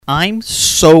I'm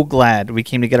so glad we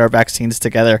came to get our vaccines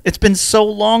together. It's been so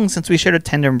long since we shared a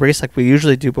tender embrace like we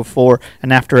usually do before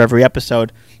and after every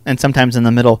episode, and sometimes in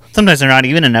the middle. Sometimes they're not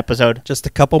even an episode. Just a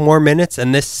couple more minutes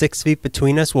and this 6 feet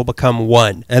between us will become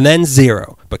 1, and then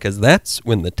 0, because that's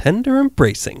when the tender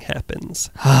embracing happens.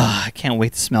 I can't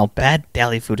wait to smell bad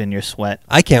deli food in your sweat.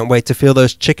 I can't wait to feel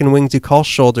those chicken wings you call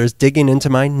shoulders digging into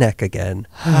my neck again.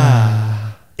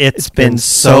 It's been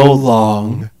so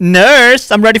long.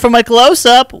 Nurse, I'm ready for my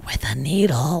close-up with a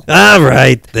needle. All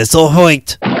right, this'll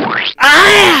hoit.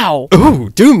 Ow! Ooh,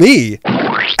 do me.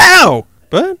 Ow!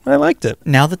 But I liked it.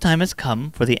 Now the time has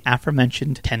come for the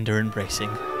aforementioned tender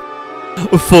embracing.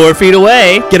 4 feet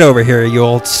away. Get over here, you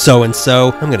old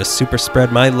so-and-so. I'm gonna super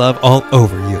spread my love all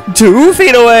over you. 2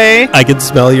 feet away. I can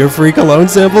smell your free cologne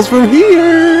samples from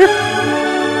here.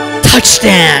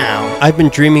 Touchdown! I've been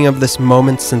dreaming of this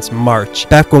moment since March,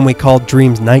 back when we called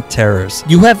dreams night terrors.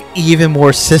 You have even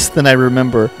more cysts than I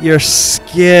remember. Your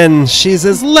skin, she's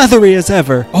as leathery as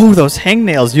ever. Oh, those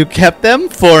hangnails, you kept them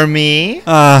for me?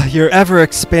 Your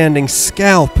ever-expanding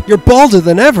scalp. You're balder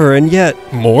than ever, and yet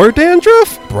more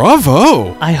dandruff?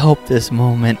 Bravo! I hope this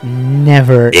moment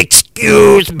never...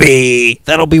 Excuse me.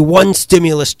 That'll be 1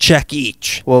 stimulus check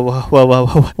each. Whoa.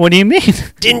 What do you mean?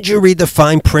 Didn't you read the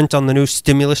fine print on the new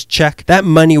stimulus check? That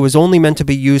money was only meant to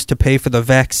be used to pay for the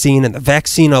vaccine and the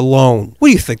vaccine alone. What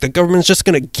do you think, the government's just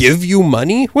gonna give you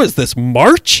money? What is this,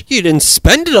 March? You didn't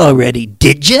spend it already,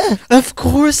 did ya? Of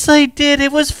course I did.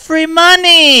 It was free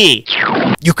money.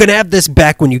 You can have this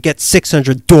back when you get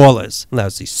 $600.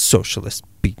 Lousy socialist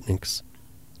beatniks.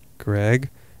 Greg,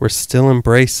 we're still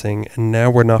embracing, and now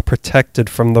we're not protected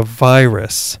from the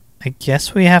virus. I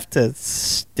guess we have to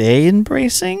stay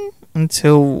embracing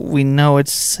until we know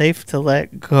it's safe to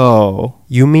let go.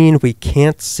 You mean we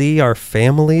can't see our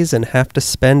families and have to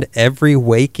spend every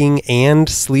waking and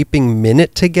sleeping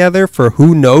minute together for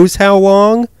who knows how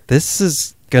long? This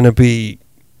is gonna be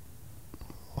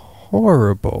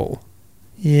horrible.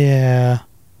 Yeah.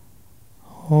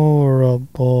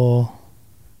 Horrible.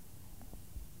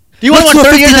 Do you want Let's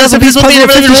 30 years $50,000 piece puzzle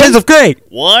of 50 Shades of Grey?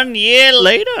 1 year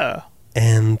later.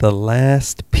 And the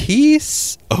last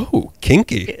piece? Oh,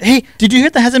 kinky. Hey, did you hear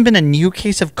there hasn't been a new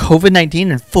case of COVID-19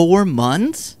 in 4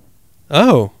 months?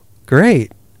 Oh,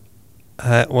 great.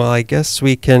 Well, I guess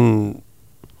we can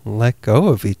let go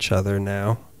of each other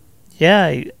now.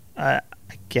 Yeah, I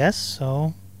guess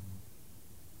so.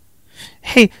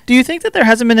 Hey, do you think that there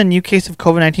hasn't been a new case of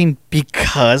COVID-19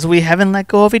 because we haven't let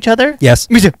go of each other? Yes.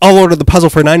 Me too. I'll order the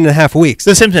puzzle for 9.5 weeks.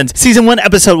 The Simpsons, Season 1,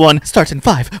 Episode 1, starts in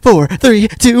 5, 4, 3,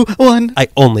 2, 1. I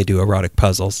only do erotic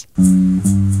puzzles.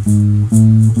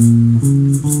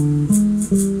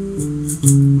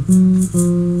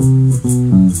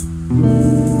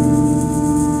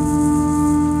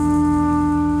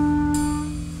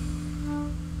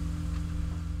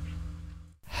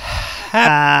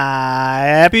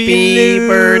 Happy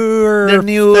birthday,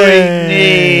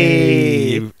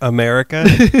 America.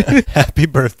 Happy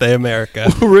birthday, America.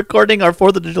 We're recording our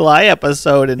 4th of July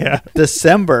episode in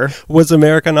December. Was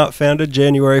America not founded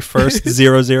January 1st,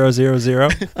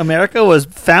 0000? America was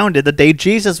founded the day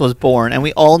Jesus was born, and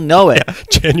we all know it. Yeah,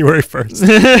 January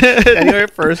 1st. January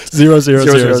 1st.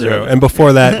 0000. And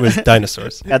before that was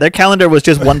dinosaurs. Yeah, their calendar was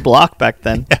just one block back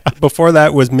then. Yeah. Before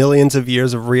that was millions of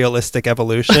years of realistic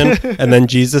evolution, and then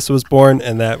Jesus was born,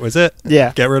 and that was it.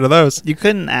 Yeah. Get rid of those. You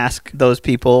couldn't ask those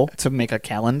people to make a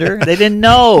calendar. They didn't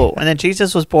know. And then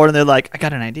Jesus was born, and they're like, I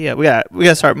got an idea. We got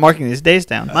to start marking these days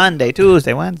down. Monday,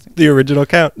 Tuesday, Wednesday. The original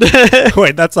count.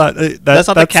 Wait, that's not the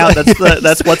count.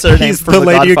 That's what's her name from the The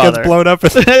lady Godfather. who gets blown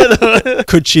up.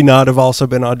 Could she not have also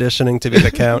been auditioning to be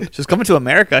the count? She's coming to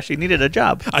America. She needed a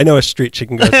job. I know a street she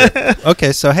can go to.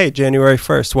 Okay, so hey, January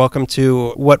 1st. Welcome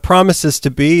to what promises to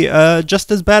be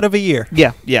just as bad of a year.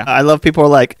 Yeah. I love people who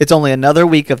are like, it's only another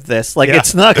week of this. Like,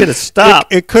 it's not going to stop.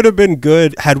 It could have been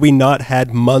good had we not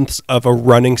had months of a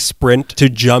running sprint to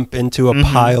jump into a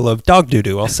pile of dog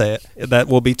doo-doo, I'll say it. That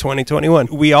will be 2021.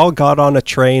 We all got on a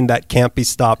train that can't be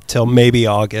stopped till maybe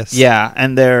August. Yeah,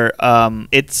 and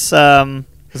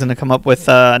I was going to come up with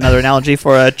another analogy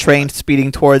for a train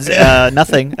speeding towards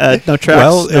nothing. No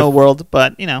tracks, no world,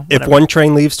 but, whatever. If one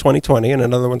train leaves 2020 and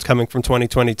another one's coming from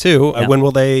 2022, when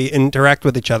will they interact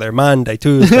with each other? Monday,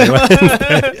 Tuesday,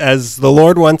 Wednesday. As the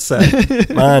Lord once said,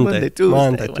 Monday,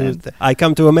 Tuesday. I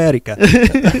come to America.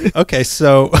 Okay,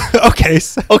 so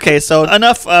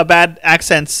enough bad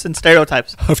accents and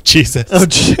stereotypes. Of Jesus.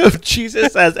 Of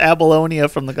Jesus as Apollonia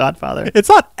from The Godfather. It's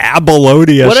not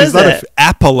Apollonia. What She's is not it?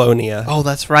 Apollonia. Oh,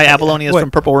 that's That's right. Apollonia is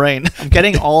from Purple Rain. I'm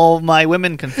getting all my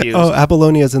women confused. Oh,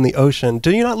 Apollonia's in the ocean.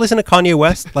 Do you not listen to Kanye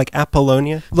West like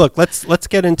Apollonia? Look, let's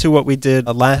get into what we did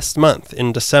last month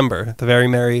in December, the very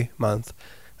merry month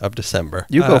of December.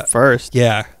 You go first.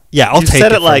 Yeah. Yeah, I'll take it. You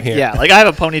said it from like, here. yeah, like I have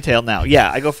a ponytail now. Yeah,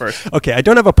 I go first. Okay, I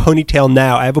don't have a ponytail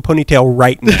now. I have a ponytail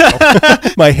right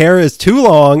now. My hair is too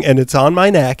long and it's on my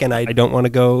neck, and I don't want to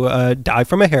go die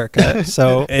from a haircut.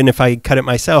 So, and if I cut it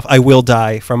myself, I will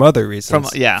die from other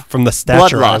reasons. From the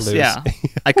stature blood loss, I lose. Yeah.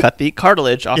 I cut the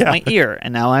cartilage off my ear,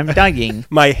 and now I'm dying.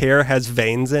 My hair has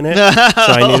veins in it, so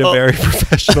I need a very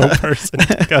professional person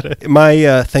to cut it.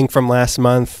 My thing from last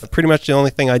month, pretty much the only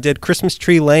thing I did, Christmas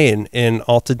Tree Lane in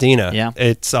Altadena. Yeah.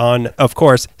 It's on, of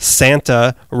course,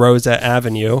 Santa Rosa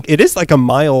Avenue. It is like a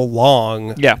mile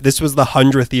long. Yeah. This was the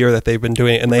 100th year that they've been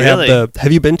doing it, and they Really?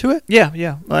 have you been to it? Yeah.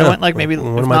 Well, I went like maybe, if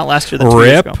not last year, then 2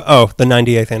 years RIP? ago. Oh, the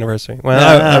 98th anniversary. Well,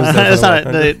 I was there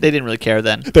for the 100th. They didn't really care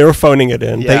then. They were phoning it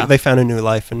in. Yeah. They found a new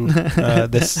life in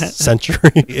this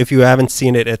century. If you haven't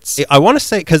seen it, I want to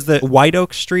say, because the White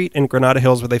Oak Street in Granada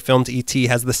Hills where they filmed E.T.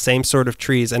 has the same sort of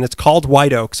trees, and it's called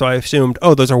White Oak, so I assumed,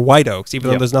 oh, those are white oaks, even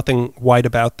though there's nothing white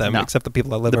about them, except the people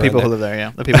that live around there. Live there,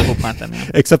 yeah. The people who plant them, yeah.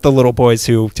 Except the little boys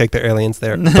who take their aliens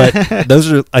there. But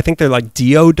those are, I think they're like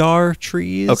deodar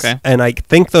trees. Okay. And I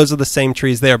think those are the same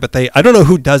trees there, but I don't know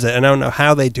who does it, and I don't know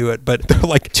how they do it, but they're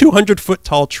like 200-foot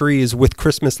tall trees with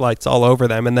Christmas lights all over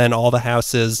them, and then all the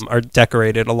houses are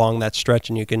decorated along that stretch,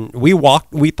 and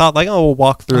we thought like, oh, we'll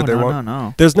walk through there.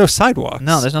 No. There's no sidewalks.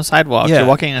 No, there's no sidewalks. Yeah. You're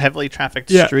walking a heavily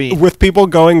trafficked street. With people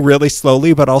going really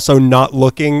slowly, but also not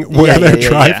looking where they're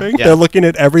driving. Yeah. They're looking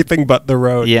at everything but the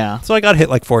road. Yeah. So I got hit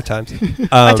like 4 times.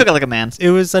 I took it like a man. It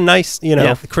was a nice,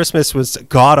 Christmas was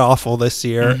god-awful this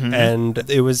year, and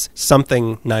it was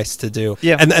something nice to do.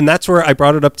 Yeah. And that's where I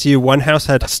brought it up to you. One house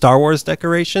had Star Wars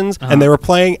decorations, and they were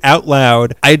playing out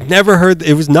loud. I'd never heard,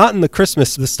 it was not in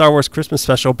the Star Wars Christmas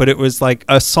special, but it was like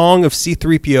a song of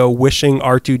C-3PO wishing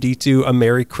R2-D2 a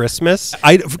Merry Christmas.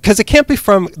 Because it can't be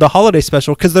from the holiday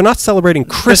special, because they're not celebrating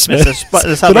Christmas.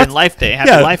 They're celebrating Life Day.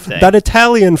 Happy Life Day. That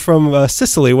Italian from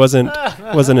Sicily wasn't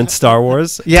in Star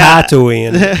Wars. Yeah.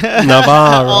 Tatooine,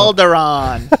 Navarro,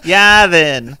 Alderaan,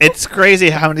 Yavin. It's crazy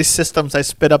how many systems I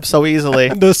spit up so easily.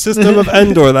 The system of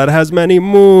Endor that has many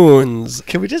moons.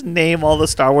 Can we just name all the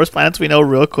Star Wars planets we know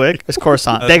real quick? There's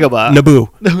Coruscant, Dagobah,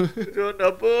 Naboo.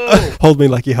 Naboo. Hold me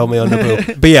like you held me on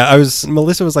Naboo. But yeah,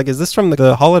 Melissa was like, is this from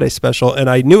the holiday special? And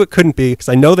I knew it couldn't be, because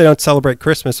I know they don't celebrate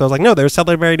Christmas. So I was like, no, they're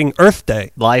celebrating Earth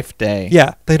Day. Life Day.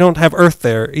 Yeah, they don't have Earth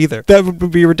there either. That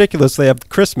would be ridiculous. They have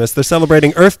Christmas. They're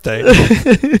celebrating Earth Day.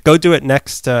 Go do it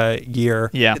next year.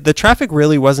 Yeah. The traffic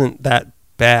really wasn't that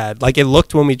bad. Like, it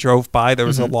looked when we drove by, there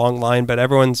was a long line, but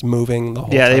everyone's moving the whole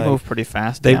time. Yeah, they move pretty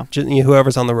fast.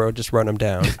 Whoever's on the road, just run them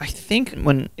down. I think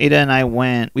when Ada and I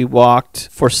went, we walked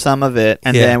for some of it,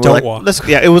 and then we're don't like, walk.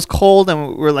 it was cold, and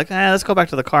we were like, let's go back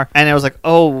to the car. And it was like,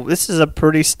 oh, this is a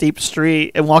pretty steep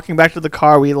street. And walking back to the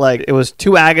car, it was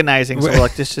too agonizing. So we're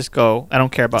like, let's just go. I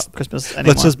don't care about Christmas anymore.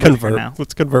 Let's just convert.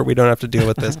 Let's convert. We don't have to deal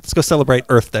with this. Let's go celebrate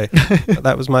Earth Day.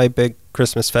 That was my big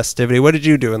Christmas festivity. What did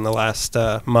you do in the last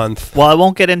month? Well, I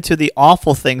won't get into the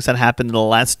awful things that happened in the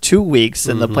last 2 weeks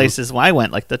in the places where I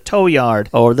went, like the tow yard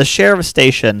or the sheriff's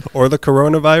station. Or the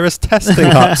coronavirus testing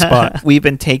hotspot. We've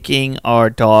been taking our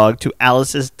dog to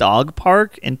Alice's Dog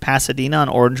Park in Pasadena on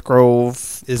Orange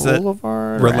Grove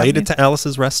Boulevard. Is it related to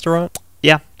Alice's Restaurant?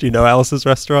 Yeah. Do you know Alice's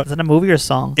Restaurant? Is it a movie or a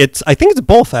song? I think it's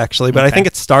both, actually, but I think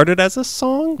it started as a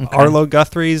song. Okay. Arlo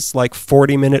Guthrie's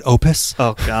 40-minute opus.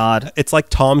 Oh, God. It's like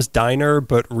Tom's Diner,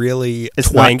 but really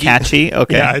It's twangy. not catchy?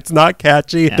 Okay. Yeah, it's not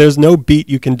catchy. Yeah. There's no beat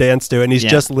you can dance to, and he's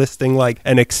just listing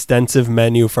an extensive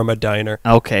menu from a diner.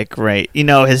 Okay, great.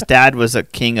 His dad was a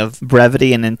king of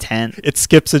brevity and intent. It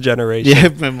skips a generation. Yeah,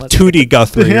 Tootie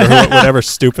Guthrie, or whatever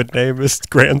stupid name his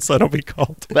grandson will be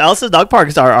called. But Alice's Dog Park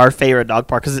is our favorite dog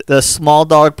park, because the small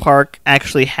dog park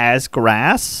actually has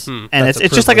grass, and it's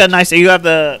just like a nice. You have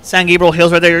the San Gabriel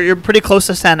Hills right there. You're pretty close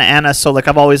to Santa Ana, so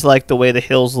I've always liked the way the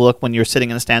hills look when you're sitting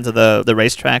in the stands of the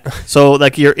racetrack. So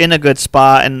you're in a good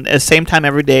spot, and at the same time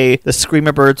every day the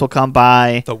screamer birds will come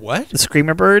by. The what? The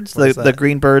screamer birds, the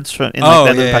green birds from in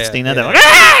Pasadena. Yeah. They're like,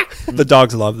 ah! The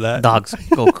dogs love that. Dogs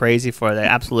go crazy for it. They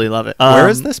absolutely love it. Where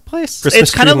is this place?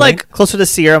 It's kind of closer to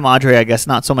Sierra Madre, I guess.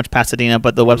 Not so much Pasadena,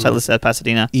 but the website lists as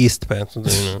Pasadena. East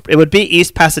Pasadena. It would be be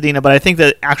East Pasadena, but I think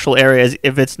the actual area is,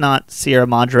 if it's not Sierra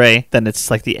Madre, then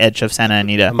it's like the edge of Santa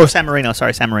Anita. Or San Marino,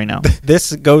 sorry, San Marino.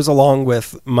 This goes along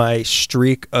with my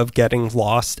streak of getting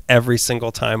lost every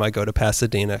single time I go to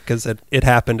Pasadena, because it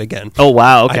happened again. Oh,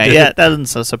 wow. Okay. Yeah, that doesn't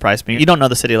so surprise me. You don't know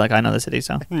the city like I know the city,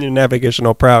 so. Your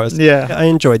navigational prowess. Yeah. I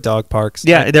enjoy dog parks.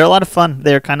 Yeah, they're a lot of fun.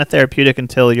 They're kind of therapeutic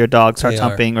until your dog starts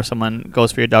humping or someone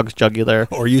goes for your dog's jugular.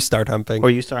 Or you start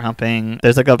humping.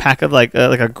 There's like a pack of like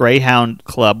a greyhound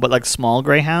club, but like small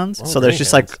greyhounds. So there's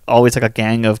just like always like a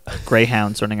gang of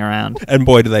greyhounds running around. And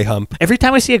boy, do they hump. Every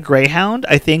time I see a greyhound,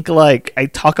 I think like I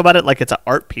talk about it like it's an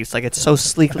art piece. Like it's so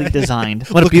sleekly designed.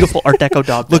 What a beautiful Art Deco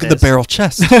dog. Look at the barrel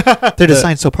chest. They're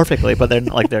designed so perfectly, but they're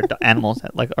like they're animals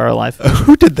that like are alive.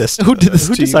 Who did this? Who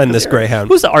designed this greyhound?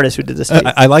 Who's the artist who did this?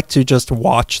 I like to just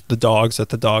watch the dogs at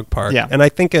the dog park. Yeah. And I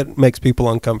think it makes people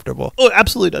uncomfortable. Oh, it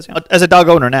absolutely does. As a dog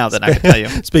owner now, then I can tell you.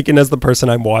 Speaking as the person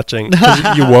I'm watching,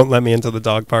 'cause you won't let me into the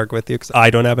dog park with you because I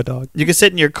don't have a dog. You can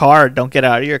sit in your car. Don't get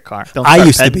out of your car. I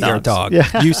used to be your dog.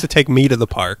 Yeah. You used to take me to the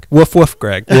park. Woof, woof,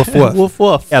 Greg. Woof, woof. Woof,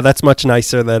 woof. Yeah, that's much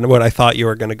nicer than what I thought you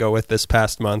were going to go with this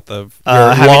past month of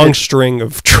your long string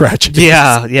of tragedies.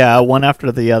 Yeah. One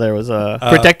after the other was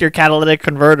protect your catalytic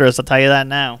converters. I'll tell you that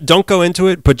now. Don't go into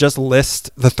it, but just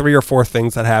list the 3 or 4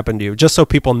 things that happened to you, just so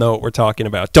people know what we're talking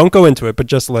about. Don't go into it, but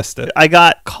just list it. I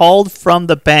got called from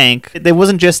the bank. It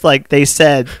wasn't just like they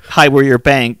said, "Hi, we're your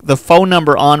bank." The phone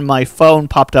number on my phone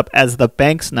popped up as the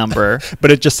bank's number.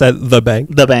 But it just said the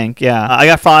bank? The bank, yeah. I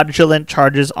got fraudulent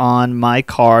charges on my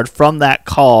card from that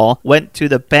call, went to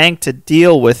the bank to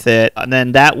deal with it, and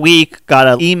then that week got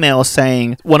an email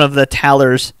saying one of the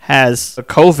tellers has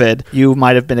COVID. You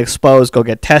might have been exposed. Go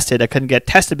get tested. I couldn't get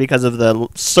tested because of the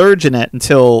surge in it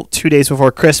until 2 days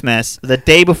before Christmas. The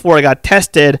day before I got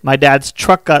tested, my dad's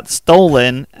truck got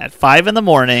stolen at 5 in the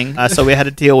morning, so we had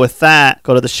to deal with that.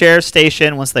 Go to the sheriff's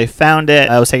station. Once they found it,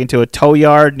 I was taken to a tow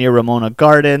yard near Ramona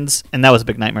Gardens, and that was a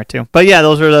big nightmare too. But yeah,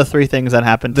 those are the 3 things that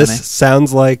happened to me. This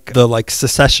sounds like the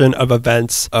succession of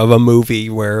events of a movie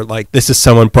where this is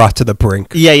someone brought to the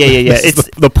brink. Yeah. It's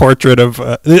the portrait of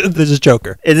this is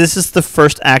Joker. This is the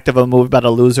first act of a movie about a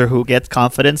loser who gets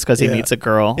confidence because he meets a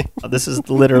girl. This is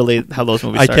literally how those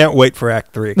movies start. I can't wait for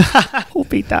Act 3.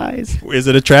 Hope he dies. Is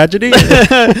it a tragedy?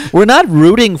 We're not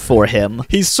rooting for him.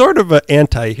 He's sort of an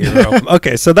anti-hero.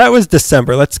 Okay, so that was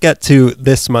December. Let's get to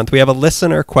this month. We have a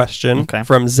listener question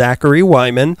from Zachary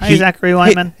Wyman. Hi, Zachary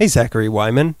Wyman. Hey, Zachary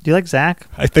Wyman. Do you like Zach?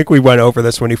 I think we went over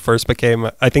this when he first became,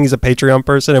 I think he's a Patreon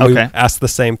person, and we asked the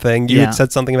same thing. You had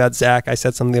said something about Zach. I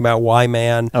said something about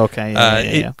Wyman. Okay,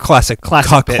 yeah. Classic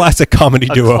comedy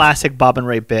duo. Classic Bob and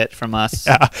Ray bit from us.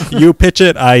 Yeah. You pitch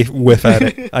it, I whiff at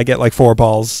it. I get 4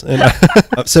 balls.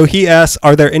 So he asks,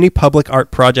 are there any public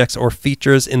art projects or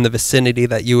features in the vicinity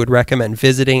that you would recommend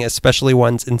visiting, especially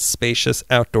ones in spacious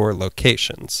outdoor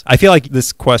locations? I feel like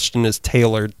this question is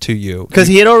tailored to you. Because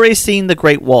he had already seen the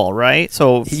Great Wall, right?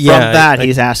 So from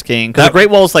he's asking. Because the Great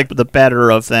Wall is the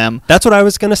better of them. That's what I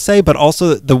was going to say, but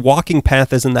also the walking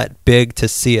path isn't that big to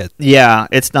see it. Yeah,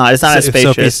 it's not. It's not as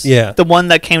spacious. Yeah. The one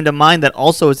that came to mind that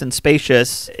also isn't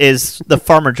spacious is the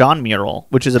Farmer John mural,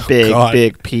 which is a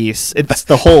big piece. It's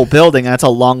the whole building, and it's a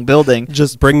long building.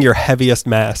 Just bring your heaviest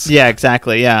mass. Yeah,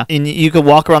 exactly, yeah. And you could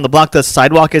walk around the block. The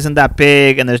sidewalk isn't that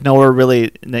big, and there's nowhere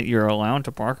really that you're allowed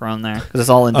to park around there because it's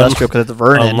all industrial because it's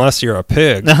Vernon. Unless you're a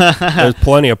pig. There's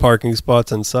plenty of parking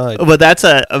spots inside. But that's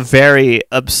a very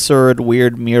absurd,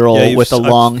 weird mural with a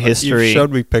long history. You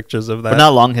showed me pictures of that. But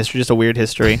not long history, just a weird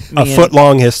history. A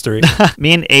foot-long history.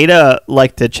 Me and Ada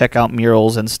like to check out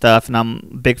murals and stuff, and I'm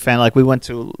a big fan. We went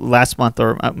to last month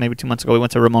or maybe 2 months ago, we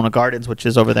went to Ramona Gardens, which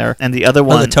is over there. And the other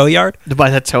one... the tow yard? By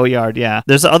the tow yard, yeah.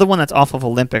 There's the other one that's off of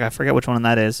Olympic. I forget which one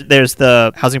that is. There's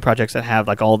the housing projects that have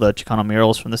all the Chicano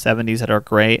murals from the 70s that are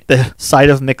great. The site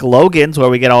of McLogan's, where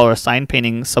we get all our sign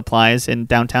painting supplies in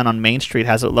downtown on Main Street,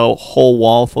 has a whole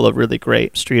wall full of really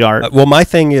great street art. Well, my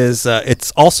thing is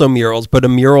it's also murals, but a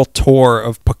mural tour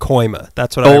of Pacoima.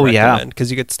 That's what I recommend.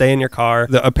 Because you could stay in your car.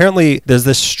 Apparently, there's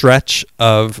this stretch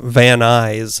of Van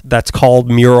Nuys that's called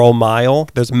Mural Mile.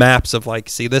 There's maps of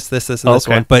see this, and this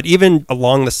one. But even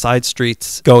along the side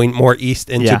streets going more east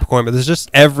into Pacoima, there's just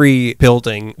every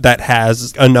building that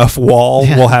has enough wall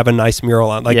will have a nice mural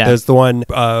on. There's the one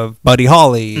of Buddy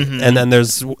Holly, and then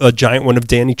there's a giant one of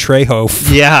Danny Trejo.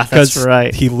 Yeah, that's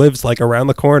right. He lives around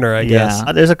the corner, I guess.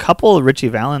 There's a couple of Richie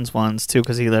Valens ones too,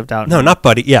 because he lived out. No, not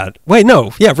Buddy. Yeah, wait,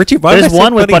 no, yeah, Richie. There's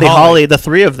one with Buddy Holly, the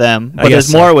 3 of them, but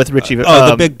there's more with Richie.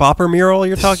 The Big Bopper mural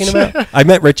you're talking about? I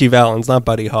meant Richie Valens, not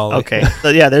Buddy Holly. Okay, so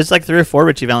yeah, there's 3 or 4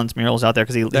 Richie Valens murals out there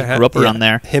because he grew up around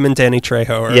there. Him and Danny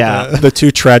Trejo are the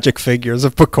 2 tragic figures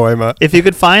of Pacoima. If you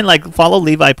could find follow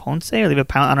Levi Ponce or Levi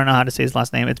Pound, I don't know how to say his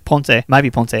last name. It's Ponce Ponce. Might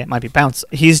be Ponce. It might be Bounce.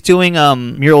 He's doing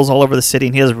murals all over the city,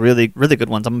 and he has really, really good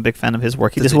ones. I'm a big fan of his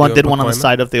work. He did one on the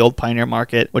side of the old Pioneer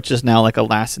Market, which is now like a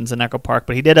Lassen's in Echo Park.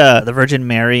 But he did the Virgin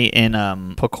Mary in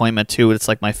Pacoima too. It's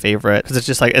like my favorite because it's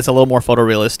just like it's a little more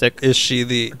photorealistic. Is she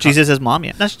the Jesus' mom?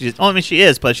 Yeah, I mean she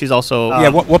is, but she's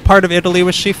also What part of Italy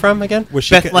was she from again? Was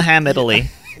she Bethlehem, Italy.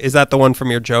 Is that the one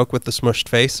from your joke with the smushed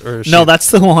face? Or no,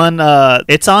 that's the one.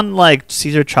 It's on like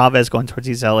Cesar Chavez going towards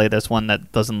East LA. There's one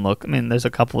that doesn't look. I mean, there's a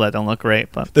couple that don't look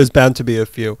great, but there's bound to be a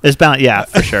few. There's bound, yeah,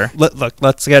 for sure. Look,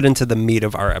 let's get into the meat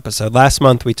of our episode. Last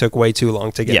month we took way too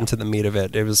long to get into the meat of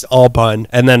it. It was all bun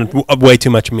and then way too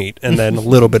much meat and then a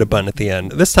little bit of bun at the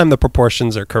end. This time the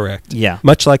proportions are correct. Yeah,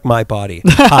 much like my body.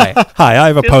 Hi, I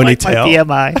have a ponytail. Like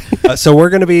my TMI. So we're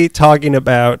going to be talking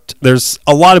about. There's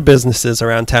a lot of businesses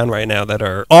around town right now that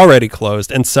are already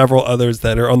closed, and several others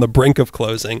that are on the brink of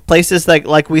closing. Places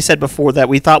like we said before that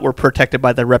we thought were protected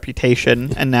by their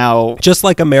reputation, and now just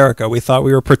like America, we thought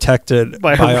we were protected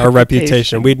by our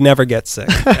reputation. We'd never get sick,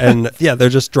 and they're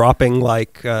just dropping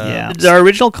like. Our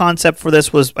original concept for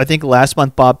this was, I think last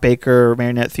month Bob Baker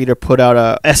Marionette Theater put out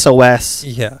a SOS.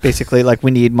 Yeah, basically like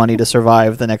we need money to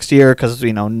survive the next year because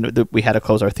we had to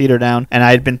close our theater down, and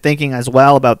I had been thinking as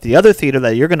well about the other theater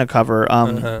that you're going to cover.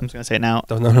 I'm just going to say it now.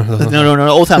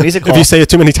 No, Old Town Music Hall. If you say it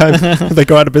too many times, they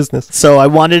go out of business. So I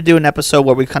wanted to do an episode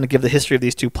where we kind of give the history of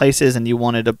these two places, and you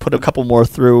wanted to put a couple more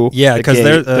through. Yeah, because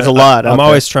there's a lot. I'm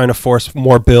always trying to force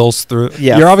more bills through.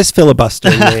 Yeah. You're always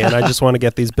filibustering me, and I just want to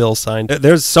get these bills signed.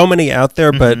 There's so many out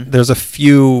there, but there's a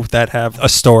few that have a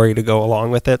story to go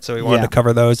along with it, so we wanted to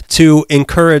cover those to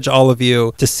encourage all of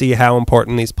you to see how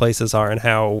important these places are and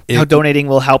how donating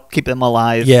will help keep them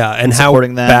alive. Yeah, and how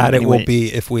bad it will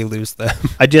be if we lose them.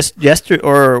 I just yesterday,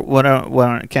 or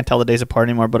I can't tell the days apart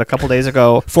anymore, but a couple days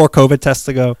ago, 4 COVID tests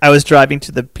ago, I was driving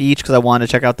to the beach because I wanted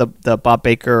to check out the Bob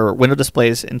Baker window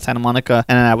displays in Santa Monica,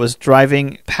 and I was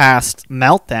driving past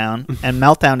Meltdown, and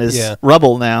Meltdown is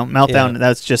rubble now. Meltdown,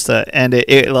 that's just and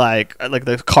it like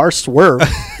the car swerved.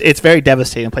 It's very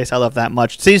devastating. A place I love that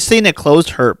much. So seeing it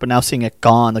closed hurt, but now seeing it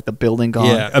gone, like the building gone.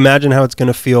 Yeah, imagine how it's going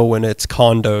to feel when it's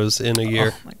condos in a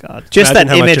year. Oh my God! Just imagine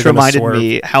that image reminded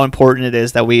me how important it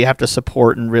is that we have to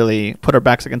support and really put our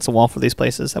backs against the wall for these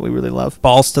places that we really love.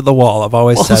 Balls to the wall. I've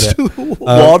always said it.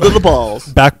 Wall to the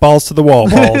balls. Back balls to the wall.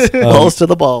 Balls. Balls to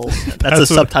the balls. That's the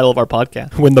subtitle of our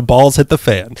podcast. When the balls hit the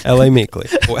fan. L.A. Meekly.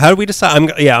 How do we decide? I'm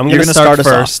going to start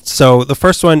first. So the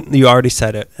first one, you already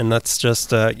said it, and that's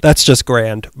just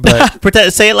grand.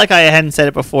 But say it like I hadn't said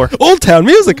it before. Old Town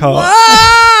Music Hall.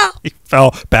 You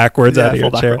fell backwards out of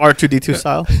your chair. R2-D2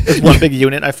 style. It's one big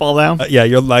unit. I fall down.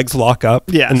 Your legs lock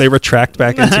up. Yeah. And they retract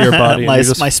back into your body.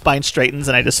 My spine straightens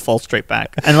and I just fall straight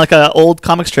back. And like an old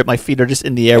comic strip, my feet are just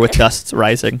in the air with gusts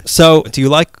rising. So, do you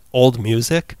like old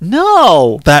music?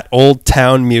 No. That old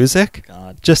town music?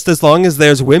 God. Just as long as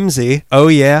there's whimsy. Oh,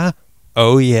 yeah.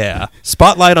 Oh, yeah.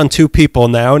 Spotlight on 2 people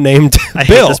now named Bill. I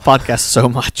hate this podcast so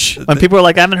much. When people are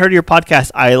like, I haven't heard your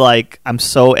podcast, I'm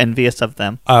so envious of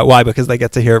them. Why? Because they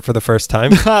get to hear it for the first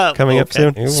time coming up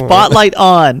soon? Spotlight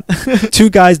on. 2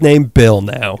 guys named Bill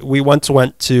now. We once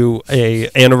went to a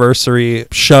anniversary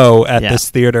show at this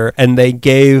theater, and they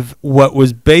gave what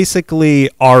was basically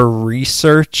our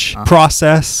research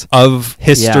process of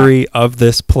history of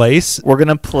this place. We're going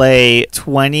to play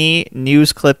 20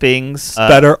 news clippings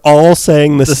that are all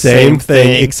saying the same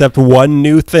thing except one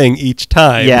new thing each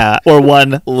time. Yeah, or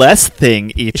one less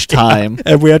thing each time.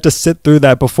 And we had to sit through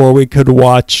that before we could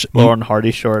watch Laurel and Hardy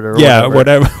short or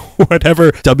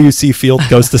whatever W.C. Field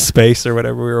goes to space or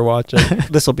whatever we were watching.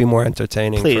 This will be more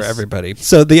entertaining for everybody.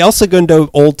 So the El Segundo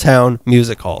Old Town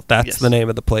Music Hall, that's the name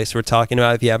of the place we're talking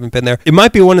about if you haven't been there. It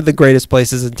might be one of the greatest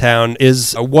places in town,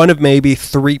 is one of maybe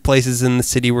 3 places in the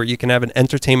city where you can have an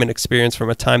entertainment experience from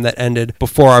a time that ended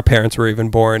before our parents were even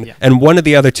born. Yeah. And one of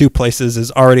the other 2 places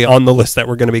is already on the list that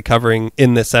we're going to be covering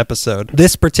in this episode.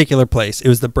 This particular place, it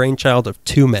was the brainchild of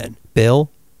 2 men, Bill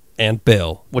and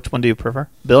Bill. Which one do you prefer?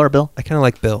 Bill or Bill? I kind of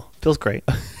like Bill. Bill's great.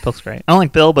 Bill's great. I don't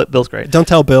like Bill, but Bill's great. Don't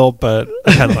tell Bill, but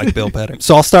I kind of like Bill better.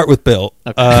 So I'll start with Bill.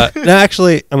 Okay. No,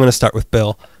 actually, I'm going to start with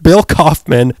Bill. Bill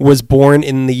Kaufman was born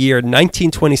in the year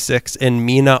 1926 in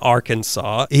Mena,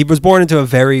 Arkansas. He was born into a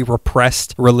very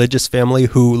repressed religious family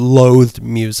who loathed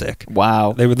music.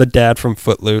 Wow. They were the dad from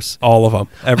Footloose. All of them.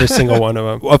 Every single one of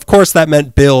them. Of course, that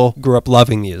meant Bill grew up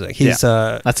loving music.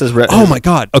 That's his... Oh, my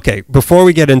God. Okay, before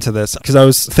we get into this, because I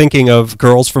was thinking of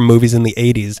girls from movies in the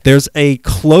 80s, there's a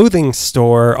clothing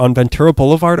store store on Ventura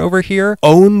Boulevard over here,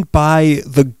 owned by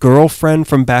the girlfriend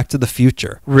from Back to the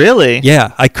Future. Really?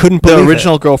 Yeah, I couldn't believe the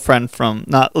original girlfriend from,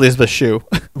 not Elizabeth Shue.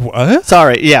 What?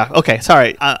 Sorry, yeah, okay,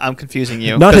 sorry. I'm confusing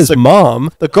you. Not his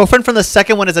mom. The girlfriend from the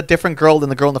second one is a different girl than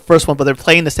the girl in the first one, but they're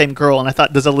playing the same girl, and I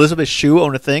thought, does Elizabeth Shue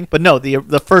own a thing? But no,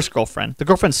 the first girlfriend. The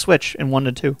girlfriends switch in 1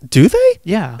 and 2. Do they?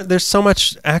 Yeah. There's so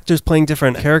much actors playing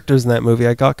different characters in that movie,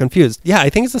 I got confused. Yeah, I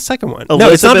think it's the second one.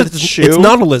 Elizabeth Shue? It's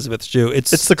not Elizabeth Shue.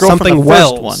 It's the girl something from the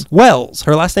Wells. first one. Wells.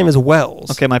 Her last name is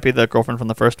Wells. Okay, might be the girlfriend from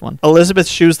the first one. Elizabeth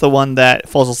Shue's the one that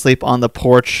falls asleep on the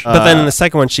porch. But then in the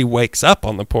second one, she wakes up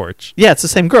on the porch. Yeah, it's the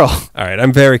same girl. All right,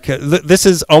 I'm very... this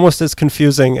is almost as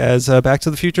confusing as Back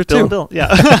to the Future 2. Bill,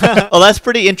 yeah. Well, that's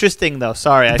pretty interesting, though.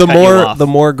 Sorry, I the cut you off. The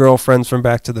more girlfriends from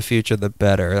Back to the Future, the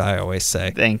better, I always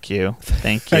say. Thank you.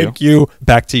 Thank you.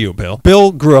 Back to you, Bill.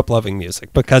 Bill grew up loving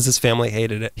music. Because his family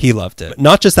hated it, he loved it.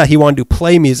 Not just that he wanted to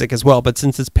play music as well, but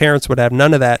since his parents would have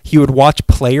none of that, he would watch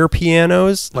player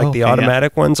pianos, like the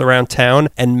automatic ones around town,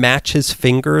 and match his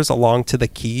fingers along to the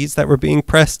keys that were being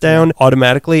pressed down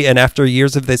automatically. And after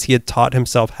years of this, he had taught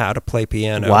himself how to play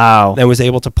piano. Wow. And was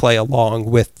able to play along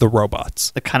with the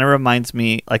robots. It kind of reminds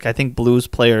me, like, I think blues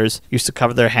players used to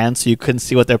cover their hands so you couldn't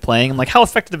see what they're playing. I'm like, how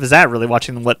effective is that really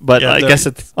watching them? But I guess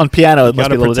it's on piano, it must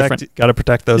be a little different. Got to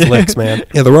protect those licks, man.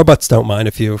 Yeah, the robots don't mind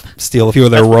if you steal a few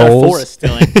of their rolls.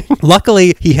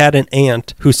 Luckily, he had an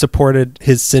aunt who supported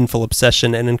his sinful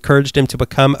obsession and encouraged him to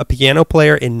become a piano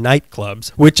player in nightclubs,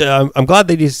 which I'm glad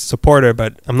that he's a supporter,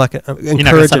 but I'm not going to encourage him. You're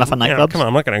not going to sign off on nightclubs? Come on,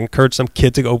 I'm not going to encourage some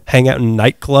kid to go hang out in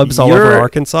nightclubs all over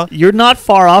Arkansas. You're not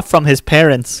far off from his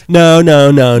parents. No.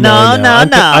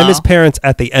 I'm his parents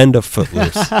at the end of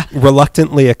Footloose.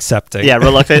 Reluctantly accepting. Yeah,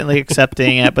 reluctantly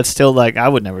accepting it, but still, like, I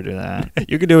would never do that.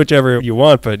 You can do whichever you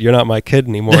want, but you're not my kid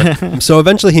anymore. So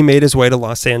eventually he made his way to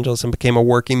Los Angeles and became a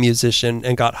working musician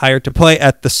and got hired to play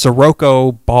at the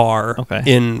Sirocco Bar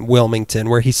in Wilmington,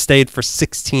 where he stayed for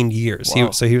 16 years.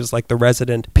 So he was like the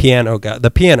resident piano guy,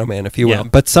 the piano man, if you will.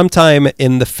 But sometime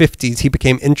in the 50s, he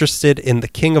became interested in the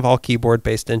king of all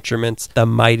keyboard-based instruments, the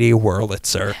Mighty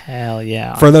Wurlitzer. Hell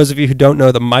yeah. For those of you who don't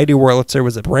know, the Mighty Wurlitzer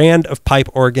was a brand of pipe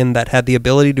organ that had the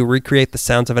ability to recreate the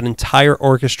sounds of an entire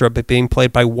orchestra, but being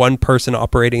played by one person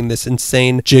operating this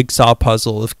insane jigsaw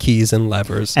puzzle of keys and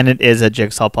levers. And it is a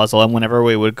jigsaw puzzle, and whenever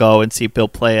we would go and see Bill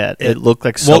play it, it looked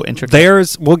like so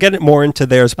intricate. We'll get it more into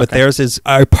theirs, but theirs is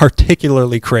a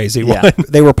particularly crazy one.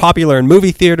 They were popular in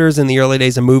movie theaters in the early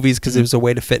days of movies because it was a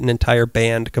way to fit an entire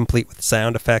band complete with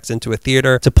sound effects into a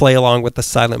theater to play along with the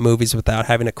silent movies without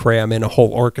having to cram in a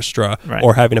whole orchestra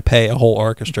or having to pay a whole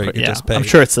orchestra. You could just pay. I'm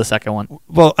sure it's the second one.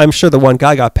 Well, I'm sure the one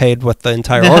guy got paid what the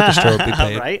entire orchestra would be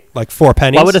paid. Right? Like 4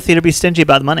 pennies. Why would a theater be stingy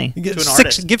about the money?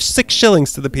 Give 6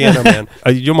 shillings to the piano man.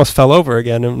 You almost fell over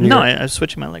again. No, I was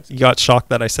switching my legs. You got shocked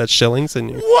that I said shillings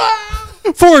and you...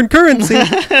 Foreign currency,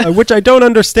 which I don't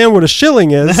understand what a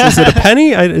shilling is. Is it a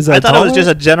penny? I thought it was just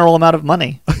a general amount of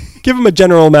money. Give him a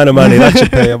general amount of money. That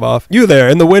should pay him off. You there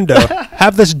in the window.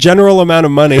 Have this general amount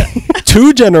of money.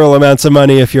 2 general amounts of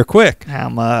money if you're quick. How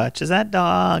much is that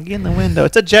dog in the window?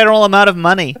 It's a general amount of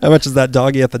money. How much is that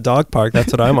doggy at the dog park?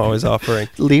 That's what I'm always offering.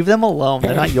 Leave them alone.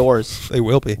 They're not yours. They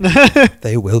will be.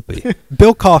 They will be.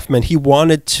 Bill Kaufman, he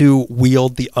wanted to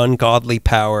wield the ungodly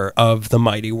power of the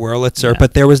Mighty Wurlitzer,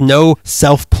 but there was no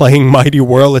self-playing Mighty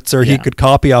Wurlitzer he could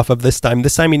copy off of this time.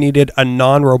 This time he needed a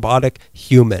non-robotic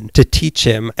human to teach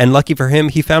him. And lucky for him,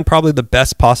 he found probably the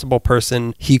best possible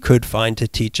person he could find to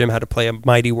teach him how to play a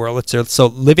Mighty Wurlitzer. So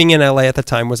living in LA at the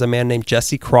time was a man named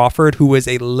Jesse Crawford, who was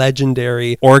a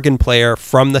legendary organ player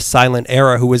from the silent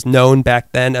era, who was known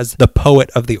back then as the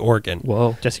poet of the organ.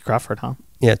 Whoa. Jesse Crawford, huh?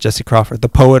 Yeah, Jesse Crawford, the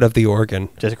poet of the organ.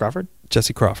 Jesse Crawford?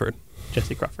 Jesse Crawford.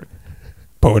 Jesse Crawford.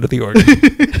 Poet of the organ.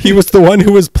 He was the one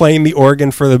who was playing the organ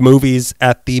for the movies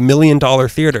at the $1 Million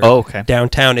Theater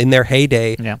downtown in their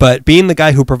heyday. Yeah. But being the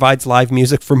guy who provides live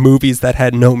music for movies that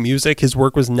had no music, his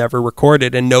work was never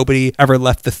recorded, and nobody ever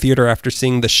left the theater after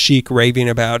seeing the Sheik raving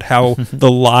about how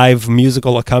the live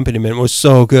musical accompaniment was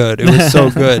so good. It was so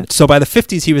good. So by the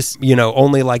 50s, he was,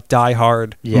 only like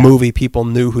diehard movie people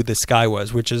knew who this guy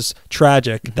was, which is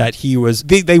tragic that he was...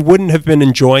 They wouldn't have been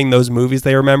enjoying those movies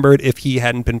they remembered if he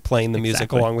hadn't been playing the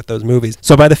music along with those movies.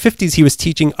 So by the 50s, he was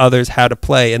teaching others how to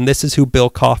play, and this is who Bill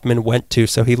Kaufman went to,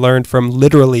 so he learned from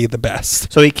literally the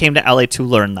best. So he came to LA to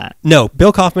learn that? No,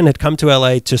 Bill Kaufman had come to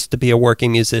LA just to be a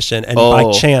working musician, and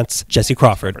by chance, Jesse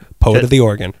Crawford, poet of the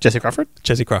organ. Jesse Crawford?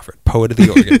 Jesse Crawford, poet of the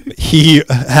organ. He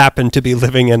happened to be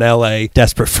living in LA,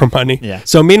 desperate for money. Yeah.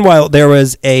 So meanwhile, there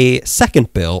was a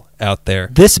second Bill out there.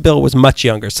 This Bill was much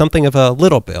younger, something of a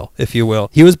little Bill, if you will.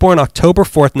 He was born October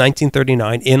 4th,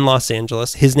 1939 in Los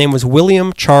Angeles. His name was William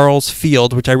Charles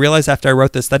Field, which I realized after I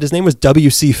wrote this that his name was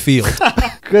W.C. Field.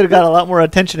 Could have got a lot more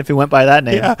attention if he went by that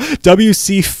name. Yeah,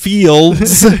 W.C.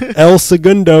 Fields, El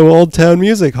Segundo Old Town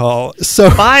Music Hall. So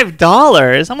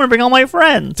 $5. I'm gonna bring all my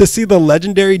friends to see the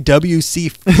legendary W.C.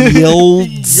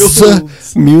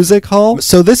 Fields Music Hall.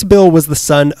 So this Bill was the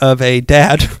son of a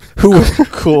dad who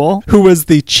was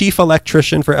the chief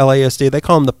electrician for LAUSD. They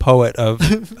call him the poet of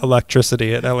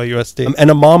electricity at LAUSD,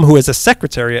 and a mom who is a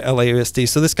secretary at LAUSD.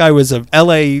 So this guy was a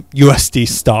LAUSD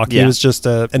stock. He was just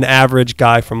an average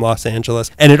guy from Los Angeles,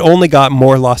 and it only got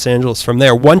more Los Angeles from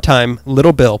there. One time,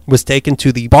 little Bill was taken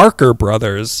to the Barker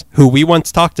Brothers, who we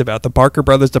once talked about, the Barker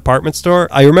Brothers department store.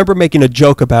 I remember making a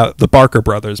joke about the Barker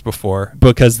Brothers before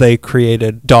because they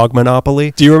created Dog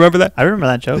Monopoly. Do you remember that? I remember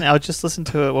that joke. I was just listening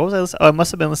to it. What was I listening? Oh, I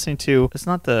must have been listening to. It's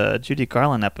not the Judy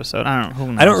Garland episode. I don't know.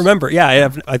 Who knows? I don't remember. Yeah,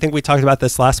 I think we talked about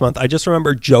this last month. I just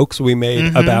remember jokes we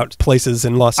made about places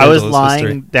in Los Angeles. I was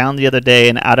lying down the other day,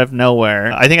 and out of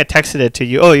nowhere, I think I texted it to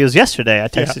you. Oh, it was yesterday. I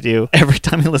texted you. Every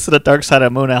time you listen to Dark Side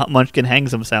of the Moon, Munchkin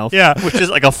hangs himself. Yeah. Which is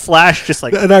like a flash, just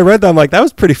like. And I read that. I'm like, that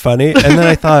was pretty funny. And then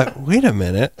I thought, wait a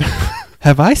minute.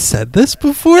 Have I said this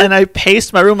before? And I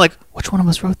paced my room like, which one of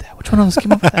us wrote that? Which one of us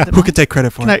came up with that? Who could take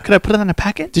credit for it? Could I put it in a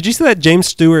packet? Did you see that James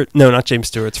Stewart? No, not James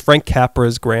Stewart. It's Frank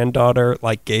Capra's granddaughter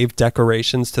gave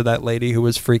decorations to that lady who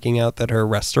was freaking out that her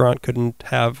restaurant couldn't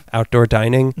have outdoor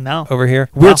dining over here.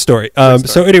 Weird story.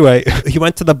 So anyway, he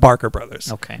went to the Barker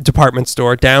Brothers department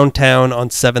store downtown on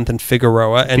 7th and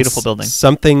Figueroa. And beautiful building.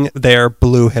 Something there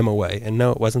blew him away. And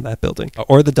no, it wasn't that building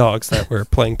or the dogs that were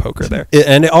playing poker there.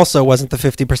 And it also wasn't the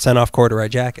 50% off corduroy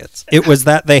jackets. It was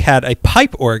that they had a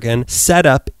pipe organ set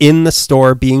up in the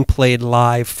store being played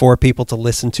live for people to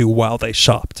listen to while they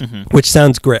shopped, which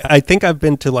sounds great. I think I've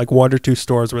been to 1 or 2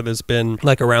 stores where there's been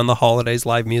around the holidays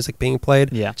live music being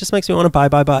played. Yeah. Just makes me want to buy.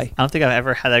 I don't think I've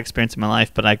ever had that experience in my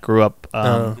life, but I grew up.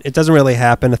 It doesn't really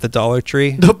happen at the Dollar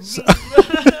Tree.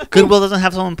 Goodwill doesn't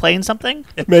have someone playing something?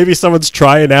 Maybe someone's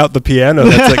trying out the piano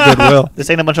that's at Goodwill. They're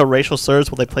saying a bunch of racial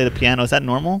slurs while they play the piano. Is that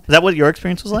normal? Is that what your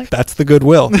experience was like? That's the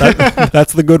Goodwill.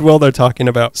 That's the Goodwill they're talking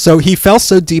about. So he fell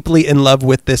so deeply in love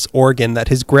with this organ that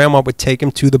his grandma would take him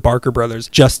to the Barker Brothers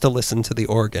just to listen to the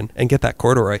organ and get that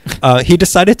corduroy. He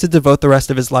decided to devote the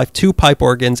rest of his life to pipe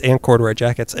organs and corduroy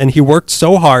jackets, and he worked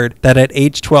so hard that at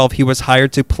age 12 he was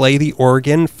hired to play the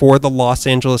organ for the Los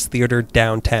Angeles Theater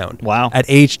downtown. Wow. At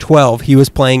age 12, he was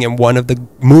playing in one of the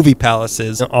movie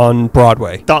palaces on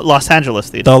Broadway. The Los Angeles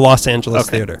Theater. The Los Angeles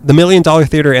Theater. The $1 Million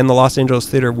Theater and the Los Angeles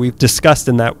Theater we've discussed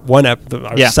in that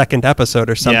our second episode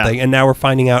or something, and now we're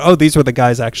finding out, these were the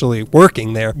guys actually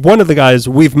working there. One of the guys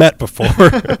we've met before.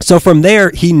 So from there,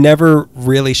 he never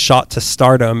really shot to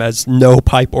stardom, as no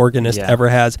pipe organist ever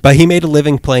has, but he made a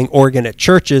living playing organ at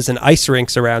churches and ice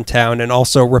rinks around town, and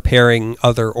also repairing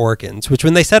other organs, which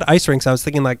when they said ice rinks, I was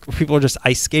thinking people are just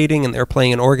ice skating and they're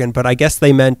playing an organ, but I guess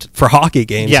they meant for hockey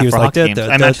games. Yeah, for hockey games.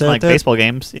 I mentioned baseball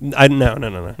games.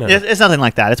 No. It's nothing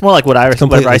like that. It's more like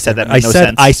whatever I said that made no sense. I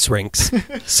said ice rinks.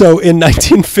 So in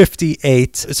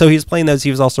 1958, so he was playing those,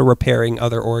 he was also repairing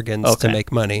other organs to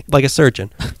make money, like a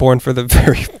surgeon, born for the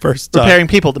very first time. Repairing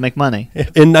people to make money.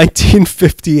 In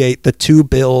 1958, the two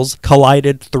Bills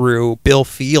collided through Bill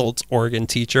Fields' organ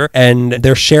teacher, and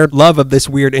their shared love of this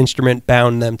weird instrument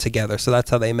bound them together. So that's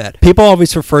how they met. People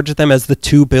always referred to them as the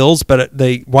two Bills, but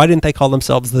why didn't they call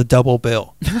themselves the Double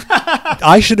Bill?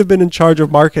 I should have been in charge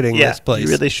of marketing this place. You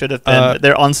really should have been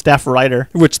their on-staff writer.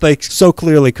 Which they so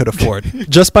clearly could afford.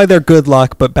 Just by their good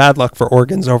luck, but bad luck for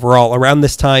organs overall. Around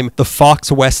this time, the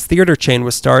Fox West Theater chain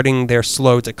was starting their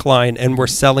slow decline and were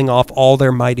selling off all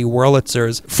their mighty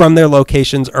Wurlitzers from their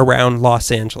locations around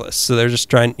Los Angeles. So they're just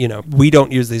trying, we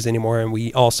don't use these anymore, and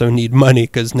we also need money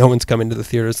because no one's coming to the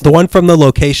theaters. The one from the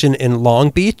location in Long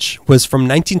Beach was from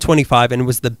 1925 and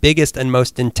was the biggest and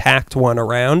most intact one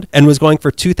around, and was going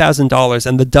for $2,000,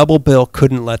 and the Double Bill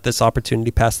couldn't let this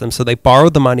opportunity pass them, so they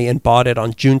borrowed the money and bought it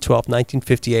on June 12,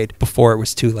 1958, before it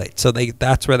was too late. So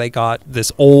that's where they got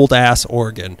this old-ass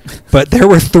organ. But there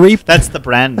were three... That's the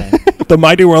brand name. The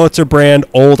Mighty Wurlitzer brand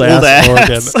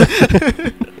old-ass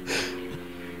organ.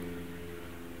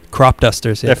 Crop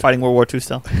dusters, yeah. They're fighting World War II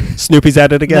still. Snoopy's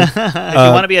at it again. If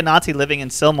you want to be a Nazi living in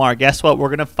Sylmar, guess what? We're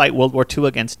going to fight World War II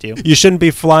against you. You shouldn't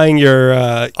be flying your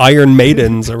Iron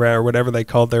Maidens around, or whatever they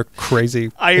called their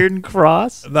crazy... Iron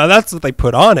Cross? Now, that's what they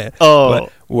put on it. Oh.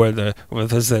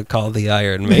 what is it called? The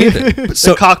Iron Maiden.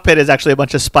 So the cockpit is actually a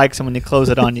bunch of spikes, and when you close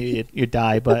it on you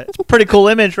die. But it's a pretty cool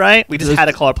image, right? We just had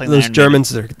a caller playing. Those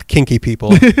Germans are kinky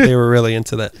people. They were really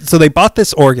into that. So they bought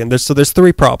this organ. There's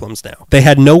 3 problems now. They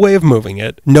had no way of moving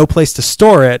it, no place to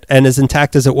store it, and as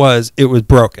intact as it was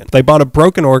broken. They bought a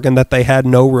broken organ that they had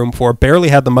no room for, barely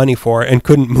had the money for, and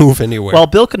couldn't move anywhere. Well,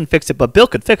 Bill couldn't fix it, but Bill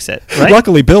could fix it, right?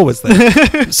 Luckily, Bill was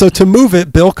there. So to move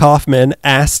it, Bill Kaufman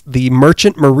asked the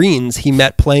merchant marines he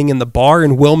met playing in the bar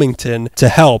in Wilmington to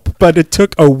help, but it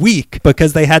took a week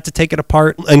because they had to take it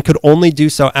apart and could only do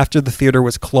so after the theater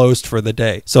was closed for the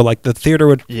day. So like the theater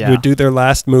would do their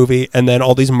last movie, and then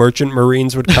all these merchant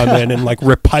marines would come in and like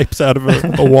rip pipes out of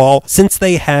a wall. Since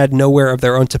they had nowhere of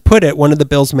their own to put it, one of the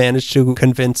Bills managed to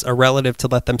convince a relative to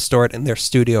let them store it in their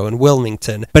studio in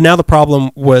Wilmington. But now the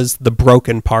problem was the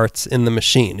broken parts in the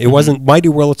machine. It wasn't, Mighty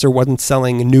Wurlitzer wasn't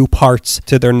selling new parts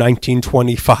to their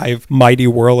 1925 Mighty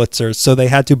Wurlitzers, so they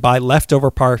had to buy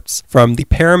leftover parts from the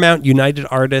Paramount, United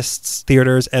Artists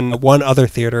theaters, and one other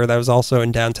theater that was also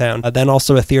in downtown, then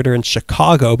also a theater in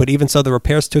Chicago. But even so, the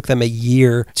repairs took them a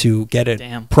year to get it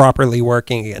properly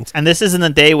working again. And this is in the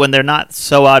day when they're not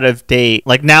so out of date.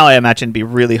 Like now, I imagine it'd be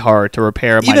really hard to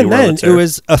repair a Mighty Even then, Wurlitzer. it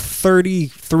was a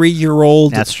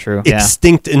 33-year-old That's true.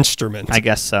 extinct instrument. I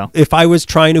guess so. If I was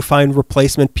trying to find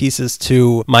replacement pieces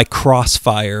to my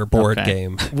Crossfire board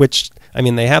game, which, I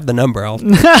mean, they have the number.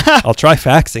 I'll try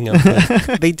faxing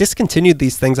them. They discontinued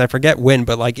these things. I forget when,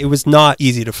 but like it was not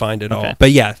easy to find at all.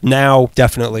 But yeah, now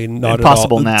definitely not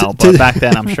impossible at all. now, but back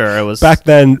then I'm sure it was. Back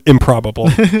then, improbable.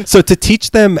 So to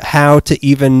teach them how to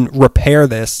even repair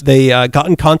this, they got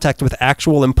in contact with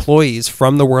actual employees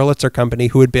from the Wurlitzer company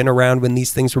who had been around when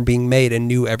these things were being made and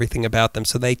knew everything about them.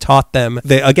 So they taught them.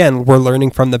 They again were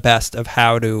learning from the best of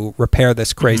how to repair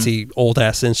this crazy old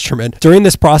ass instrument. During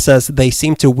this process, they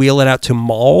seemed to wheel it out to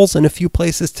malls in a few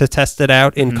places to test it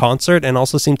out in concert, and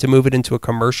also seemed to move it into a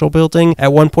commercial building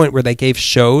at one point where they gave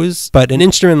shows. But an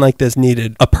instrument like this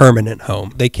needed a permanent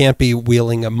home. They can't be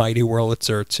wheeling a Mighty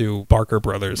Wurlitzer to Barker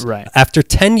Brothers. Right. After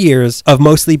 10 years of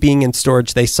mostly being in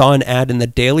storage, they saw an ad in the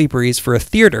Daily Breeze for a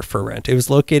theater for rent. It was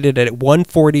located at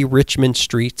 140 Richmond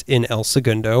Street in El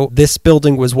Segundo. This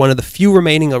building was one of the few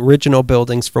remaining original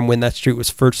buildings from when that street was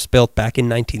first built back in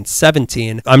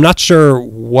 1917. I'm not sure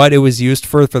what it was used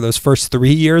for those first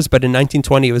 3 years, but in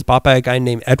 1920 it was bought by a guy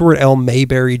named Edward L.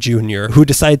 Mayberry Jr., who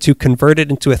decided to convert it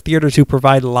into a theater to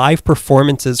provide live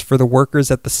performances for the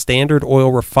workers at the Standard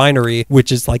Oil Refinery,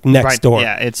 which is like next door.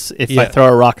 Yeah, it's if I throw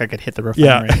a rock, I could hit the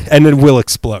refinery. Yeah, and it will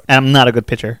explode. And I'm not a good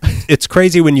pitcher. It's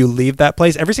crazy when you leave that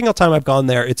place. Every single time I've gone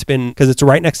there, it's been, because it's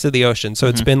right next to the ocean, so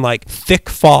it's been like thick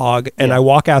fog, and I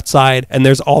walk outside and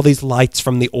there's all these lights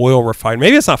from the oil refinery.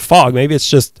 Maybe it's not fog, maybe it's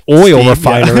just oil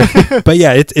refinery. But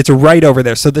yeah, it's right over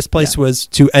there. So this place was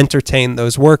to entertain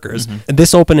those workers. And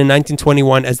this opened in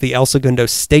 1921 as the El Segundo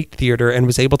State Theater and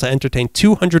was able to entertain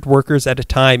 200 workers at a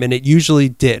time, and it usually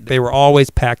did. They were always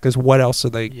packed, because what else are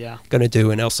they going to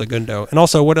do in El Segundo? And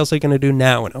also, what else are they going to do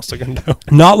now in El Segundo?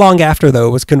 Not long after, though,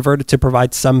 it was converted to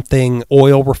provide something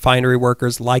oil refinery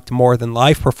workers liked more than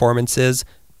live performances: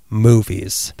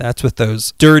 movies. That's what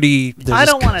those dirty. I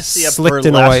don't want to see a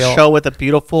burlesque show with a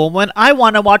beautiful woman. I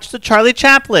want to watch the Charlie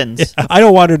Chaplins. Yeah, I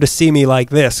don't want her to see me like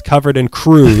this, covered in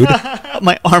crude.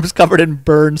 My arms covered in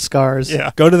burn scars.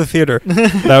 Yeah, go to the theater.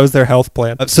 That was their health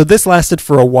plan. So this lasted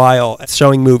for a while,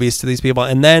 showing movies to these people,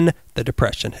 and then the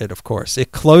Depression hit, of course.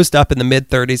 It closed up in the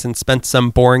mid-30s and spent some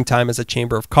boring time as a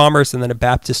chamber of commerce and then a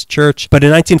Baptist church. But in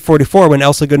 1944, when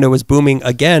El Segundo was booming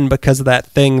again because of that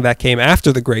thing that came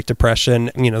after the Great Depression,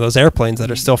 you know, those airplanes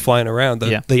that are still flying around,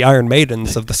 the Iron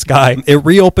Maidens of the sky, it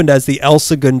reopened as the El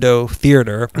Segundo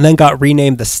Theater and then got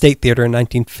renamed the State Theater in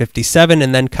 1957.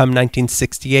 And then come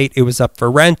 1968, it was up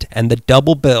for rent, and the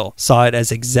Double Bill saw it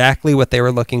as exactly what they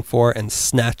were looking for and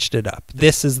snatched it up.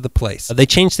 This is the place. They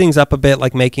changed things up a bit,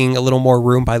 like making a little more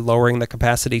room by lowering the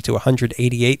capacity to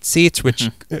 188 seats,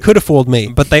 which could have fooled me.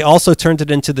 But they also turned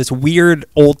it into this weird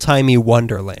old-timey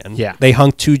wonderland. Yeah. They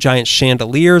hung 2 giant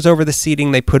chandeliers over the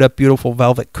seating. They put up beautiful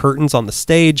velvet curtains on the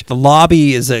stage. The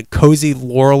lobby is a cozy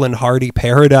Laurel and Hardy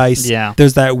paradise. Yeah.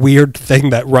 There's that weird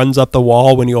thing that runs up the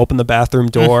wall when you open the bathroom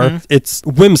door. It's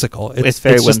whimsical. It's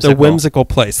very just whimsical. a whimsical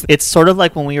place. It's sort of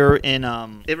like when we were in,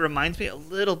 it reminds me a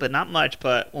little bit, not much,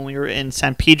 but when we were in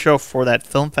San Pedro for that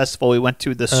film festival, we went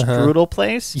to the strudel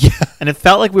place. Yeah. And it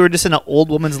felt like we were just in an old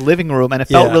woman's living room, and it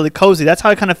felt really cozy. That's how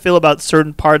I kind of feel about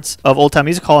certain parts of Old Town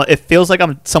Music Hall. It feels like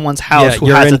I'm someone's house who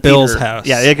has a Bill's theater. house.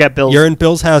 Yeah, you got Bill's. You're in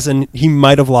Bill's house, and he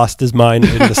might have lost his mind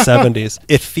in the 70s.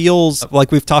 It feels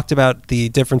like we've talked about the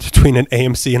difference between an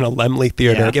AMC and a Laemmle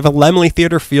theater. Yeah. Like if a Laemmle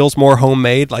theater feels more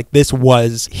homemade, like this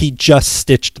was, he just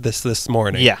stitched this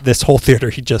morning. Yeah. This whole theater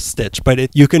he just stitched.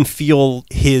 But you can feel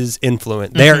his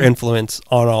influence, their influence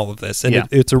on all of this. And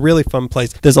it's a really fun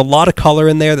place. There's a lot of color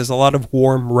in there. There's a lot of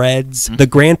warm reds. The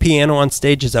grand piano on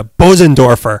stage is a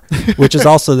Bosendorfer, which is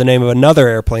also the name of another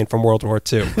airplane from World War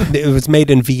II. It was made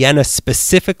in Vienna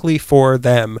specifically for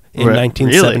them in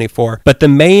 1974. Really? But the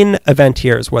main event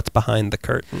here is what's behind the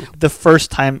curtain. The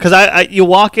first time, because you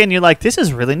walk in, you're like, this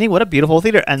is really neat. What a beautiful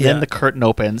theater. And then the curtain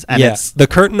opens. And it's the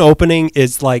curtain opening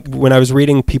is like, when I was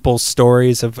reading people's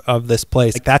stories of this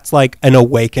place, like, that's like an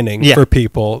awakening for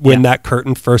people when that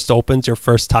curtain first opens your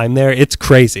first time there. It's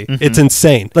crazy. It's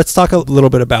insane. Let's talk a little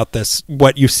bit about this,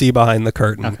 what you see behind the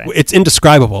curtain. Okay. It's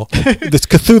indescribable. This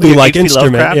Cthulhu-like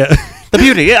instrument. Yeah. The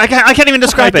beauty. I can't even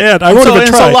describe it. I won't even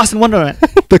try. I'm so lost in wonderment.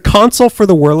 The console for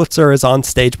the Wurlitzer is on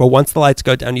stage, but once the lights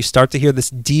go down, you start to hear this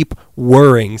deep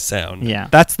whirring sound. Yeah.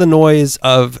 That's the noise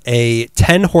of a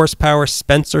 10 horsepower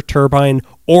Spencer turbine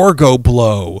Orgo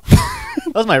blow.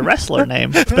 That was my wrestler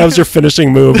name. That was your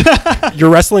finishing move. Your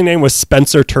wrestling name was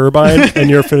Spencer Turbine, and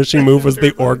your finishing move was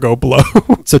the Orgo blow.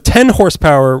 So 10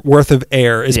 horsepower worth of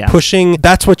air is pushing,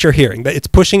 that's what you're hearing. It's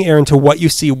pushing air into what you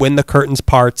see when the curtains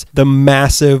parts, the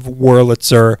massive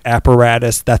Wurlitzer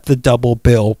apparatus that the Double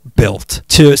Bill built.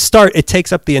 To start, it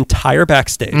takes up the entire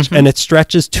backstage, and it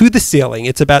stretches to the ceiling.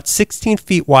 It's about 16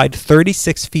 feet wide,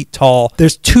 36 feet tall.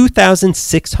 There's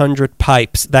 2,600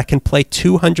 pipes that can play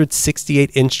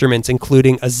 268 instruments, including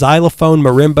a xylophone,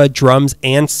 marimba, drums,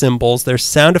 and cymbals. There's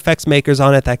sound effects makers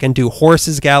on it that can do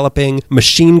horses galloping,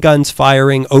 machine guns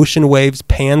firing, ocean waves,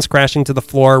 pans crashing to the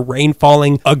floor, rain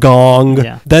falling, a gong.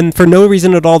 Yeah. Then for no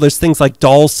reason at all, there's things like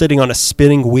dolls sitting on a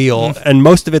spinning wheel, and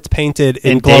most of it's painted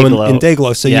in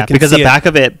Dayglow. So you can because see the back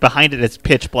of it, behind it, it's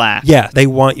pitch black. Yeah, they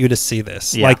want you to see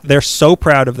this. Yeah. Like, they're so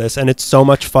proud of this, and it's so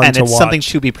much fun to watch. And it's something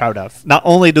to be proud of. Not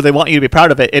only do they want you to be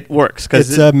proud of it, it works.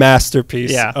 It's a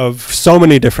masterpiece of so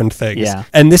many different things. Yeah.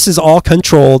 And this is all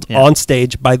controlled on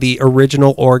stage by the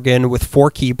original organ with 4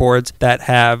 keyboards that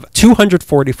have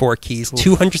 244 keys,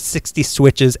 260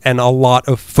 switches, and a lot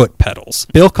of foot pedals.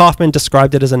 Bill Kaufman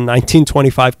described it as a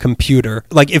 1925 computer.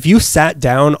 Like, if you sat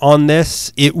down on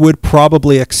this, it would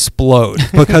probably explode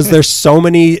because there's so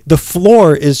many, the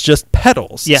floor is just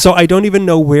pedals. Yeah. So I don't even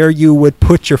know where you would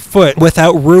put your foot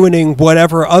without ruining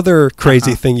whatever other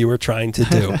crazy thing you were trying to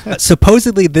do.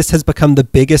 Supposedly, this has become the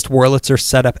biggest Wurlitzer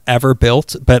setup ever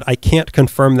built, but I can't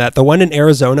confirm that. The one in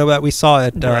Arizona that we saw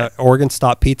at Oregon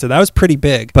Stop Pizza, that was pretty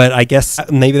big, but I guess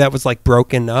maybe that was like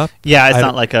broken up. Yeah, it's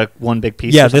not like a one big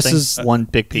piece. Yeah, this is one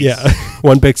big piece. Yeah,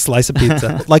 one big slice of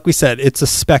pizza. Like we said, it's a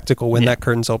spectacle when that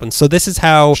curtain's open. So this is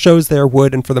how shows there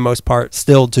would, and for the most part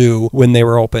still do when they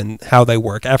were open, how they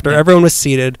work. After everyone was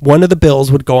seated, one of the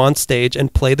Bills would go on stage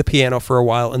and play the piano for a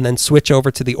while, and then switch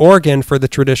over to the organ for the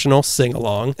traditional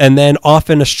sing-along, and then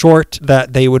often a short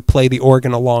that they would play the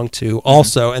organ along to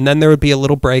also, and then there would be a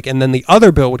little break, and then the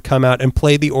other Bill would come out and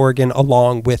play the organ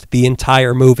along with the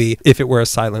entire movie if it were a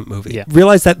silent movie. Yeah.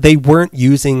 Realize that they weren't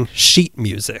using sheet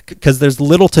music because there's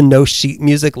little to no sheet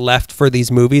music left for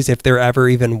these movies if there ever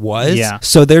even was. Yeah.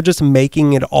 So they're just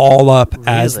making it all up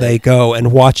as they go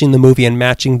and watching the movie and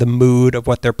matching the mood of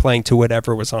what they're playing to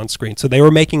whatever was on screen. So they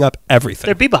were making up everything.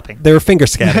 They're bebopping. They were finger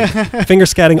scatting. Finger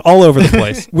scatting all over the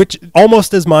place, which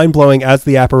almost as mind-blowing as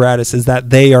the apparatus is that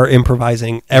they are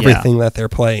improvising everything that they're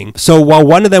playing. So while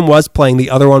one of them was playing, the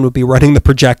other one would be running the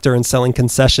projector and selling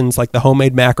concessions like the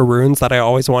homemade macaroons that I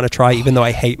always want to try, even though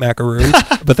I hate macaroons.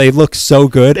 But they look so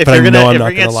good, but I know I'm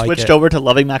not going to like it. If switched over to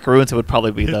loving macaroons, it would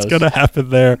probably be those. It's going to happen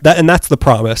there. And that's the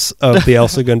promise of the El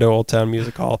Segundo Old Town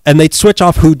Music Hall. And they'd switch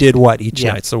off who did what each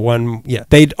night. So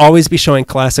they'd always be showing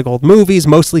classic old movies,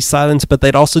 mostly silence, but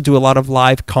they'd also do a lot of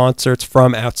live concerts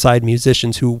from outside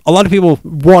musicians who, a lot of people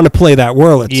want to play that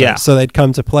Wurlitzer, so they'd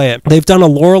come to play it. They've done a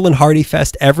Laurel and Hardy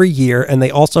Fest every year, and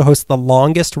they also host the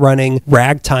longest running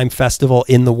ragtime festival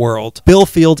in the world. Bill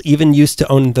Field even used to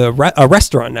own a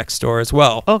restaurant next door as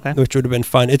well, which would have been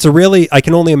fun. It's a really, I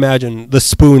can only imagine the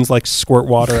spoons like squirt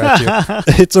water at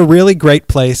you. It's a really great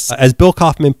place. As Bill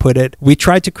Kaufman put it, we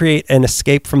tried to create an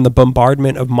escape from the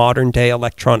bombardment of modern-day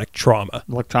electronic trauma.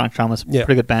 Electronic Trauma is a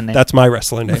pretty good band name. That's my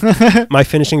wrestling name. My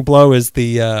finishing blow is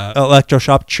the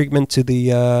electroshock treatment to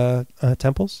the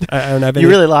temples. I don't have any. You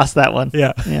really lost that one.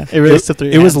 Yeah. It really slipped through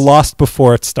your It hands. was lost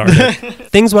before it started.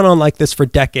 Things went on like this for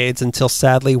decades until,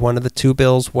 sadly, one of the two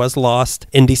Bills was lost.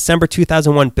 In December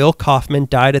 2001, Bill Kaufman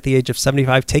died at the age of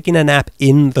 75, taking a nap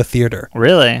in the theater.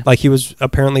 Really? Like, he was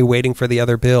apparently waiting for the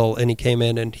other Bill, and he came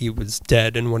in and he was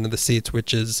dead in one of the seats,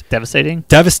 which is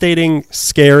devastating,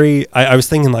 scary. I was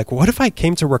thinking, like, what if I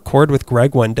came to record with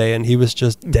Greg one day and he was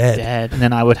just dead? And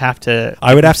then I would have to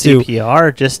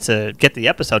CPR just to get the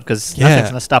episode, because nothing's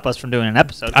going to stop us from doing an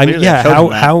episode.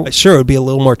 Sure, it would be a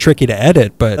little more tricky to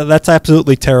edit, but that's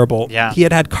absolutely terrible. Yeah. He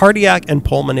had cardiac and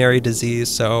pulmonary disease,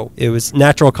 so it was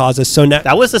natural causes. So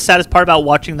that was the saddest part about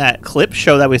watching that clip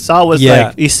show that we saw, was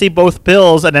like, you see both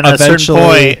Bills, and then at a certain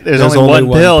point there's only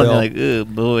one Bill, and you're like, oh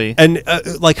boy. And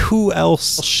like, who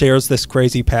else shares this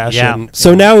crazy passion? Yeah.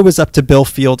 So now it was up to Bill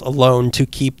Field alone to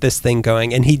keep this thing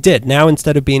going, and he did. Now,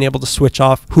 instead of being able to switch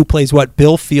off who plays what,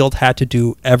 Bill Field had to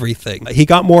do everything. He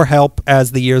got more help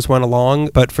as the years went along,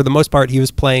 but for the most part, he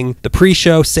was playing the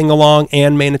pre-show, sing-along,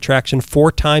 and main attraction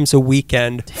 4 times a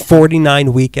weekend,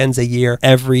 49 weekends a year,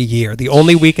 every year. The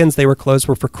only weekends they were closed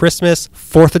were for Christmas,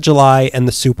 4th of July, and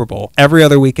the Super Bowl. Every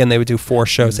other weekend they would do 4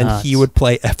 shows, and he would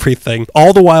play everything,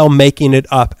 all the while making it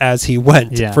up as he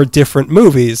went for different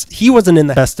movies. He wasn't in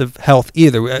the best of health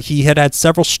either. He had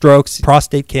several strokes,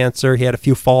 prostate cancer, he had a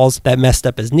few falls that messed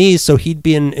up his knees, so he'd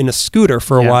been in a scooter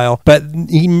for a while, but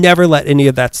he never let any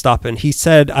of that stop him. He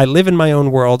said, I live in my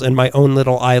own world, in my own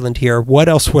little island here. What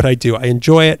else would I do? I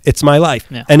enjoy it. It's my life.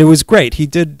 Yeah. And it was great. He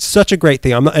did such a great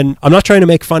thing. I'm not trying to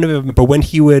make fun of him, but when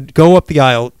he would go up the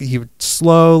aisle, he would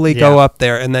slowly go up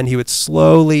there, and then he would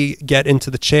slowly get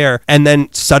into the chair, and then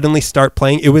suddenly start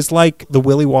playing. It was like the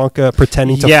Willy Wonka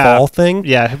pretending to fall thing.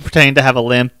 Yeah, pretending to have a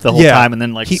limp the whole time, and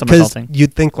then like somersaulting.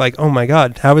 You'd think like, oh my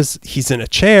God, he's in a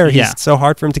chair. He's so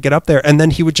hard for him to get up there. And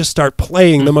then he would just start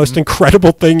playing the most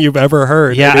incredible thing you've ever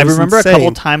heard. Yeah, I remember a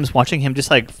couple times watching him just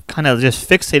like kind of just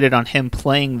fixated on him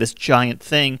playing this giant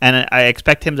thing, and I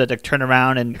expect him to like turn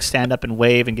around and stand up and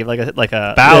wave and give like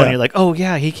a bow, and you're like, oh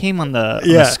yeah, he came on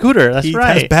the scooter. That's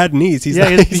right. He has bad knees. He's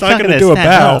not going to do a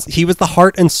bow. He was the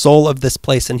heart and soul of this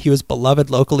place, and he was beloved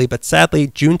locally. But sadly,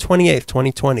 June 28th,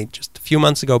 2020, just a few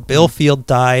months ago, Bill Field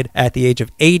died at the age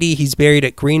of 80. He's buried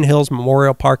at Green Hills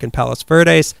Memorial Park in Palos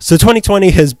Verdes. So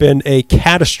 2020 has been a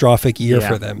catastrophic year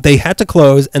for them. They had to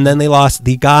close, and then they lost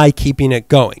the guy keeping it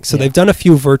going. So they've done a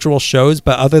few virtual shows,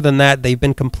 but other than that, they've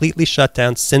been completely shut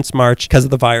down since March because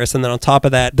of the virus. And then on top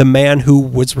of that, the man who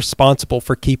was responsible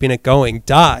for keeping it going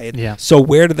died. Yeah. So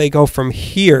where do they go from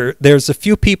here? There's a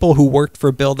few people who worked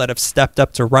for Bill that have stepped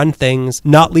up to run things,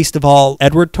 not least of all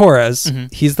Edward Torres. Mm-hmm.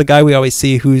 He's the guy we always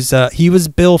see who's he was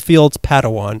Bill Field's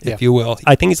Padawan, if you will.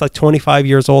 I think he's like 25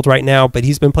 years old right now, but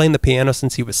he's been playing the piano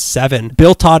since he was 7.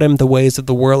 Bill taught him the ways of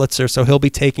the Wurlitzer, so he'll be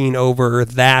taking over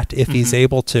that if he's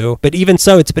able to. But even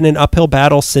so, it's been an uphill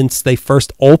battle since they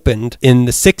first opened in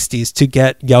the 60s to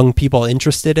get young people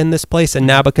interested in this place, and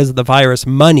now because of the virus,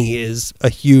 money is a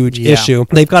huge issue.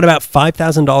 They've got about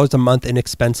 $5,000 a month in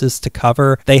expenses to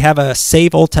cover. They have a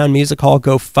Save Old Town Music Hall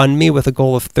GoFundMe with a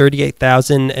goal of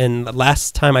 $38,000, and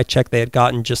last time I checked, they had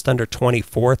gotten just under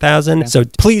 $24,000. Okay. So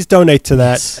please donate to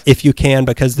that if you can,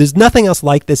 because there's nothing else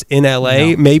like this in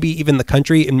LA, maybe even the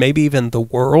country, and maybe even the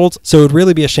world. So it would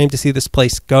really be a shame to see this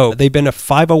place go. They've been a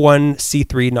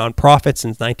 501c3 nonprofit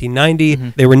since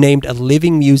 1990. They were named a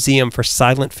living museum for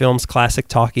silent films, classic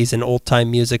talkies, and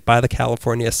old-time music by the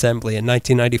California Assembly in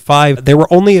 1995. There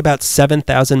were only about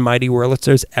 7,000 Mighty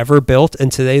Wurlitzers ever built,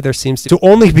 and today there seems to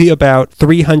only be about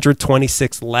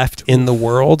 326 left in the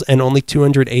world and only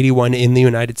 281 in the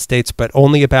United States, but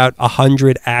only about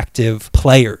 100 active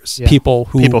players, people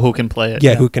who can play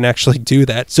it. Who can actually do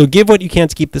that. So give what you can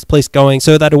to keep this place going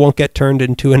so that it won't get turned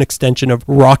into an extension of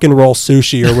Rock and Roll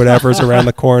Sushi or whatever's around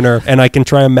the corner, and I can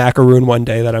try a macaroon one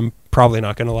day that I'm probably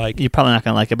not going to like. You're probably not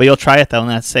going to like it, but you'll try it though, and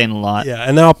that's saying a lot. Yeah,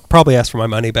 and then I'll probably ask for my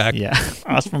money back. Yeah,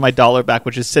 I'll ask for my $1 back,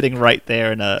 which is sitting right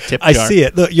there in a tip jar. I see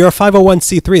it. Look, you're a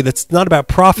 501c3. That's not about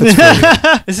profits for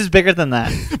you. This is bigger than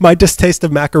that. My distaste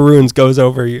of macaroons goes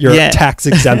over your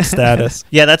tax-exempt status.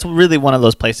 Yeah, that's really one of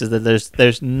those places that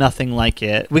there's nothing like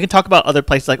it. We can talk about other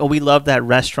places like, we love that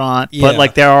restaurant, but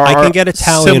like there are I can get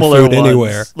Italian similar food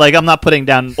anywhere. Like, I'm not putting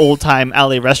down old-time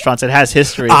LA restaurants. It has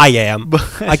history. I am.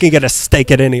 I can get a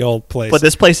steak at any old wild place. But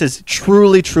this place is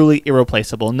truly, truly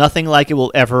irreplaceable. Nothing like it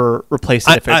will ever replace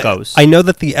it if it goes. I know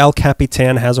that the El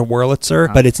Capitan has a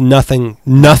Wurlitzer, but it's nothing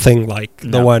like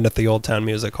the one at the Old Town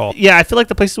Music Hall. Yeah, I feel like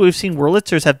the places we've seen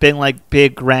Wurlitzers have been like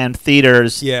big, grand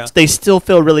theaters. Yeah. They still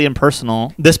feel really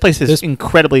impersonal. This place is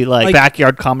incredibly like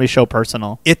backyard comedy show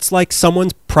personal. It's like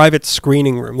someone's private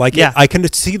screening room. Like, I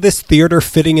can see this theater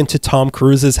fitting into Tom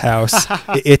Cruise's house.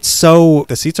 It's so...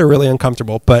 The seats are really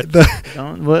uncomfortable, but...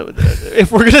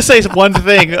 If we're going to say one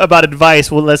thing about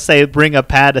advice, well, let's say bring a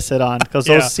pad to sit on, because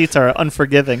those seats are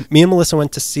unforgiving. Me and Melissa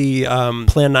went to see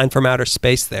Plan 9 from Outer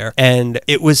Space there, and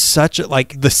it was such a...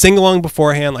 Like, the sing-along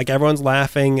beforehand, like, everyone's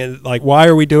laughing, and like, why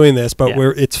are we doing this? But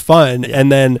it's fun. And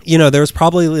then, there was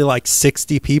probably like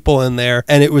 60 people in there,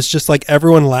 and it was just like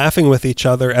everyone laughing with each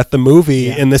other at the movie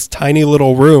in this tiny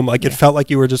little room. Like, it felt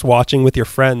like you were just watching with your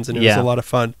friends, and it was a lot of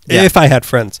fun. If I had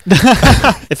friends.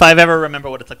 If I've ever remember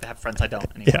what it's like to have friends, I don't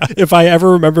anymore. Yeah. If I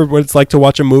ever remember what it's like to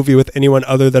watch a movie with anyone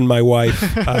other than my wife.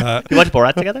 You watch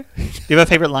Borat together? Do you have a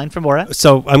favorite line from Borat?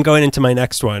 So I'm going into my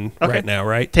next one right now,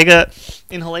 right? Take a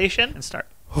inhalation and start.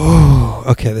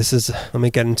 Okay, let me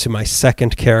get into my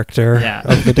second character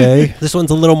of the day. This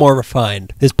one's a little more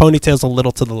refined. His ponytail's a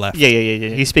little to the left. Yeah.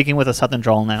 He's speaking with a southern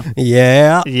drawl now.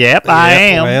 Yeah. Yep, I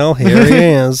am. Well, here he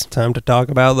is. Time to talk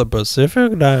about the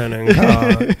Pacific Dining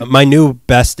Car. My new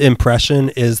best impression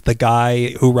is the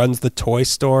guy who runs the toy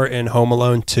store in Home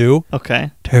Alone 2.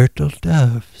 Okay. Turtle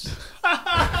doves.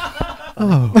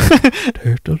 Oh,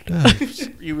 turtle doves.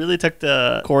 You really took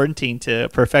the quarantine to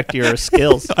perfect your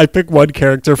skills. I pick one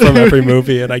character from every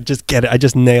movie and I just get it. I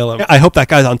just nail him. I hope that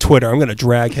guy's on Twitter. I'm going to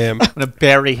drag him. I'm going to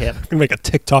bury him. I'm going to make a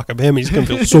TikTok of him. He's going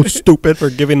to feel so stupid for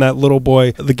giving that little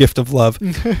boy the gift of love.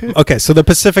 Okay, so the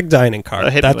Pacific Dining Car.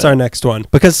 That's our next one.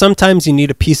 Because sometimes you need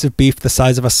a piece of beef the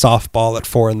size of a softball at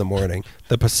 4 a.m.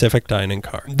 The Pacific Dining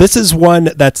Car. This is one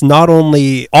that's not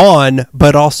only on,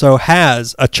 but also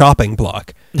has a chopping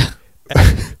block.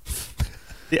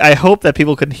 I hope that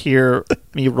people can hear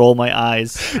me roll my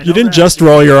eyes. You didn't just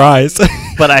roll your eyes.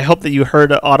 But I hope that you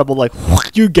heard an audible like...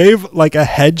 You gave like a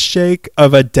head shake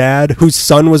of a dad whose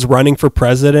son was running for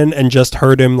president and just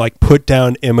heard him like put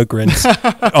down immigrants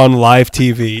on live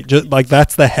TV. Just like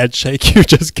that's the head shake you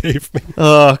just gave me.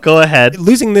 Oh, go ahead.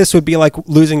 Losing this would be like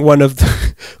losing one of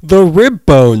the rib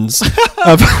bones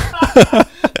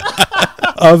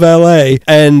of LA,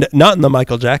 and not in the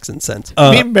Michael Jackson sense.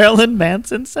 You mean Marilyn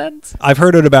Manson sense? I've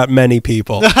heard it about many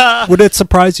people. Would it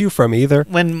surprise you from either?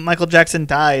 When Michael Jackson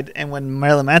died and when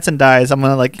Marilyn Manson dies, I'm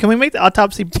gonna like, can we make the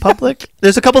autopsy public?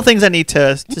 There's a couple things I need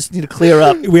to clear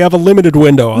up. We have a limited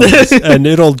window on this, and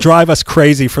it'll drive us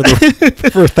crazy for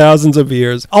thousands of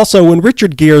years. Also, when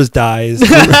Richard Gere dies,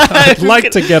 I'd like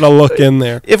to get a look in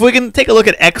there. If we can take a look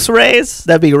at X-rays,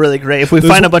 that'd be really great. If we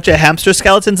find a bunch of hamster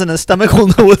skeletons in his stomach, we'll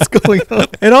know what's going on.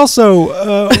 And also,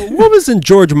 what was in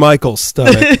George Michael's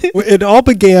stomach? It all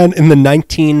began in the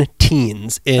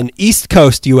 19-teens in East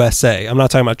Coast, USA. I'm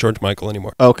not talking about George Michael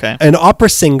anymore. Okay. An opera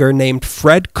singer named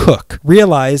Fred Cook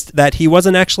realized that he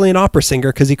wasn't actually an opera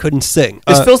singer because he couldn't sing.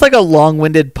 This feels like a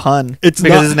long-winded pun. It's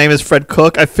because his name is Fred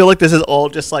Cook. I feel like this is all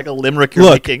just like a limerick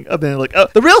you're making. I mean, like,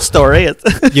 the real story is...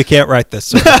 You can't write this.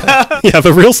 Sort of thing. Yeah,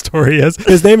 the real story is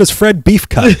his name is Fred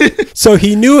Beefcut. So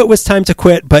he knew it was time to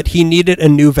quit, but he needed a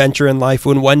new venture in life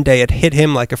when one day it hit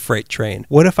him like a freight train.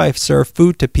 What if I serve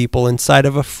food to people inside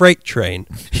of a freight train?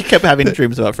 He kept having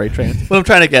dreams about freight trains. What I'm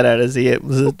trying to get at is he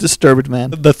was a disturbed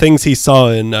man. The things he saw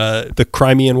in the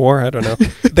Crimean War, I don't know.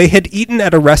 They had eaten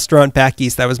at a restaurant back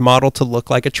east that was modeled to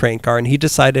look like a train car, and he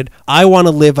decided, I want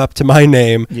to live up to my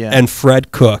name and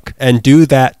Fred Cook, and do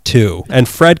that too. And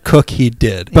Fred Cook he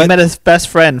did. But he met his best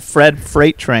friend, Fred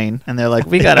Freight Train, and they're like,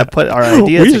 we got to put our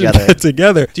ideas together. Should get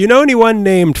together. Do you know anyone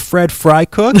named Fred Fry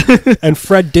Cook and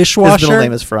Fred Dishwasher? His middle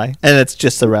name is Fry, and it's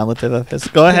just a relative of his.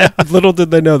 Go ahead. Little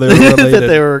did they know they were related. That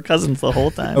they were cousins the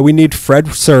whole time. We need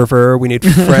Fred Server. We need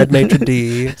Fred Maitre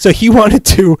D. So he wanted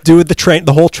to do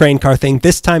the whole train car thing,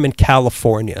 this time in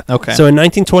California. Okay. So in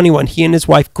 1921, he and his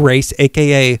wife Grace,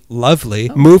 a.k.a. Lovely,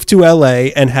 moved to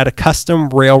L.A. and had a custom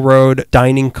railroad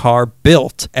dining car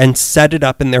built and set it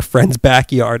up in their friend's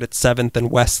backyard at 7th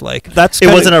and Westlake.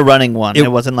 It wasn't a running one.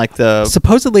 It wasn't like the...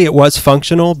 Supposedly it was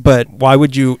functional, but why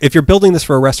would you... If you're building this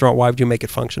for a restaurant, why would you make it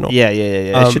functional? Yeah.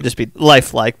 It should just be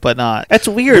lifelike, but not... That's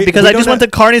weird, because I just went to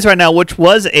Carney's right now, which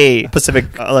was a Pacific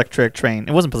Electric train.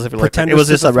 It wasn't Pacific Electric. It was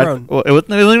just a red... It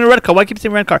wasn't a red car. Why keep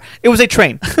saying red car? It was a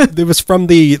train. It was from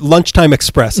the Lunchtime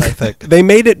Express, I think. They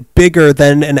made it bigger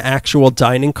than an actual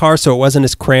dining car, so it wasn't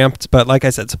as cramped, but like I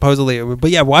said, supposedly...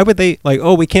 But yeah, why would they... Like,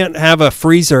 we can't have a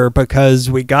freezer because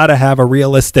we gotta have a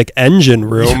realistic engine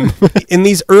room. In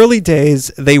these early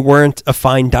days, they weren't a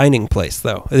fine dining place,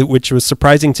 though. which was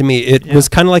surprising to me. It was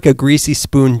kind of like a Greasy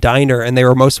Spoon diner, and they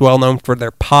were most well known for their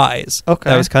pies. Okay.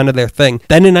 That was kind of their thing.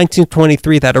 Then in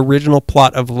 1923, that original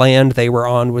plot of land they were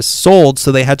on was sold,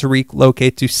 so they had to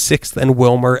relocate to 6th and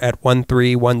Wilmer at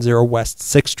 1310 West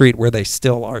 6th Street, where they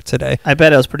still are today. I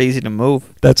bet it was pretty easy to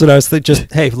move. That's what I was thinking.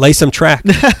 Just, hey, lay some track.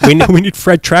 we need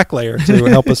Fred Tracklayer to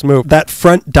help us move. That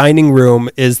front dining room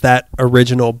is that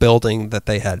original building that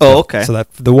they had. Oh, okay. So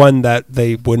that's the one that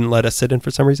they wouldn't let us sit in for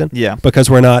some reason. Yeah. Because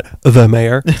we're not the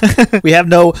mayor. We have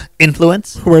no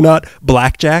influence. We're not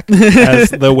Blackjack,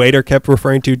 as the waiter kept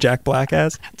referring to Jack Black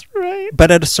as. That's right.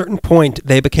 But at a certain point,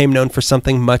 they became known for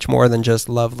something much more than just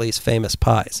Lovely's famous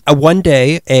pies. One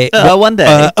day,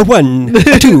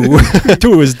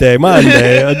 Tuesday,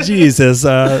 Monday, Jesus,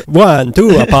 2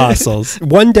 apostles.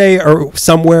 One day, or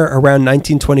somewhere around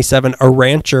 1927, a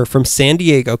rancher from San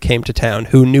Diego came to town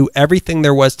who knew everything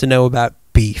there was to know about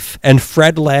beef. And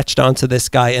Fred latched onto this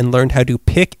guy and learned how to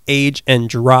pick, age, and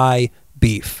dry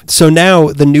beef. So now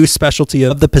the new specialty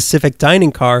of the Pacific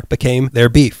Dining Car became their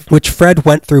beef, which Fred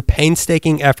went through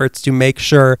painstaking efforts to make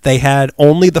sure they had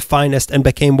only the finest, and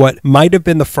became what might have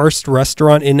been the first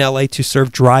restaurant in LA to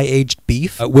serve dry-aged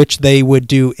beef, which they would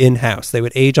do in-house. They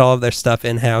would age all of their stuff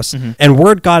in-house. Mm-hmm. And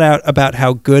word got out about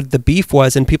how good the beef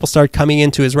was, and people started coming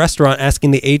into his restaurant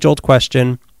asking the age-old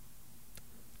question,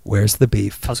 where's the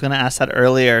beef? I was going to ask that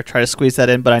earlier, try to squeeze that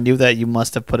in, but I knew that you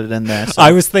must have put it in there. So.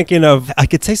 I was thinking I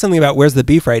could say something about where's the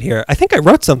beef right here. I think I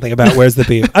wrote something about where's the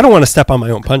beef. I don't want to step on my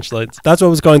own punchlines. That's what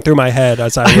was going through my head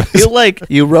as I was. I feel like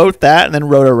you wrote that and then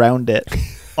wrote around it.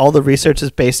 All the research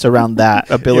is based around that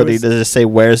ability to just say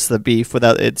where's the beef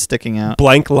without it sticking out.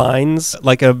 Blank lines,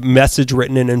 like a message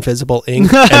written in invisible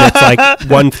ink, and it's like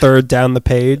 1/3 down the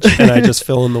page, and I just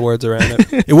fill in the words around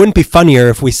it. It wouldn't be funnier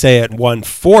if we say it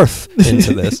 1/4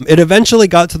 into this. It eventually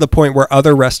got to the point where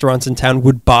other restaurants in town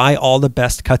would buy all the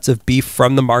best cuts of beef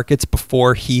from the markets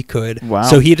before he could. Wow.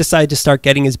 So he decided to start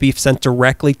getting his beef sent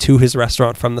directly to his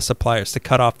restaurant from the suppliers to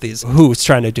cut off these. Who's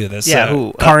trying to do this? Yeah,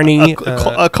 who? Carney.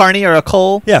 A Carney or a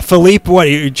Cole? Yeah, Philippe, what, are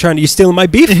you stealing my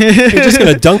beef? You're just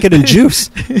going to dunk it in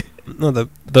juice. No,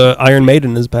 the Iron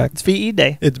Maiden is back. It's VE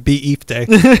Day. It's Beef Day.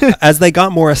 As they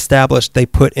got more established, they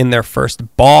put in their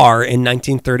first bar in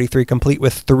 1933, complete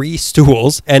with 3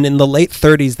 stools. And in the late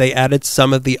 30s, they added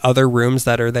some of the other rooms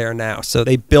that are there now. So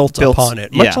they built upon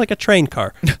it, much like a train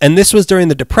car. And this was during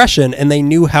the Depression, and they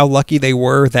knew how lucky they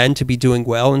were then to be doing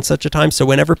well in such a time. So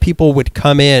whenever people would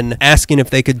come in asking if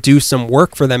they could do some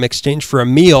work for them in exchange for a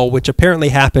meal, which apparently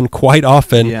happened quite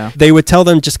often, they would tell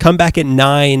them just come back at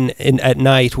 9 at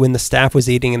night when the staff was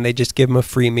eating, and they just give them a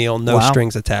free meal, no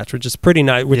strings attached, which is pretty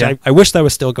nice, which I wish that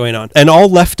was still going on. And all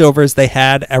leftovers they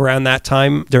had around that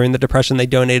time during the Depression, they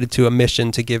donated to a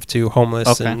mission to give to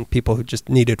homeless and people who just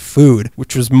needed food,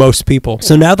 which was most people.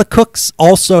 So now the Cooks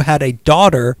also had a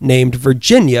daughter named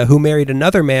Virginia who married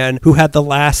another man who had the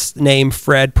last name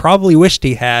Fred probably wished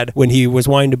he had when he was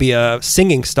wanting to be a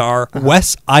singing star,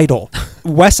 Wes Idle.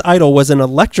 Wes Idle was an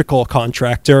electrical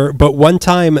contractor, but one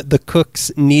time the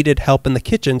Cooks needed help in the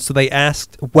kitchen, so they asked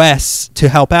Wes to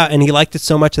help out, and he liked it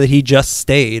so much that he just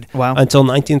stayed. Wow. Until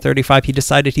 1935, he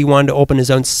decided he wanted to open his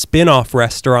own spin-off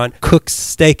restaurant, Cook's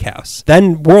Steakhouse.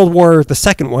 Then World War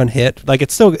II hit. Like,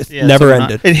 it never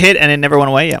ended. It hit, and it never went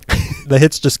away yet. The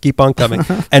hits just keep on coming.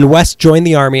 And Wes joined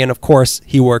the army, and of course,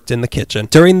 he worked in the kitchen.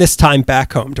 During this time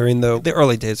back home, during the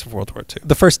early days of World War II,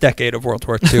 the first decade of World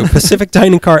War II, Pacific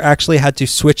Dining Car actually had to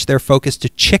switch their focus to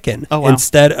chicken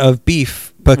instead of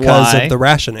beef because of the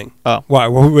rationing. Oh. Why?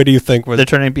 What do you think? They're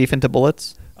turning beef into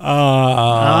bullets?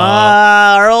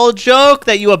 Our old joke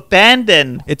that you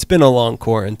abandoned. It's been a long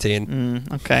quarantine.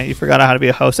 Okay, you forgot how to be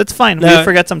a host. It's fine. We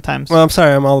forget sometimes. Well, I'm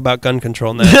sorry. I'm all about gun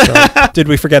control now. So. Did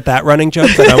we forget that running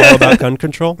joke that I'm all about gun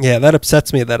control? Yeah, that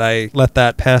upsets me that I let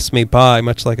that pass me by,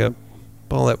 much like a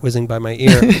bullet whizzing by my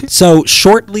ear. So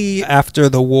shortly after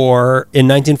the war in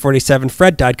 1947,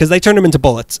 Fred died because they turned him into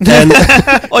bullets. And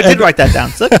I did write that down.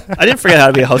 So I didn't forget how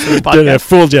to be a host of this podcast. I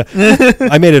fooled you.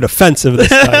 I made it offensive this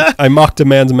time. I mocked a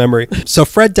man's memory. So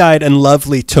Fred died, and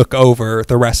Lovely took over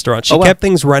the restaurant. She kept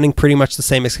things running pretty much the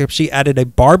same, except she added a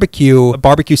barbecue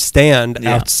stand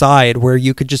outside where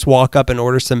you could just walk up and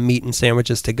order some meat and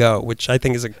sandwiches to go, which I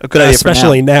think is a good idea,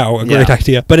 especially now, a great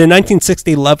idea. But in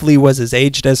 1960, Lovely was as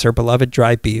aged as her beloved dry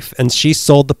beef, and she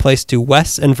sold the place to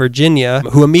Wes and Virginia,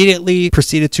 who immediately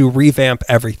proceeded to revamp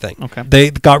everything. Okay. They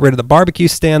got rid of the barbecue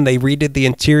stand, they redid the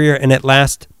interior, and at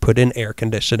last put in air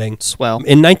conditioning. Swell.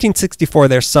 In 1964,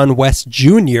 their son Wes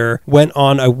Jr. went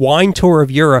on a wine tour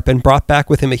of Europe and brought back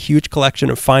with him a huge collection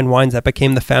of fine wines that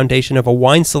became the foundation of a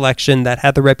wine selection that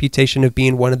had the reputation of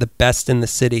being one of the best in the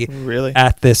city. Really?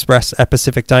 At this at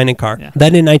Pacific Dining Car. Yeah.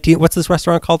 Then what's this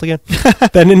restaurant called again?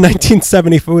 Then in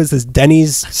 1974 was this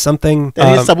Denny's something.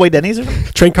 Subway Denny's or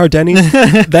something? Train Car Denny's.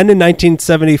 Then in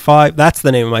 1975, that's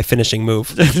the name of my finishing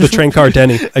move. The Train Car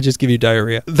Denny. I just give you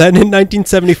diarrhea. Then in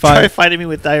 1975. Try fighting me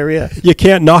with diarrhea. You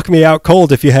can't knock me out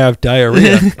cold if you have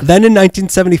diarrhea. Then in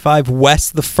 1975,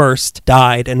 Wes the First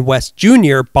died, and Wes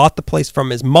Jr. bought the place from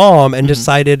his mom and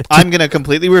decided, I'm going to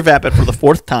completely revamp it for the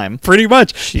 4th time. Pretty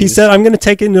much. Jeez. He said, I'm going to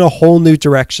take it in a whole new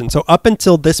direction. So up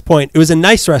until this point, it was a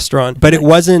nice restaurant, but it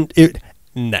wasn't...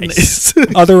 Nice.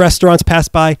 Other restaurants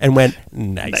passed by and went,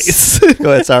 nice.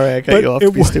 Go ahead, sorry, I cut you off to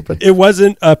be stupid. It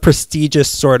wasn't a prestigious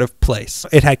sort of place.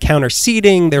 It had counter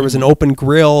seating, there was an open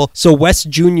grill. So Wes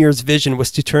Jr.'s vision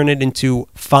was to turn it into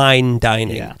fine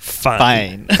dining. Yeah.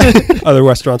 Fine. Other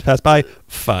restaurants passed by,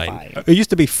 fine. It used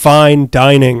to be fine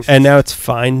dining, and now it's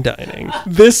fine dining.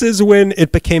 This is when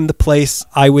it became the place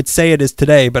I would say it is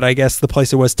today, but I guess the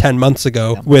place it was 10 months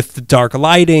ago, with dark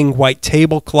lighting, white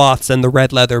tablecloths, and the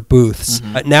red leather booths.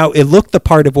 Now, it looked the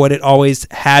part of what it always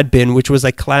had been, which was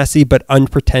a classy but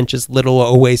unpretentious little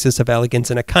oasis of elegance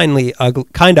in a kind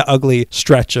of ugly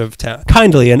stretch of town.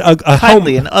 A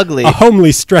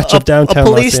homely stretch of downtown A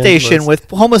police Los station Angeles.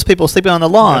 with homeless people sleeping on the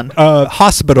lawn. A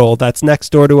hospital that's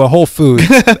next door to a Whole Foods.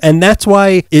 And that's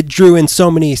why it drew in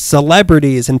so many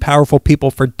celebrities and powerful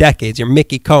people for decades. Your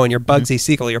Mickey Cohen, your Bugsy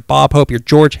Siegel, your Bob Hope, your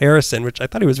George Harrison, which I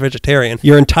thought he was vegetarian,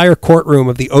 your entire courtroom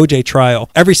of the OJ trial,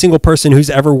 every single person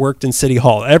who's ever worked in City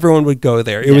Hall, everyone would go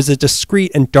there. It was a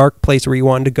discreet and dark place where you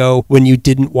wanted to go when you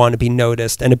didn't want to be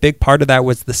noticed. And a big part of that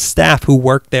was the staff who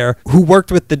worked there, who worked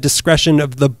with the discretion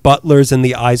of the butlers in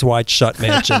the Eyes Wide Shut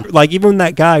mansion. Like, even when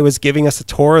that guy was giving us a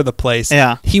tour of the place,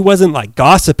 he wasn't like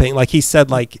gossiping. Like, he said,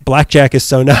 like, Blackjack is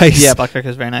so nice. Yeah, Blackjack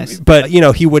is very nice. But,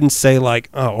 he wouldn't say, like,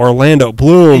 oh, Orlando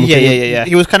Bloom. Yeah.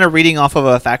 He was kind of reading off of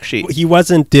a fact sheet. He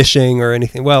wasn't dishing or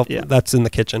anything. Well, that's in the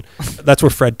kitchen. That's where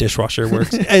Fred Dishwasher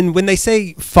works. And when they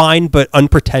say fine but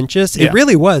unpretentious, it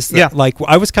really was. Like,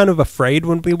 I was kind of afraid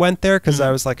when we went there because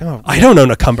I was like, oh, I don't own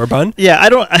a cummerbund. Yeah, I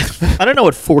don't know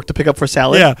what fork to pick up for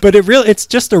salad. Yeah, but it's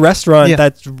just a restaurant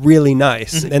that's really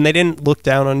nice. And they didn't look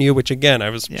down on you, which, again, I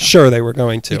was sure they were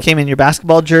going to. You came in your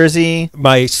basketball jersey.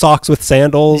 My socks with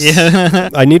sandals. Yeah.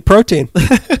 I need protein.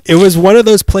 It was one of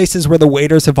those places where the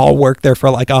waiters have all worked there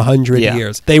for like 100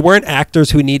 years. They weren't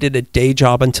actors who needed a day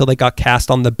job until they got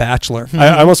cast on The Bachelor.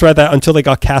 I almost read that until they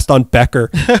got cast on Becker.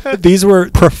 These were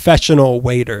professional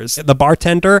waiters. The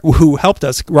bartender who helped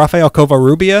us, Rafael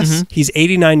Covarrubias, he's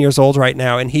 89 years old right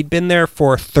now, and he'd been there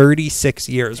for 36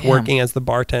 years working as the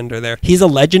bartender there. He's a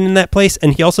legend in that place,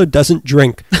 and he also doesn't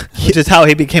drink. Which is how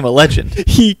he became a legend.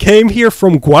 He came here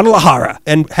from Guadalajara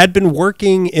and had been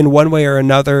working in one way or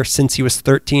another since he was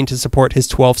 13 to support his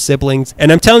 12 siblings.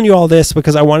 And I'm telling you all this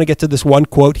because I want to get to this one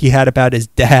quote he had about his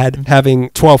dad having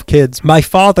 12 kids. My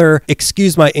father,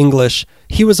 excuse my English,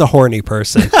 he was a horny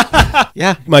person.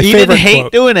 Yeah. My he favorite didn't hate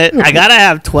quote. doing it. I gotta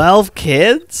have 12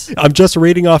 kids? I'm just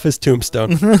reading off his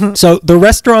tombstone. So the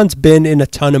restaurant's been in a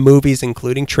ton of movies,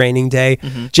 including Training Day.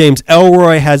 James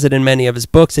Ellroy has it in many of his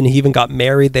books, and he even got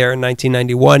married there in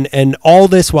 1991. And all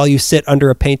this while you sit under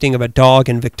a painting of a dog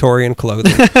in Victorian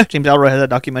clothing. James Ellroy has a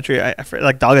documentary, I forget,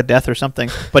 like Dog of Death or something.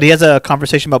 But he has a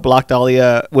conversation about Black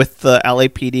Dahlia with the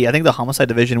LAPD, I think the Homicide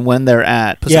Division, when they're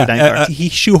at Pacific Dining Car. He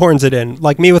shoehorns it in.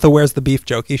 Like me with a Where's the Beef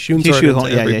joke. He shoehorns it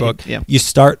into every book. Yeah. You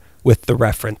start with the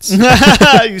reference.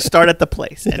 You start at the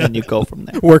place, and then you go from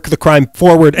there. Work the crime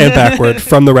forward and backward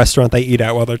from the restaurant they eat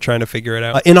at while they're trying to figure it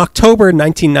out. In October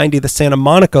 1990, the Santa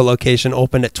Monica location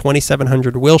opened at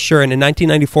 2700 Wilshire, and in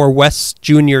 1994, Wes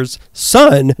Jr.'s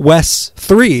son, Wes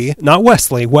 3, not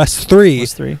Wesley, Wes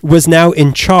 3, was now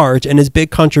in charge, and his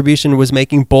big contribution was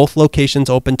making both locations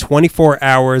open 24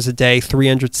 hours a day,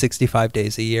 365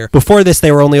 days a year. Before this,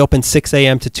 they were only open 6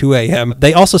 a.m. to 2 a.m.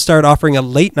 They also started offering a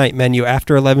late night menu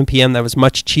after 11 p.m. that was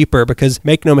much cheaper because,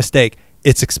 make no mistake,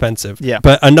 it's expensive. Yeah.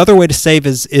 But another way to save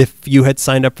is if you had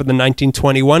signed up for the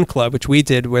 1921 Club, which we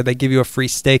did, where they give you a free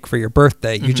steak for your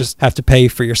birthday. You just have to pay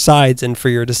for your sides and for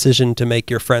your decision to make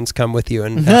your friends come with you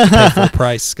and have to pay full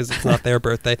price because it's not their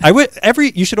birthday.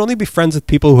 You should only be friends with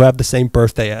people who have the same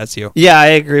birthday as you. Yeah, I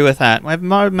agree with that. I've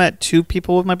met 2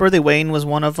 people with my birthday. Wayne was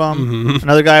one of them.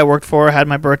 Another guy I worked for had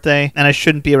my birthday, and I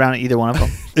shouldn't be around either one of them.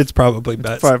 It's probably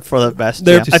best. For the best.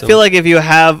 Yeah. I feel like if you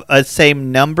have a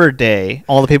same number day,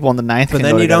 all the people on the 9th but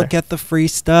then you don't get the free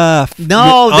stuff.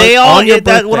 No, they all.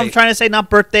 That's what I'm trying to say. Not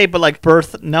birthday, but like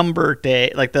birth number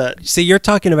day. Like the. See, you're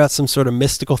talking about some sort of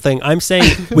mystical thing. I'm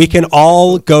saying we can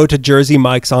all go to Jersey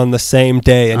Mike's on the same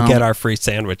day and get our free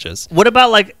sandwiches. What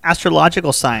about like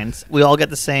astrological signs? We all get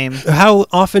the same. How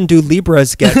often do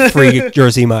Libras get free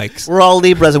Jersey Mike's? We're all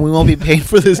Libras and we won't be paying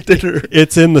for this dinner.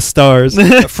 It's in the stars.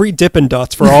 Free Dippin'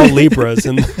 Dots for all Libras.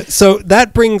 And so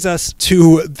that brings us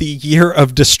to the year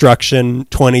of destruction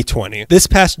 2020. This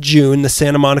past June, the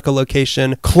Santa Monica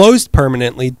location closed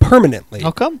permanently.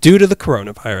 How come? Due to the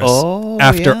coronavirus.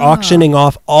 After auctioning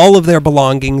off all of their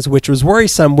belongings, which was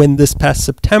worrisome when this past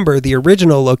September, the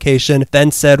original location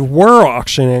then said, we're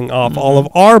auctioning off all of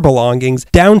our belongings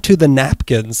down to the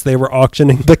napkins. They were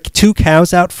auctioning. The 2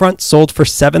 cows out front sold for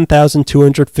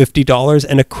 $7,250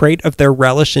 and a crate of their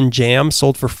relish and jam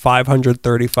sold for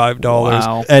 $535.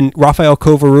 Wow. And Rafael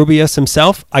Covarrubias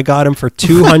himself, I got him for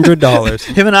 $200.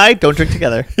 Him and I don't drink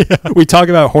together. Yeah, we talk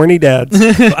about horny dads.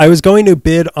 I was going to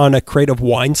bid on a crate of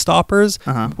wine stoppers.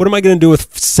 What am I going to do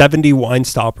with 70 wine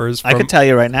stoppers? I can tell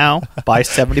you right now, buy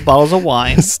 70 bottles of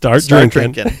wine. Start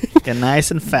drinking. Get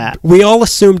nice and fat. We all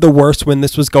assumed the worst when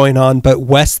this was going on, but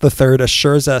West III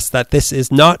assures us that this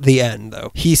is not the end,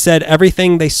 though. He said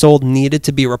everything they sold needed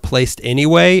to be replaced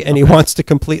anyway, and he wants to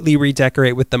completely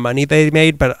redecorate with the money they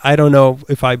made, but I don't know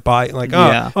if I buy, like,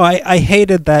 I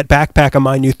hated that backpack of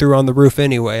mine you threw on the roof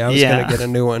anyway. I was going to get a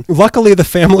new one. Luckily, the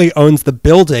family owns the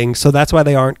building, so that's why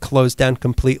they aren't closed down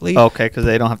completely. Okay, because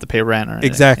they don't have to pay rent or anything.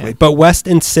 Exactly. Yeah. But West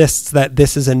insists that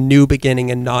this is a new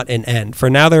beginning and not an end. For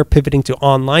now, they're pivoting to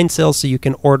online sales, so you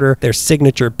can order their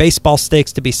signature baseball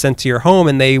stakes to be sent to your home,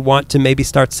 and they want to maybe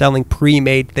start selling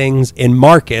pre-made things in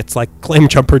markets like Claim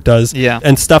Jumper does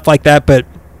and stuff like that. But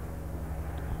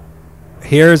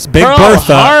here's Big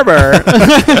Bertha. Harbor.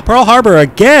 Pearl Harbor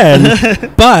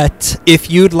again. But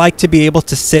if you'd like to be able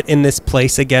to sit in this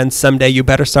place again someday, you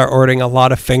better start ordering a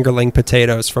lot of fingerling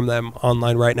potatoes from them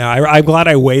online right now. I'm glad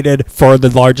I waited for the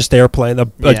largest airplane,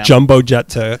 a jumbo jet,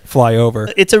 to fly over.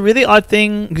 It's a really odd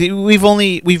thing.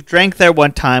 We've drank there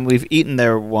one time. We've eaten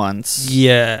there once.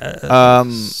 Yeah.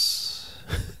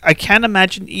 I can't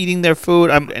imagine eating their food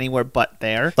anywhere but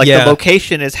there. Like, the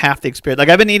location is half the experience. Like,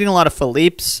 I've been eating a lot of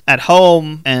Philippe's at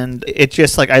home, and it's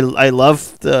just, like, I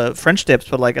love the French dips,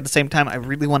 but, like, at the same time, I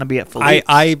really want to be at Philippe's.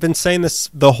 I've been saying this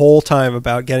the whole time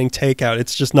about getting takeout.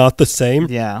 It's just not the same.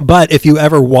 Yeah. But if you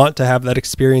ever want to have that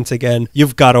experience again,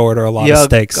 you've got to order a lot of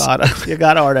steaks. You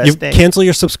got to order a steak. Cancel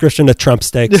your subscription to Trump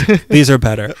Steaks. These are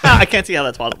better. I can't see how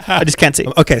that's possible. I just can't see.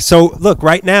 Okay, so, look,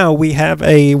 right now, we have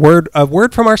a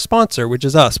word from our sponsor, which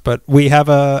is us. But we have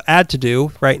a ad to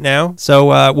do right now,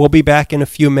 so we'll be back in a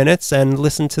few minutes and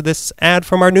listen to this ad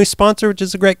from our new sponsor, which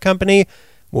is a great company.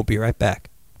 We'll be right back.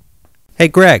 Hey,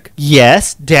 Greg.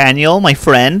 Yes, Daniel, my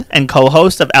friend and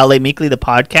co-host of LA Meekly, the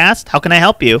podcast. How can I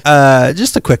help you?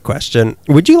 Just a quick question.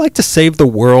 Would you like to save the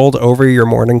world over your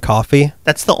morning coffee?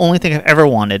 That's the only thing I've ever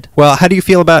wanted. Well, how do you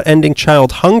feel about ending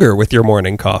child hunger with your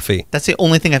morning coffee? That's the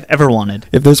only thing I've ever wanted.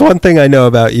 If there's one thing I know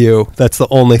about you, that's the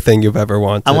only thing you've ever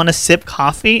wanted. I want to sip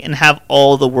coffee and have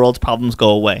all the world's problems go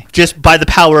away. Just by the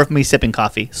power of me sipping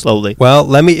coffee, slowly. Well,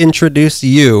 let me introduce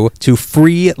you to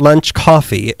Free Lunch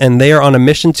Coffee, and they are on a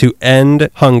mission to end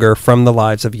hunger from the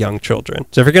lives of young children.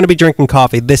 So if you're going to be drinking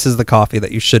coffee, this is the coffee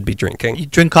that you should be drinking. You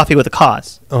drink coffee with a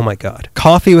cause. Oh my God.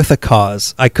 Coffee with a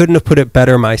cause. I couldn't have put it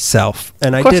better myself.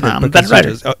 And I didn't. I'm a better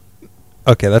writer.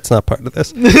 Okay, that's not part of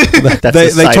this.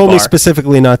 They told me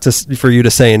specifically not for you to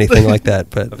say anything like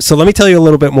that. But so let me tell you a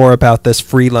little bit more about this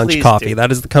Free Lunch Coffee. Do.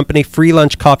 That is the company Free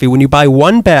Lunch Coffee. When you buy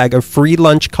one bag of Free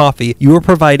Lunch Coffee, you are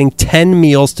providing 10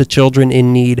 meals to children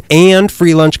in need, and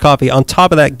Free Lunch Coffee, on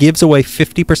top of that, gives away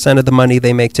 50% of the money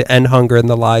they make to end hunger in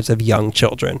the lives of young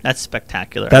children. That's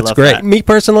spectacular. That's I love great. That. Me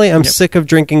personally, I'm sick of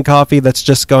drinking coffee that's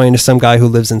just going to some guy who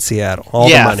lives in Seattle. All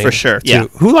the money. Yeah, for sure. Yeah.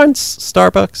 Who runs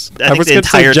Starbucks? I think the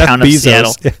entire town of Seattle.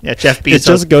 Yeah, Jeff Bezos. It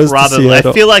just goes to Seattle.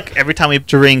 I feel like every time we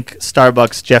drink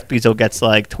Starbucks, Jeff Bezos gets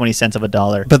like 20 cents of a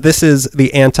dollar. But this is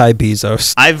the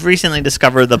anti-Bezos. I've recently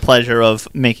discovered the pleasure of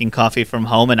making coffee from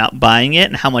home and not buying it,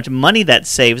 and how much money that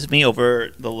saves me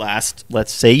over the last,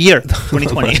 let's say, year,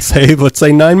 2020. let's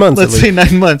say 9 months. Let's say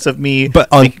 9 months of me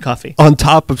making coffee. On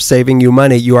top of saving you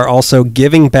money, you are also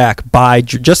giving back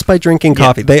just by drinking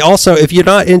coffee. They also, if you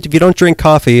don't drink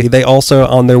coffee, they also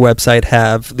on their website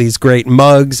have these great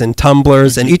mugs and tumblers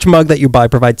tumblers, and each mug that you buy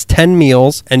provides 10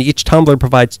 meals, and each tumbler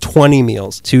provides 20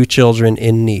 meals to children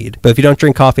in need. But if you don't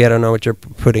drink coffee, I don't know what you're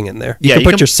putting in there. You can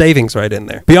put your savings right in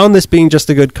there. Beyond this being just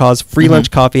a good cause, Free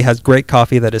Lunch Coffee has great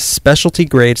coffee that is specialty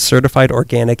grade, certified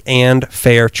organic, and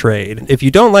fair trade. If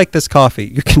you don't like this coffee,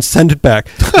 you can send it back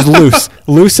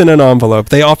loose in an envelope.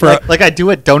 They offer like I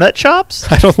do at donut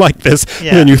shops. I don't like this.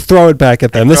 Yeah. And you throw it back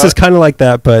at them. This is kind of like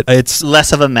that, but it's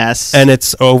less of a mess, and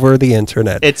it's over the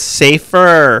internet. It's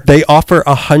safer. They offer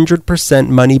 100%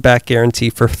 money back guarantee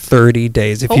for 30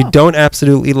 days. If you don't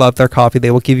absolutely love their coffee,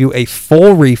 they will give you a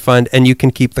full refund, and you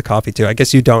can keep the coffee too. I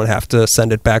guess you don't have to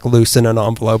send it back loose in an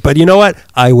envelope, but you know what?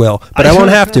 I will, but I won't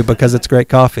have to because it's great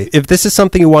coffee. If this is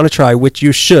something you want to try, which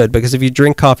you should, because if you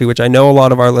drink coffee, which I know a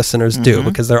lot of our listeners do,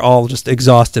 because they're all just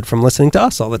exhausted from listening to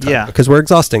us all the time, because we're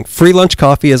exhausting. Free Lunch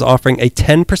Coffee is offering a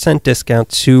 10% discount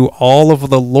to all of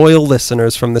the loyal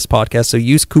listeners from this podcast. So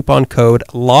use coupon code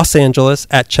Los Angeles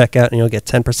at checkout and you'll get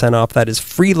 10% off. That is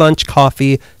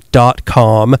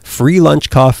freelunchcoffee.com,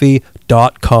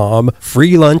 freelunchcoffee.com,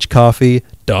 freelunchcoffee.com.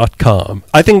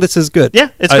 I think this is good.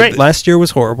 Yeah, it's great. Last year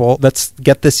was horrible. Let's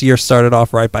get this year started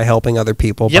off right by helping other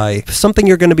people by something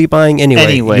you're going to be buying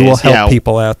anyway. You will help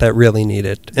people out that really need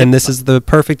it. And this is the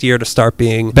perfect year to start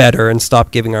being better and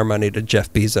stop giving our money to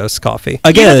Jeff Bezos coffee.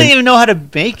 Again, he doesn't even know how to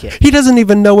make it. He doesn't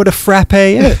even know what a frappe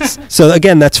is. So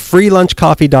again, that's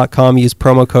freelunchcoffee.com. Use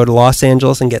promo code Los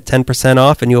Angeles and get 10%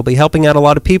 off, and you'll be helping out a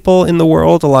lot of people in the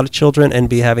world, a lot of children, and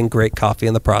be having great coffee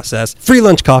in the process.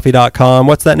 Freelunchcoffee.com.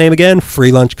 What's that name again?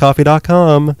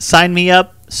 Freelunchcoffee.com. Sign me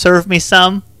up. Serve me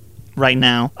some right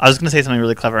now. I was going to say something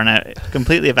really clever, and it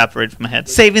completely evaporated from my head.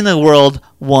 Saving the world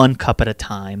one cup at a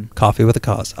time. Coffee with a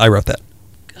cause. I wrote that.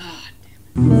 God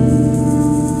damn it.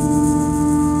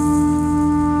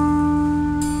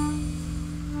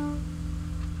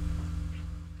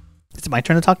 Is it my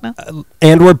turn to talk now?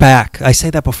 And we're back. I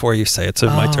say that before you say it, so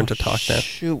it's my turn to talk now.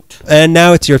 Shoot. And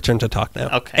now it's your turn to talk now.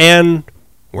 Okay. And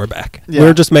we're back. Yeah.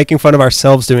 We're just making fun of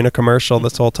ourselves doing a commercial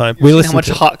this whole time. We listen how much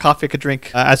hot coffee I could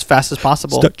drink as fast as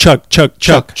possible. Chug.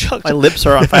 My lips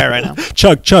are on fire right now.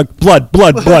 Chug. Blood.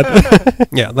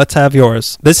 Yeah, let's have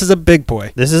yours. This is a big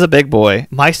boy.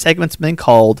 My segment's been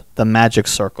called The Magic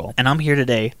Circle. And I'm here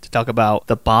today to talk about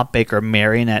the Bob Baker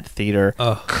Marionette Theater,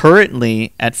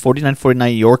 currently at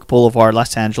 4949 York Boulevard,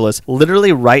 Los Angeles,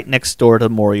 literally right next door to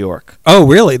More York. Oh,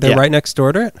 really? They're right next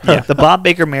door to it? Huh. Yeah. The Bob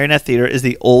Baker Marionette Theater is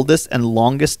the oldest and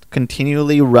longest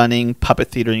continually running puppet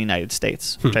theater in the United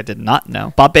States, which I did not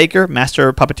know. Bob Baker,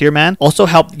 master puppeteer man, also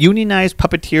helped unionize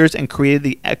puppeteers and created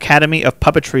the Academy of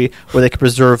Puppetry where they could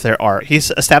preserve their art. He's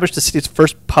established the city's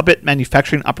first puppet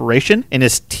manufacturing operation in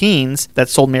his teens that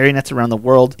sold marionettes around the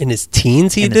world. In his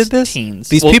teens he did this? Teens.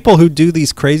 These people who do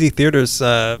these crazy theaters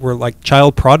were like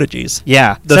child prodigies.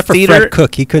 Yeah. Except for Fred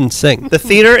Cook, he couldn't sing. The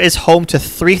theater is home to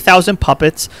 3,000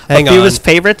 puppets. A few of his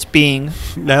favorites being...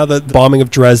 Now the bombing of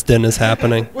Dresden is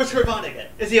happening. Where's Kurt Vonnegut?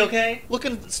 Is he okay? Look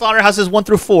in slaughterhouses 1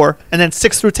 through 4, and then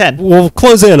 6 through 10. We'll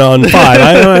close in on 5.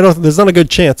 I don't. There's not a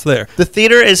good chance there. The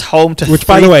theater is home to... Which,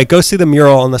 by the way, go see the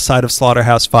mural on the side of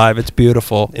Slaughterhouse 5. It's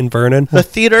beautiful in Vernon. The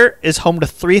theater is home to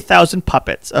 3,000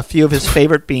 puppets. A few of his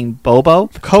favorite being Bobo,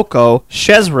 Coco,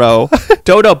 Chesro,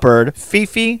 Dodo Bird,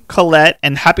 Fifi, Colette,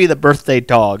 and Happy the Birthday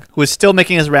Dog, who is still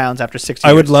making his rounds after 6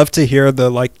 years. I would love to hear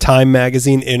the Time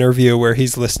Magazine interview where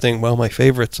he's listing. Well, my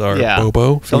favorites are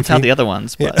Bobo. Fifi. Don't tell the other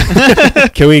ones. But. Yeah.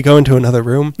 Can we go into another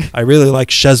room? I really like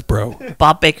Chesbro.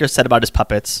 Bob Baker said about his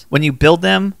puppets, when you build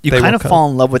them, you kind of fall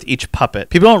in love with each puppet.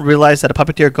 People don't realize that a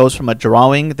puppeteer goes from a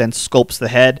drawing, then sculpts the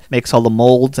head, makes all the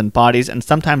molds and bodies, and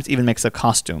sometimes even makes the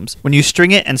costumes. When you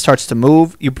string it and starts to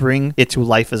move, you bring it to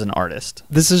life as an artist.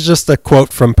 This is just a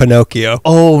quote from Pinocchio.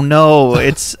 Oh, no,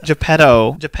 it's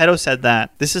Geppetto. Geppetto said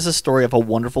that. This is a story of a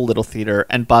wonderful little theater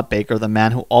and Bob Baker, the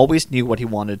man who always knew what he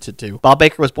wanted to do. Bob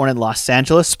Baker was born in Los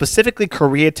Angeles, specifically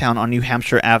Koreatown on New Hampshire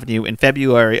Avenue in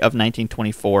February of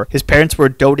 1924. His parents were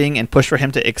doting and pushed for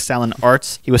him to excel in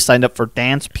arts. He was signed up for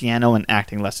dance, piano, and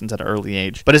acting lessons at an early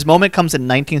age. But his moment comes in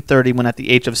 1930 when at the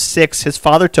age of 6, his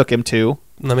father took him to...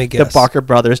 Let me guess. The Barker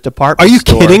Brothers department store. Are you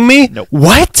store. kidding me? Nope.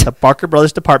 What? The Barker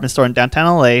Brothers department store in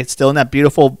downtown LA, still in that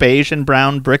beautiful beige and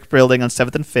brown brick building on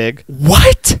 7th and Fig.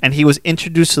 What? And he was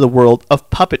introduced to the world of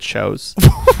puppet shows.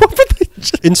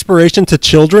 Inspiration to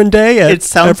Children Day. It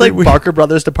sounds like Barker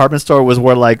Brothers department store was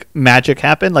where like magic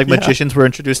happened. Like magicians were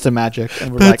introduced to magic,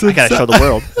 and we're like, I gotta show the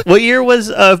world. What year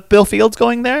was Bill Fields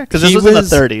going there? Because this was in the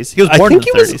 30s. He was born in the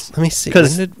 30s. Let me see.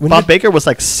 Because Bob Baker was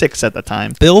like 6 at the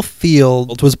time. Bill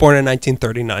Fields was born in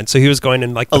 1939, so he was going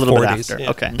in like the 40s. Bit after. Yeah.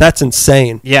 Okay, that's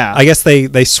insane. Yeah, I guess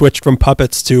they switched from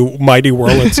puppets to Mighty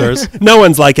Wurlitzers. No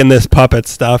one's liking this puppet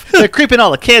stuff. They're creeping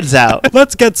all the kids out.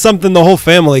 Let's get something the whole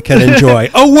family can enjoy.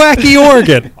 A wacky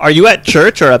organ. Are you at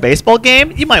church or a baseball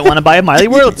game? You might want to buy a Miley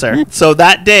Wurlitzer. So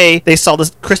that day, they saw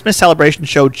this Christmas celebration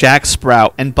show, Jack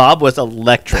Sprout, and Bob was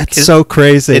electric. That's so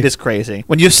crazy. It is crazy.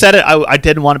 When you said it, I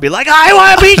didn't want to be like, I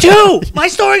want to be too. My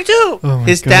story too.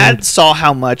 His dad saw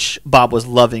how much Bob was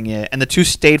loving it, and the two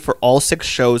stayed for all 6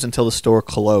 shows until the store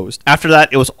closed. After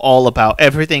that, it was all about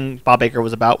everything Bob Baker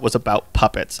was about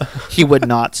puppets. He would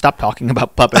not stop talking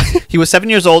about puppets. He was 7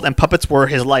 years old, and puppets were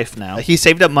his life now. He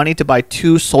saved up money to buy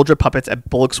 2 soldier puppets at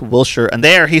Bullock's, Wilshire, and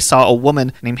there he saw a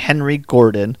woman named Henry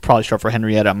Gordon, probably short for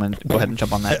Henrietta. I'm going to go ahead and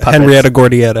jump on that. Puppets, Henrietta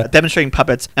Gordietta. Demonstrating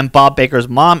puppets, and Bob Baker's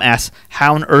mom asks,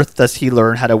 how on earth does he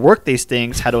learn how to work these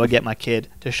things? How do I get my kid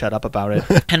to shut up about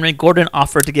it? Henry Gordon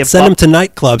offered to give Send him to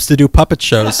nightclubs to do puppet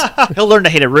shows. He'll learn to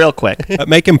hate it real quick.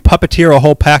 Make him puppeteer a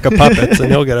whole pack of puppets, and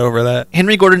he'll get over that.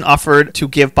 Henry Gordon offered to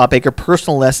give Bob Baker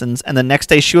personal lessons, and the next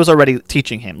day she was already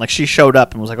teaching him. Like, she showed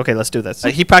up and was like, okay, let's do this.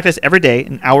 He practiced every day,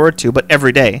 an hour or two, but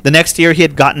every day. The next year, he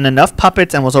had gotten enough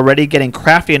puppets and was already getting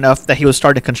crafty enough that he was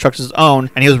starting to construct his own,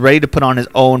 and he was ready to put on his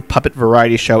own puppet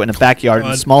variety show in a backyard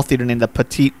in a small theater named the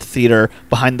Petite Theater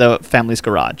behind the family's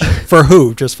garage. For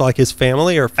who? Just for like his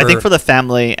family, or for... I think for the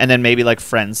family, and then maybe like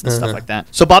friends and stuff like that.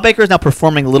 So Bob Baker is now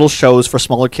performing little shows for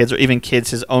smaller kids or even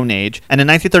kids his own age. And in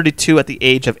 1932, at the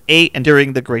age of 8 and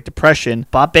during the Great Depression,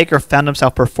 Bob Baker found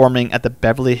himself performing at the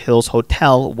Beverly Hills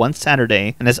Hotel one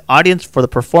Saturday, and his audience for the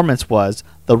performance was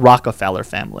the Rockefeller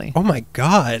family. Oh my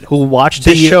God. Who watched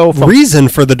his show from... reason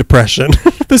for the Depression.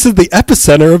 This is the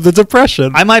epicenter of the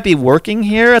Depression. I might be working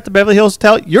here at the Beverly Hills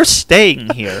Hotel. You're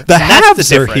staying here. The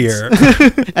haves are here.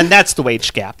 And that's the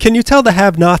wage gap. Can you tell the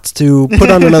have-nots to put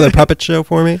on another puppet show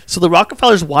for me? So the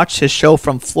Rockefellers watched his show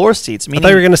from floor seats. I thought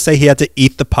you were going to say he had to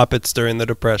eat the puppets during the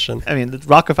Depression. I mean, the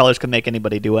Rockefellers could make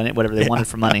anybody do whatever they wanted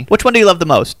for money. Which one do you love the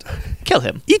most? Kill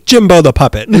him. Eat Jimbo the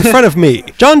puppet in front of me.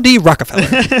 John D.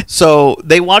 Rockefeller. So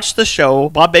they watched the show,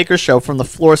 Bob Baker's show, from the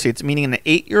floor seats, meaning an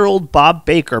 8-year-old Bob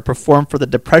Baker performed for the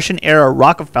Depression-era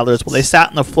Rockefellers while they sat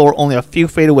on the floor only a few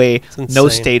feet away. No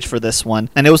stage for this one.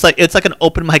 And it's like an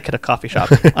open mic at a coffee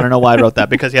shop. I don't know why I wrote that,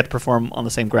 because you had to perform on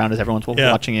the same ground as everyone's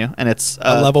watching you. And it's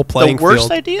a level playing field. The worst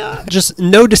field. idea? Just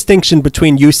no distinction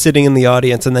between you sitting in the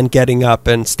audience and then getting up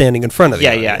and standing in front of the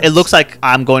audience. Yeah. It looks like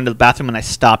I'm going to the bathroom and I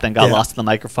stopped and got lost in the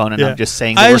microphone and I'm just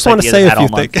saying the I worst just want to say a few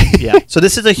things. Yeah. So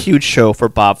this is a huge show for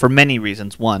Bob for many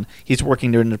reasons. One, he's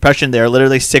working during the Depression. There are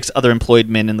literally 6 other employed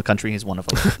men in the country. He's one of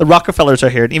them. The Rockefellers are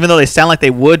here, and even though they sound like they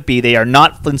would be, they are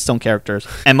not Flintstone characters.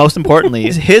 And most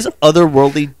importantly, his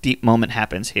otherworldly deep moment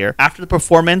happens here. After the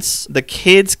performance, the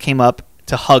kids came up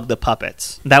to hug the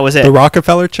puppets. That was it. The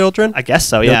Rockefeller children? I guess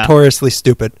so, yeah. Notoriously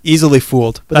stupid. Easily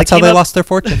fooled. But that's how they lost their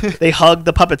fortune. They hugged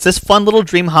the puppets. This fun little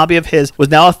dream hobby of his was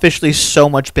now officially so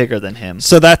much bigger than him.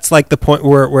 So that's like the point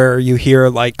where you hear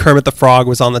like Kermit the Frog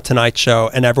was on the Tonight Show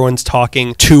and everyone's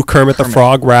talking to Kermit the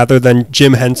Frog rather than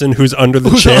Jim Henson, who's under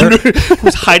the chair.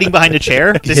 Who's hiding behind a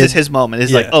chair. This is his moment.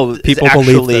 It's like, oh, people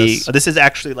believe this. This is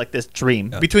actually like this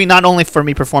dream. Between not only for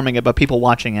me performing it, but people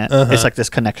watching it. It's like this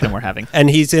connection we're having. And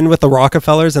he's in with the Rockefellers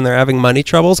and they're having money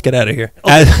troubles. Get out of here.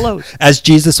 As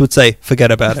Jesus would say, forget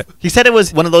about it. He said it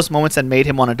was one of those moments that made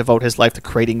him want to devote his life to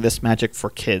creating this magic for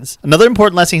kids. Another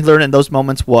important lesson he learned in those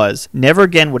moments was never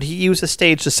again would he use a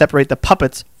stage to separate the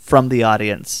puppets from the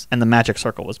audience, and the magic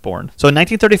circle was born. So in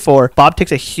 1934, Bob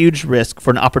takes a huge risk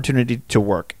for an opportunity to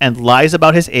work and lies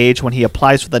about his age when he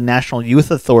applies for the National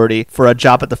Youth Authority for a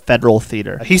job at the Federal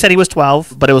Theater. He said he was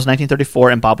 12, but it was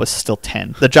 1934 and Bob was still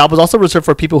 10. The job was also reserved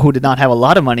for people who did not have a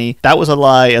lot of money. That was a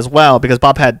lie as well, because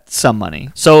Bob had some money.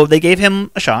 So they gave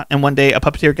him a shot, and one day a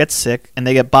puppeteer gets sick, and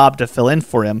they get Bob to fill in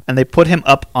for him, and they put him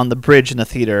up on the bridge in the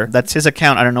theater. That's his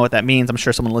account. I don't know what that means. I'm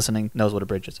sure someone listening knows what a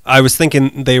bridge is. I was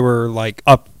thinking they were like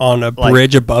up on a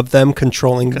bridge above them,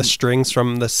 controlling the strings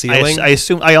from the ceiling.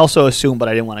 I also assume, but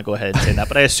I didn't want to go ahead and say that,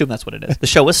 but I assume that's what it is. The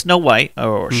show was Snow White,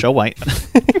 or Show White.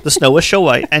 The snow was Show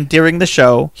White, and during the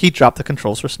show, he dropped the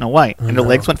controls for Snow White, and her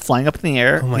legs went flying up in the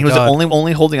air, and he was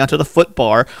only holding onto the foot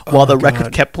bar while the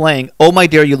record kept playing. Oh my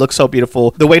dear, you look so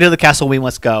beautiful. The way to the castle we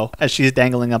must go, as she's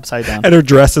dangling upside down. And her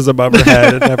dress is above her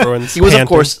head, and everyone's He was, of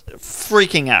course,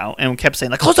 freaking out, and kept saying,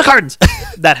 like, close the curtains!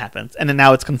 That happens. And then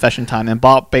now it's confession time, and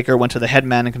Bob Baker went to the head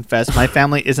man and confess, my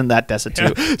family isn't that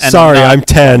destitute. Sorry, I'm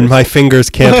 10. My fingers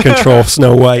can't control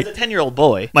Snow White. As a 10-year-old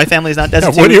boy, my family's not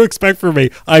destitute. What do you expect from me?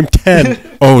 I'm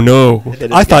 10. Oh, no.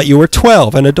 I thought you were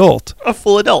 12, an adult. A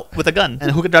full adult with a gun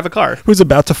and who could drive a car. Who's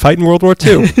about to fight in World War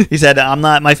II. He said,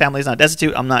 my family's not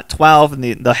destitute. I'm not 12. And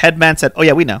the headman said, oh,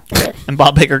 yeah, we know. And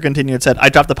Bob Baker continued and said, I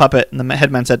dropped the puppet. And the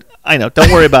headman said, I know.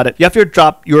 Don't worry about it. You have to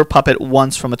drop your puppet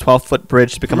once from a 12-foot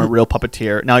bridge to become a real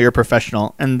puppeteer. Now you're a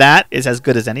professional. And that is as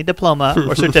good as any diploma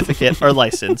or certificate or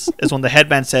license, is when the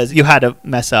headman says you had to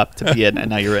mess up to be in, and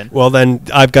now you're in. Well, then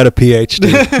I've got a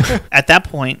PhD. At that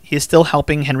point, he's still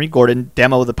helping Henry Gordon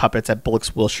demo the puppets at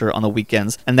Bullock's Wilshire on the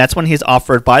weekends. And that's when he's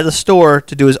offered by the store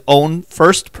to do his own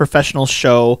first professional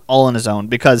show all on his own,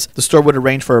 because the store would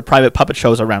arrange for private puppet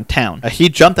shows around town. He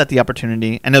jumped at the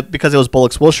opportunity, and because it was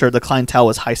Bullock's Wilshire, the clientele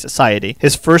was high society.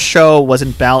 His first show was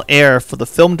in Bel Air for the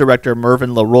film director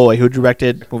Mervyn LeRoy, who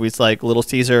directed movies like Little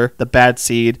Caesar, The Bad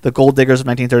Seed, The Gold Diggers of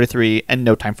 1933, and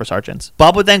No Time for Sergeants.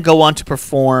 Bob would then go on to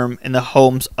perform in the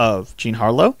homes of Jean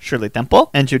Harlow, Shirley Temple,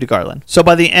 and Judy Garland. So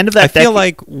by the end of that I feel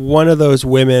like one of those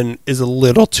women is a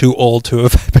little too old to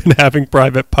have been having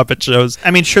private puppet shows.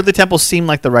 I mean, Shirley Temple seemed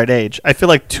like the right age. I feel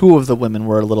like two of the women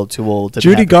were a little too old.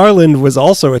 Judy Garland was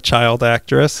also a child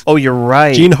actress. Oh, you're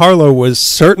right. Jean Harlow was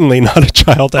certainly not a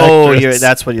child actress. Oh,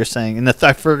 that's what you're saying. And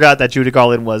I forgot that Judy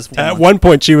Garland was... At one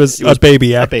point, she was a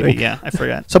baby acting. A baby, yeah, I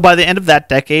forgot. So by the end of that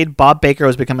decade, Bob Baker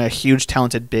was becoming a huge,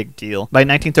 talented, big deal. By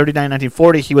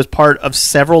 1939-1940, he was part of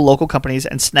several local companies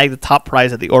and snagged the top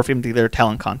prize at the Orpheum Theater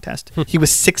Talent Contest. He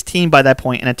was 16 by that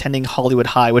point and attending Hollywood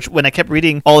High, which when I kept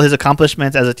reading all his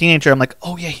accomplishments as a teenager, I'm like,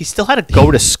 oh yeah, he still had to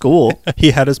go to school.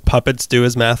 He had his puppets do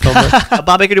his math homework.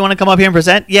 Bob Baker, do you want to come up here and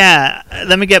present? Yeah,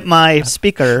 let me get my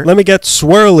speaker. Let me get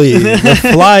Swirly, the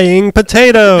flying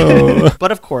potato.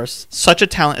 But of course, such a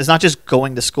talent is not just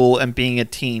going to school and being a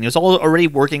teen. He was already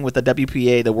working with the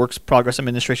WPA, the Works Progress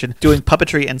Administration, doing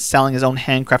puppetry and selling his own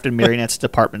handcrafted marionettes to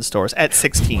department stores at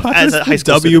 16 as a high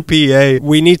school WPA student.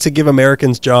 We need to give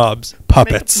Americans jobs.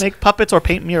 Puppets. Make puppets or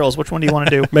paint murals. Which one do you want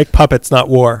to do? Make puppets, not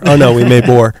war. Oh no, we made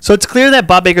war. So it's clear that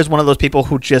Bob Baker is one of those people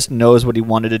who just knows what he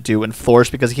wanted to do and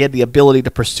flourished because he had the ability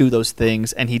to pursue those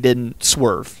things and he didn't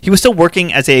swerve. He was still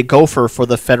working as a gopher for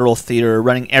the Federal Theater,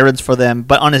 running errands for them,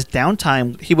 but on his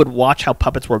downtime, he would watch how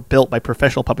puppets were built by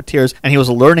professional puppeteers, and he was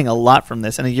learning a lot from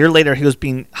this. And a year later, he was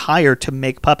being hired to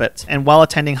make puppets. And while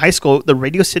attending high school, the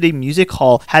Radio City Music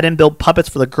Hall had him build puppets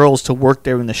for the girls to work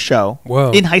during the show.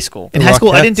 Whoa. In high school. In high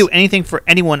school, I didn't do anything for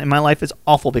anyone in my life. Is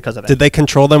awful because of it. Did they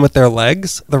control them with their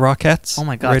legs, the Rockettes? Oh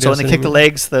my god. So when they kick the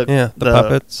legs, the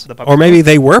puppets. Or maybe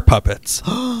they were puppets.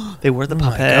 They were the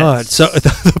puppets. My god. So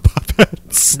the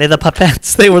puppets. They're the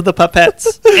puppets. They were the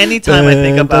puppets. Anytime I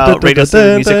think about Radio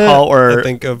City Music Hall or I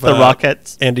think of the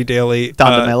Rockettes, Andy Daly,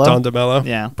 Don DeMello.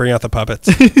 Yeah. Bring out the puppets.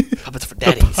 Puppets for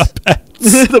daddies.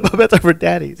 The puppets are for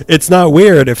daddies. It's not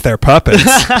weird if they're puppets.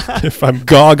 If I'm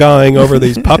gaw-gawing over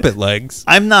these puppet legs.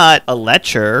 I'm not a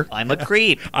lecher. I'm a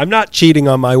creep. I'm not cheating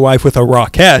on my wife with a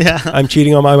rockette. Yeah. I'm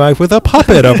cheating on my wife with a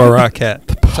puppet of a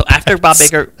rockette. So after Bob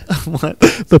Baker... What?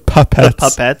 The puppets. The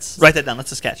puppets. Write that down.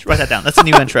 That's a sketch. Write that down. That's a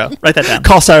new intro. Write that down.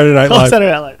 Call Saturday Night Live.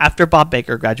 Saturday Night Live. After Bob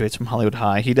Baker graduates from Hollywood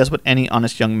High, he does what any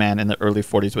honest young man in the early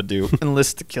 40s would do.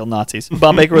 Enlist to kill Nazis.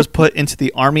 Bob Baker was put into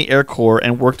the Army Air Corps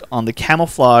and worked on the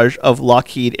camouflage of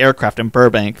Lockheed aircraft in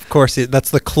Burbank. Of course,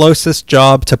 that's the closest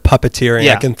job to puppeteering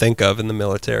I can think of in the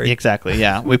military. Exactly,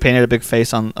 yeah. We painted a big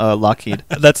face on Lockheed.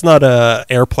 That's not a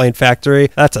airplane factory.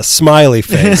 That's a smiley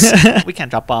face. We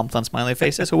can't drop bombs on smiley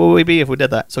faces. Who would we be if we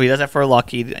did that? So he does that for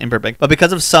Lockheed in Burbank. But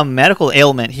because of some medical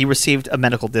ailment, he received a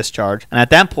medical discharge. And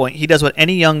at that point, he does what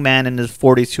any young man in his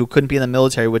 40s who couldn't be in the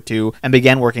military would do and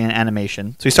began working in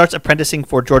animation. So he starts apprenticing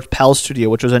for George Pell's studio,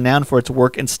 which was renowned for its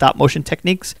work in stop-motion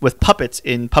techniques with puppets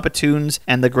in Puppetoons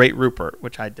and The Great Rupert,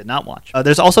 which I did not watch.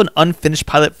 There's also an unfinished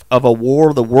pilot of A War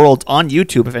of the Worlds on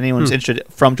YouTube, if anyone's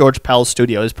interested, from George Pell's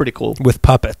studio. It's pretty cool. With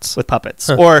puppets.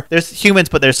 Huh. Or there's humans,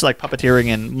 but there's like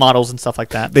puppeteering and models and stuff like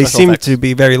that. They seem to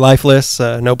be very lifeless,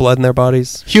 no blood in their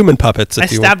bodies. Human puppets,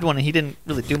 if you will. I stabbed one and he didn't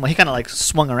really do much. He kind of like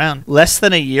swung around. Less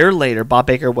than a year later, Bob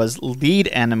Baker was lead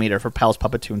animator for Pell's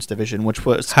Puppetoons division, which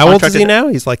was... How old is he now?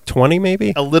 He's like 20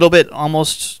 maybe? A little bit,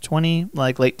 almost 20,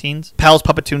 like late teens. Pell's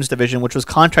Puppetoons division, which was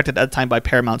contracted at the time by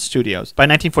Paramount Studios. By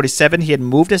 1947, he had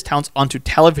moved his talents onto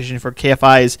television for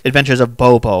KFI's Adventures of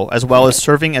Bobo, as well as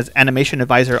serving as animation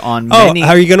advisor on many... Oh,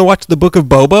 are you going to watch the Book of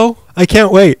Bobo? I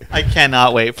can't wait. I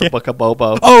cannot wait for Book of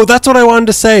Bobo. Oh, that's what I wanted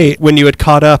to say when you had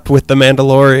caught up with The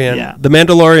Mandalorian. Yeah. The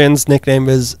Mandalorian's nickname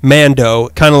is Mando,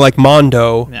 kind of like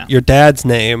Mondo, your dad's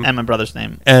name. And my brother's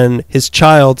name. And his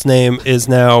child's name is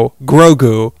now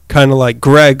Grogu, kind of like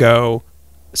Grego.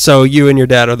 So you and your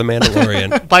dad are the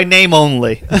Mandalorian. By name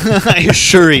only. I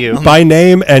assure you. By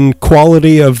name and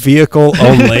quality of vehicle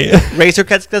only. Razor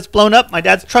gets blown up. My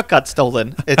dad's truck got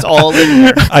stolen. It's all in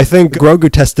there. I think Grogu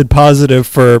tested positive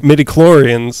for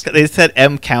midichlorians. They said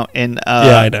M count in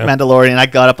Mandalorian. I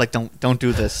got up like, don't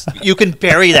do this. You can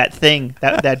bury that thing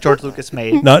that George Lucas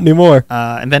made. Not anymore.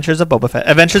 Adventures of Boba Fett.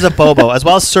 Adventures of Bobo, as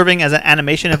well as serving as an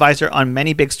animation advisor on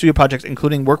many big studio projects,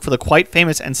 including work for the quite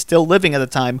famous and still living at the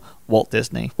time, Walt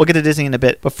Disney. We'll get to Disney in a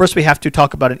bit, but first we have to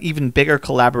talk about an even bigger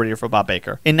collaborator for Bob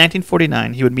Baker. In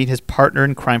 1949, he would meet his partner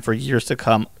in crime for years to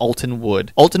come, Alton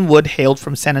Wood. Alton Wood hailed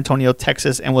from San Antonio,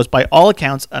 Texas, and was by all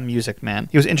accounts a music man.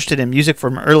 He was interested in music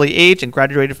from an early age and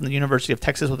graduated from the University of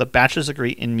Texas with a bachelor's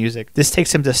degree in music. This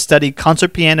takes him to study concert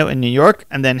piano in New York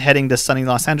and then heading to sunny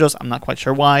Los Angeles. I'm not quite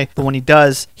sure why, but when he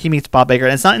does, he meets Bob Baker.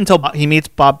 And it's not until he meets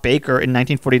Bob Baker in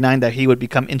 1949 that he would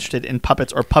become interested in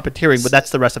puppets or puppeteering, but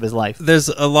that's the rest of his life. There's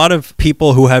a lot of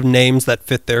people who have names that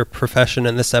fit their profession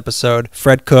in this episode.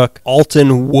 Fred Cook,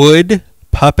 Alton Wood,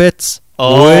 puppets.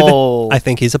 Oh. Wood, I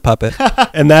think he's a puppet.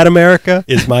 And that, America,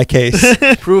 is my case.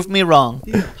 Prove me wrong.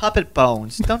 Puppet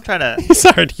bones. Don't try to... These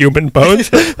aren't human bones.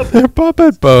 They're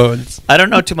puppet bones. I don't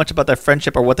know too much about their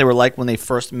friendship or what they were like when they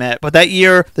first met, but that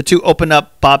year, the two opened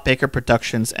up Bob Baker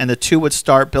Productions, and the two would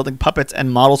start building puppets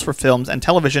and models for films and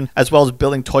television, as well as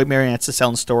building toy marionettes to sell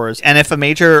in stores. And if a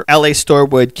major LA store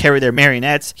would carry their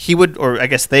marionettes, he would, or I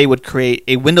guess they would, create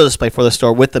a window display for the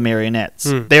store with the marionettes.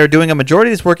 They are doing a majority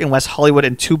of this work in West Hollywood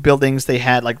in two buildings they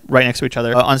had like right next to each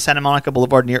other on Santa Monica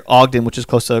Boulevard near Ogden, which is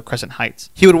close to Crescent Heights.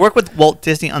 He would work with Walt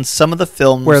Disney on some of the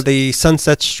films where the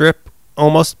Sunset Strip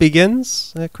almost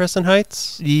begins at Crescent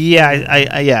Heights.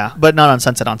 Yeah, but not on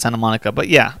Sunset, on Santa Monica. But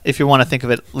yeah, if you want to think of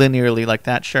it linearly like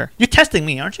that, sure. You're testing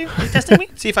me, aren't you? You're testing me?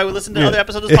 See if I would listen to other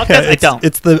episodes of this podcast? I don't.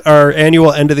 It's our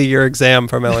annual end of the year exam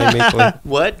from L.A. Meekley.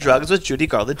 What drugs was Judy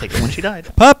Garland taking when she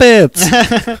died? Puppets!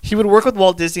 He would work with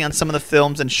Walt Disney on some of the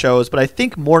films and shows, but I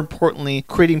think more importantly,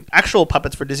 creating actual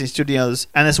puppets for Disney Studios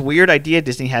and this weird idea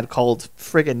Disney had called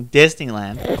friggin'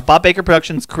 Disneyland. Bob Baker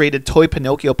Productions created toy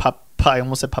Pinocchio I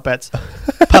almost said puppets.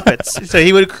 Puppets. So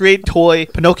he would create toy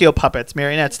Pinocchio puppets,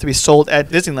 marionettes, to be sold at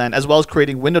Disneyland, as well as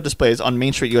creating window displays on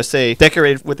Main Street, USA,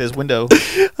 decorated with his window.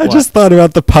 I just thought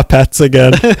about the puppets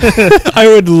again. I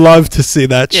would love to see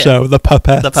that show, the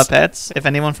puppets. The puppets. If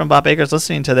anyone from Bob Baker is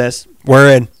listening to this, we're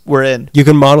in. We're in. You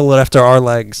can model it after our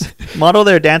legs. Model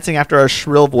their dancing after our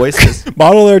shrill voices.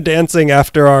 Model their dancing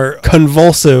after our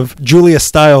convulsive Julia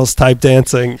Stiles type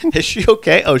dancing. Is she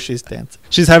okay? Oh, she's dancing.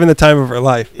 She's having the time of her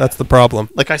life. That's the problem.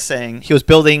 Like I was saying, he was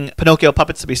building Pinocchio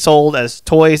puppets to be sold as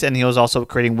toys, and he was also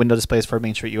creating window displays for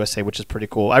Main Street USA, which is pretty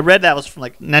cool. I read that was from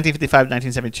like 1955 to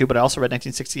 1972, but I also read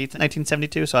 1968 to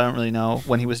 1972, so I don't really know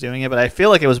when he was doing it, but I feel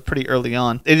like it was pretty early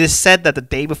on. It is said that the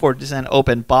day before Disneyland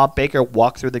opened, Bob Baker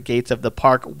walked through the gates of the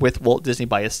park with Walt Disney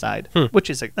by his side, which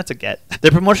is that's a get.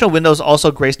 The promotional windows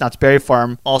also graced Knott's Berry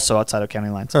Farm, also outside of county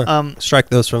lines. Strike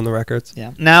those from the records.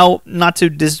 Yeah. Now, not to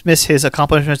dismiss his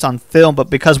accomplishments on film, but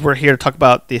because we're here to talk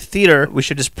about the theater, we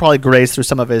should just probably graze through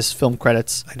some of his film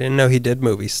credits. I didn't know he did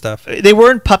movie stuff. They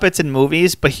weren't puppets in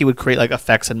movies, but he would create like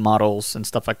effects and models and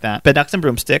stuff like that. Bedknobs and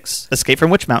Broomsticks, Escape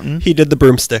from Witch Mountain. He did the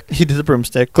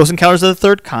broomstick. Close Encounters of the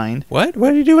Third Kind. What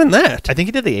did he do in that? I think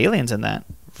he did the aliens in that.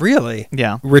 Really?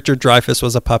 Yeah. Richard Dreyfuss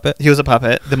was a puppet. He was a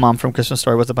puppet. The mom from Christmas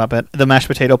Story was a puppet. The mashed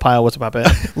potato pile was a puppet.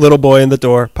 Little boy in the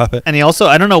door, puppet. And he also,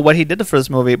 I don't know what he did for this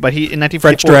movie, but he in 1944.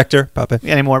 French director, puppet.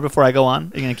 Any more before I go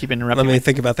on? You're going to keep interrupting me. Let me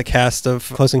think about the cast of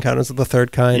Close Encounters of the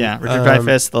Third Kind. Yeah. Richard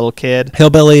Dreyfuss, the little kid.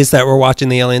 Hillbillies that were watching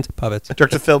the aliens, puppets.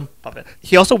 Director of film, puppet.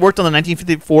 He also worked on the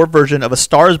 1954 version of A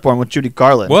Star is Born with Judy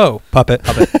Garland. Whoa, puppet.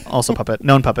 Also puppet.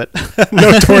 Known puppet.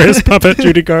 Notorious puppet,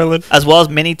 Judy Garland. As well as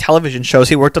many television shows.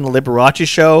 He worked on The Liberace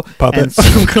Show. Puppet. And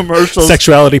some commercials.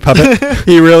 Sexuality puppet.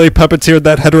 He really puppeteered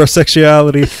that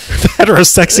heterosexuality.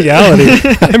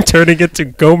 I'm turning it to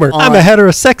Gomer. I'm a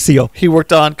heterosexual. He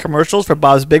worked on commercials for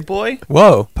Bob's Big Boy.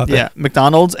 Whoa, puppet. Yeah,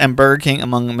 McDonald's and Burger King,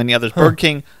 among many others. Burger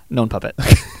King, known puppet.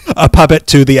 A puppet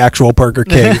to the actual Burger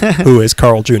King, who is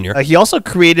Carl Jr. He also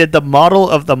created the model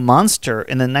of the monster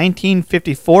in the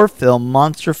 1954 film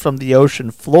Monster from the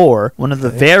Ocean Floor, one of the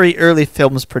very early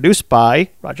films produced by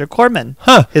Roger Corman.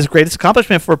 His greatest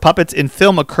accomplishment for puppets in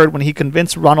film occurred when he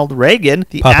convinced Ronald Reagan,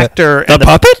 the actor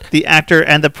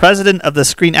and the president of the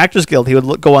Screen Actors Guild. He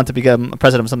would go on to become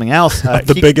president of something else.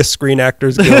 The biggest Screen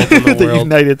Actors Guild in the world.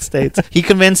 United States. He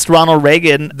convinced Ronald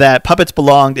Reagan that puppets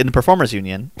belonged in the Performers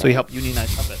Union, so he helped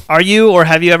unionize puppets. Are you or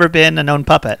have you ever been a known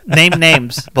puppet? Name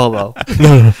names. Bobo.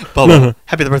 No. Bobo.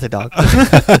 Happy the birthday, dog.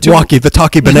 Walkie, the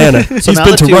talkie banana. He's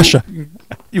been to Russia.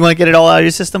 You want to get it all out of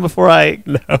your system before I...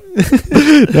 No.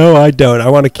 No, I don't. I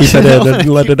want to keep it in and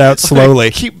let it out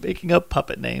slowly. Keep making up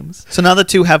puppet names. So now the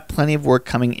two have plenty of work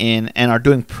coming in and are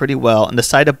doing pretty well and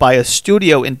decide to buy a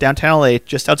studio in downtown LA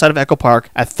just outside of Echo Park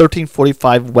at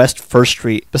 1345 West 1st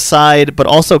Street, beside, but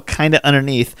also kind of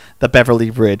underneath, the Beverly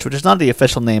Bridge, which is not the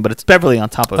official name, but it's Beverly on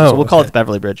top of it. So we'll call it the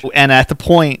Beverly Bridge. And at the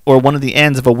point, or one of the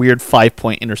ends of a weird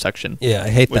 5-point intersection. Yeah, I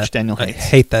hate that. Which Daniel hates. I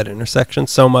hate that intersection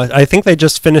so much. I think they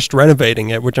just finished renovating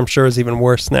it, which I'm sure is even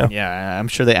worse now. Yeah, I'm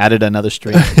sure they added another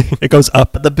street. It goes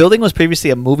up. The building was previously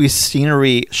a movie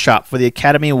scenery shop for the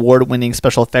Academy Award-winning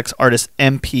special effects artist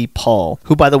M.P. Paul,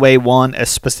 who, by the way, won a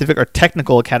specific or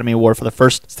technical Academy Award for the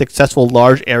first successful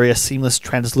large-area seamless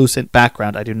translucent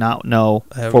background. I do not know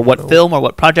for what film or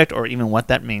what project or even what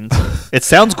that means. It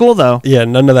sounds cool, though. Yeah,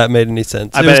 none of that made any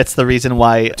sense. I bet it's the reason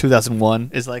why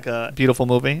 2001 is like a beautiful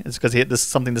movie. It's because this is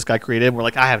something this guy created, and we're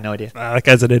like, I have no idea. That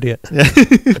guy's an idiot.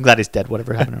 I'm glad he's dead,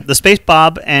 whatever happened to him. The space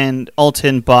Bob and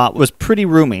Alton bought was pretty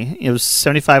roomy. It was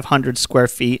 7,500 square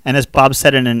feet, and as Bob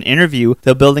said in an interview,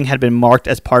 the building had been marked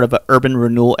as part of an urban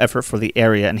renewal effort for the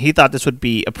area, and he thought this would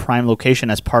be a prime location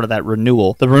as part of that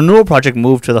renewal. The renewal project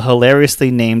moved to the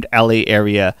hilariously named LA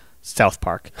area, South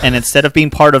Park. And instead of being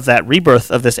part of that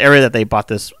rebirth of this area that they bought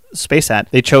this space at,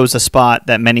 they chose a spot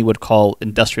that many would call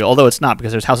industrial, although it's not,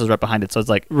 because there's houses right behind it, so it's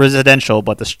like residential,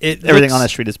 but everything on that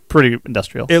street is pretty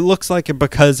industrial. It looks like it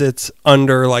because it's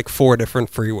under like 4 different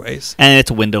freeways. And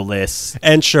it's windowless.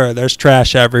 And sure, there's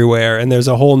trash everywhere, and there's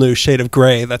a whole new shade of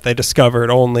gray that they discovered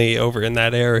only over in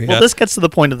that area. Well, this gets to the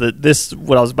point of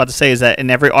what I was about to say is that in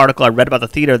every article I read about the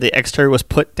theater, the exterior was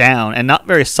put down, and not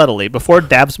very subtly. Before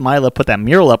Dabs Mila put that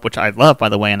mural up, which I love, by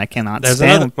the way, and I cannot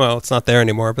stand. Well, it's not there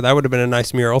anymore, but that would have been a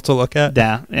nice mural to look at.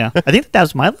 Yeah. I think the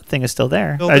Dabs Mila thing is still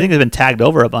there. I think it's been tagged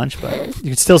over a bunch, but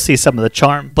you can still see some of the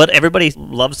charm. But everybody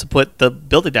loves to put the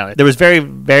building down. There was very,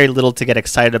 very little to get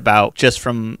excited about just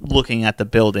from looking at the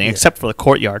building, except for the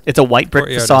courtyard. It's a white brick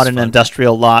facade in an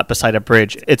industrial lot beside a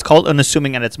bridge. It's called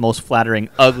unassuming at its most flattering,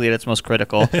 ugly at its most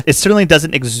critical. It certainly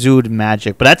doesn't exude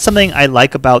magic, but that's something I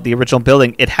like about the original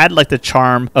building. It had like the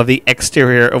charm of the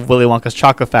exterior of Willy Wonka's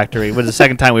Chocolate Factory, which is the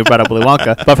second time we brought up Willy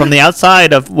Wonka. But from the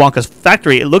outside of Wonka's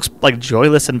factory, it looks like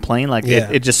joyless and plain, like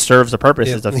it just serves a purpose.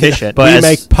 It's efficient. But we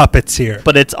make puppets here.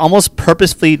 But it's almost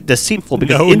purposefully deceitful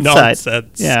because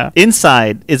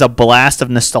inside is a blast of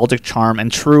nostalgic charm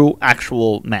and true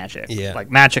actual magic. Yeah.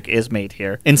 Like magic is made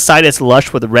here. Inside it's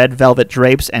lush with red velvet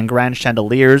drapes and grand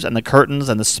chandeliers and the curtains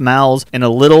and the smells in a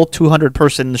little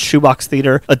 200-person shoebox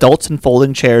theater, adults in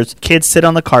folding chairs, kids sit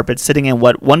on the carpet sitting in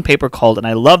what one paper called, and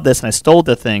I love this and I stole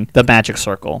the thing, the magic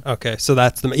circle. Okay, so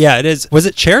that's it is. Was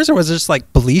it chairs or was it just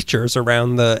like bleachers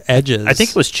around the edges? I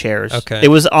think it was chairs. Okay. It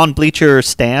was on bleacher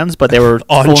stands, but they were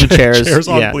full chairs. Chairs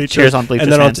on bleacher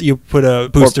and then stands. You put a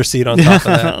booster seat on top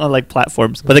of that. On like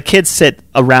platforms. But the kids sit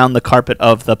around the carpet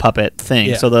of the puppet thing.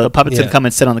 Yeah. So the puppets can come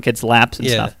and sit on the kids' laps and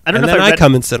stuff. I don't know if I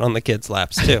come and sit on the kids'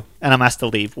 laps too. And I'm asked to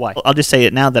leave. Why? I'll just say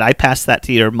it now that I passed that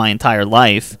theater my entire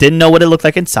life. Didn't know what it looked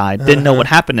like inside. Didn't know what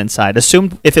happened inside.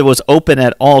 Assumed if it was open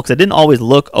at all, because it didn't always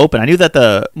look open. I knew that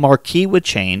the marquee would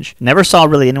change. Never saw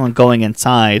really anyone going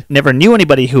inside. Never knew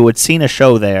anybody who had seen a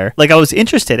show there. Like, I was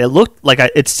interested. It looked like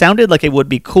it sounded like it would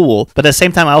be cool. But at the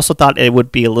same time, I also thought it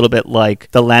would be a little bit like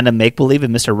the Land of Make-Believe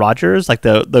in Mr. Rogers. Like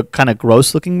the kind of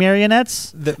gross-looking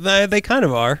marionettes. They kind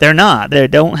of are. They're not. They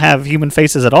don't have human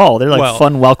faces at all. They're like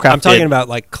fun, well-crafted. I'm talking about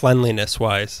like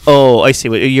cleanliness-wise. Oh, I see.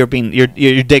 You're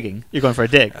digging. You're going for a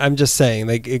dig. I'm just saying,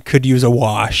 it could use a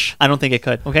wash. I don't think it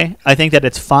could. Okay, I think that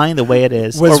it's fine the way it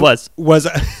is. Was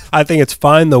I think it's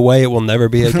fine the way it will never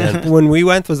be again. When we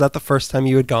went, was that the first time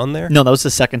you had gone there? No, that was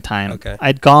the second time. Okay,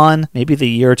 I'd gone maybe the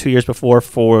year or 2 years before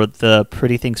for the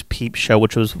Pretty Things Peep show,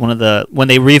 which was when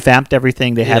they revamped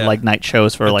everything. They had like night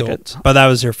shows for But that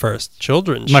was your first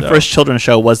children's show. My first children's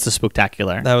show was the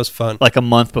Spooktacular. That was fun. Like a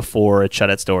month before it shut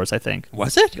its doors, I think.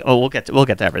 Was it? Oh, we'll get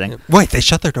to everything. Wait, they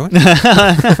shut their doors?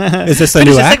 Is this a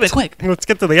new act? Segment, quick. Let's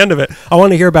get to the end of it. I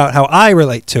want to hear about how I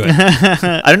relate to it.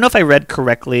 I don't know if I read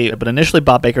correctly, but initially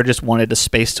Bob Baker just wanted a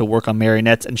space to work on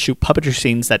marionettes and shoot puppetry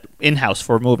scenes that in-house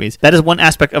for movies. That is one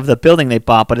aspect of the building they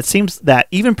bought, but it seems that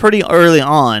even pretty early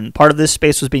on, part of this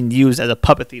space was being used as a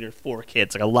puppet theater for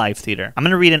kids, like a live theater. I'm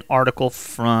going to read an article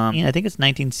from, I think it's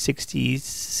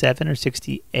 1967 or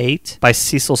 68, by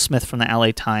Cecil Smith from the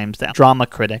LA Times. The drama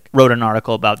critic wrote an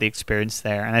article about the experience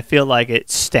there, and I feel like it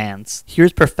stands.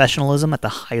 Here's professionalism at the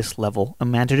highest level.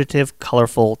 Imaginative,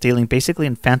 colorful, dealing basically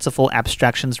in fanciful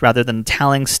abstractions rather than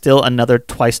telling still another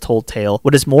twice-told tale.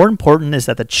 What is more important is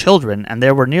that the children children, and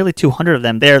there were nearly 200 of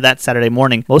them there that Saturday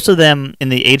morning. Most of them in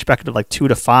the age bracket of like 2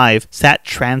 to 5 sat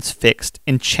transfixed,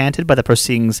 enchanted by the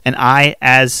proceedings, and I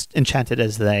as enchanted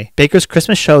as they. Baker's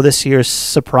Christmas show this year's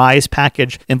surprise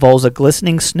package involves a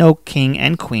glistening snow king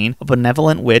and queen, a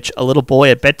benevolent witch, a little boy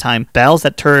at bedtime, bells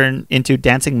that turn into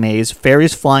dancing maze,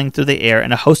 fairies flying through the air,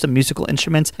 and a host of musical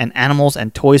instruments and animals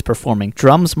and toys performing.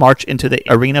 Drums march into the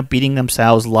arena beating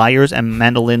themselves, lyres and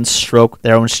mandolins stroke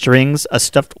their own strings, a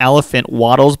stuffed elephant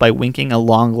waddles by winking a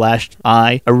long-lashed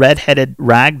eye, a red-headed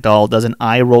rag doll does an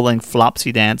eye-rolling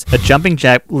flopsy dance, a jumping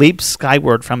jack leaps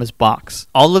skyward from his box.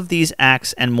 All of these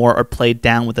acts and more are played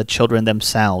down with the children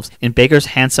themselves. In Baker's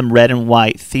handsome red and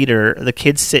white theater, the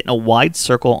kids sit in a wide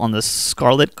circle on the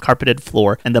scarlet carpeted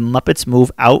floor, and the Muppets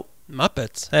move out.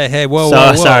 Muppets. Hey, whoa.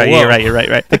 Sorry, you're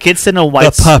right. The kids sit in a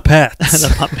white... The puppets.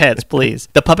 The puppets, please.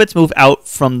 The puppets move out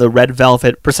from the red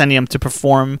velvet proscenium to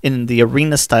perform in the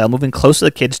arena style, moving close to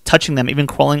the kids, touching them, even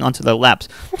crawling onto their laps.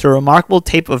 To a remarkable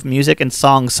tape of music and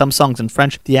songs, some songs in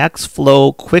French, the acts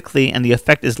flow quickly, and the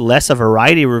effect is less a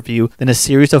variety review than a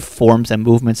series of forms and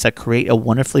movements that create a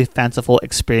wonderfully fanciful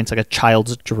experience like a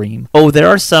child's dream. Oh, there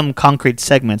are some concrete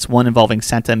segments, one involving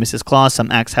Santa and Mrs. Claus. Some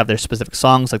acts have their specific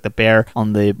songs, like the bear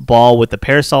on the ball with the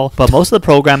parasol, but most of the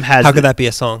program has... How could that be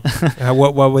a song?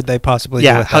 What would they possibly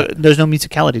do with that? There's no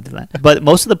musicality to that. But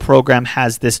most of the program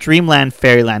has this dreamland,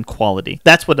 fairyland quality.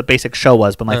 That's what the basic show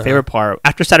was, but my favorite part,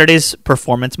 after Saturday's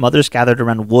performance, mothers gathered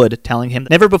around Wood, telling him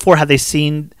never before had they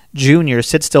seen Junior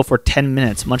sit still for 10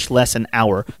 minutes, much less an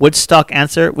hour. Woodstock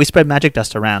answer, we spread magic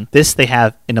dust around. This they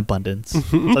have in abundance.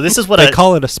 So this is what they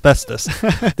call it asbestos.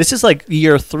 This is like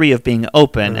year 3 of being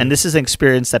open, and this is an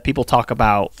experience that people talk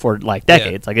about for like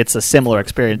decades. Like it's a similar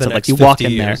experience of like you walk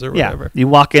in there. You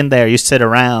walk in there, you sit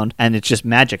around, and it's just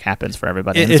magic happens for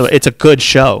everybody. So it's a good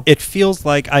show. It feels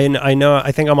like I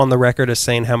think I'm on the record as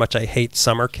saying how much I hate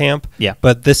summer camp. Yeah.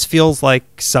 But this feels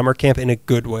like summer camp in a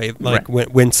good way. Like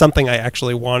when something I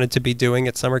actually wanted to be doing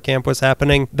at summer camp was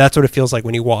happening, that's what it feels like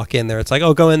when you walk in there. It's like,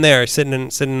 oh, go in there, sit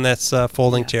in this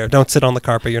folding chair. Don't sit on the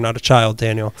carpet. You're not a child,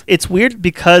 Daniel. It's weird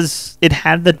because it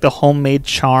had the homemade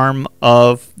charm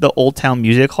of the Old Town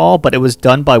Music Hall, but it was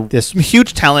done by this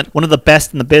huge talent, one of the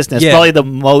best in the business, probably the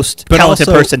most talented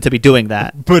person to be doing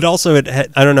that. But also, I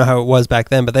don't know how it was back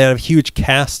then, but they had a huge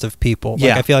cast of people.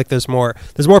 Like, I feel like there's more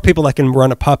people that can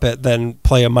run a puppet than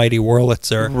play a mighty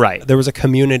Wurlitzer. Right. There was a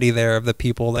community there of the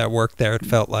people that worked there, it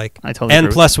felt like. I totally agree.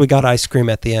 And plus, we got ice cream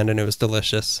at the end, and it was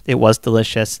delicious. It was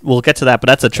delicious. We'll get to that, but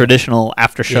that's a traditional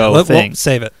after-show thing.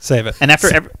 Save it. And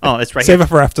after every... Oh, it's right here. Save it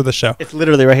for after the show. It's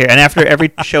literally right here. And after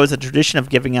every show is a tradition of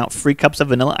giving out free cups of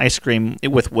vanilla ice cream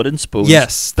with wooden spoons.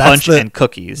 Yes. Punch and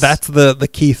cookies. That's the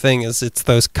key thing, is it's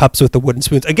those cups with the wooden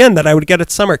spoons. Again, that I would get at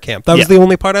summer camp. That was the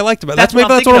only part I liked about it. That's what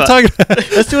I'm talking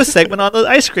about. Let's do a segment on the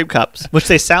ice cream cups, which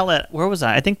they sell at... Where was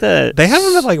I? I think they have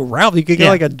them at like Ralph. You could get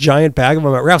like a giant bag of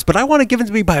them at Ralph's, but I want to give them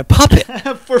to me by a puppet.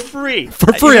 For free.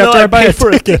 After I buy a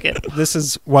ticket. This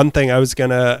is one thing I was going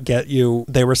to get you.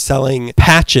 They were selling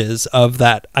patches of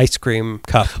that ice cream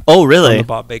cup. Oh, really? From the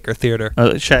Bob Baker Theater.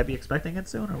 Should I be expecting it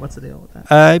soon, or what's the deal with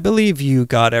that? I believe you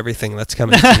got everything that's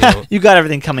coming to you. You got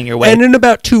everything coming your way. And in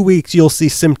about 2 weeks, you'll see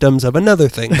symptoms of another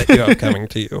thing that you have coming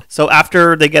to you. So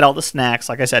after they get all the snacks,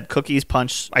 like I said, cookies,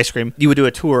 punch, ice cream, you would do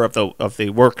a tour of the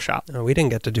workshop. Oh, we didn't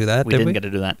get to do that, We didn't get to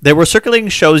do that. There were circulating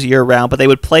shows year-round, but they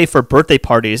would play for birthday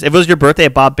parties. If it was your birthday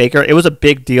at Bob Baker, it was a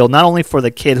big deal, not only for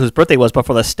the kid whose birthday was, but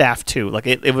for the staff, too. Like,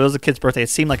 if it was a kid's birthday, it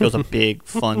seemed like it was a big,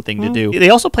 fun thing to do. They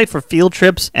also played for field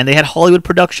trips, and they had Hollywood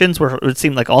productions, where it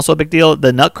seemed like also a big deal.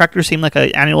 The Nutcracker seemed like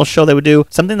an annual show they would do.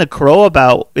 Something to crow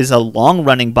about is a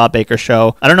long-running Bob Baker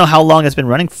show. I don't know how long it's been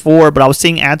running for, but I was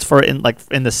seeing ads for it in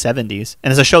the 70s.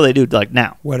 And it's a show they do, like,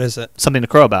 now. What is it? Something to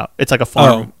crow about. It's like a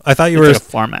farm. Oh, I thought you were... Like a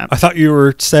farm app. I thought you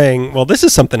were saying, well, this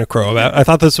is something to crow about. I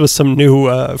thought this was some new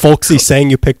folksy saying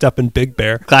you picked up in Big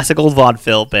Bear. Classical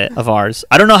vaudeville bit of ours.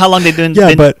 I don't know how long they've been...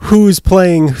 Yeah, but who's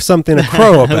playing something to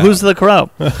crow about? Who's the crow?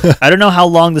 I don't know how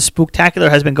long the Spooktacular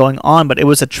has been going on, but it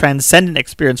was a transcendent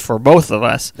experience for both of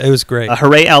us. It was great.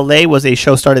 Hooray LA was a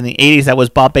show started in the 80s that was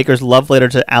Bob Baker's love letter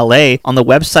to LA. On the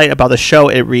website about the show,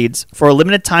 it reads, for a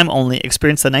limited time only,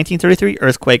 experience the 1933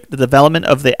 earthquake, the development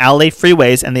of the LA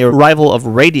freeways, and the arrival of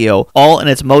radio, all in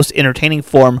its most entertaining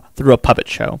form through a puppet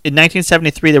show. In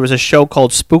 1973, there was a show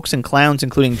called Spooks and Clowns clowns,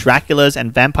 including Draculas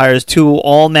and vampires, to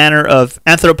all manner of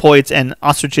anthropoids and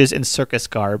ostriches in circus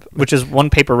garb, which is one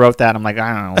paper wrote that. I'm like,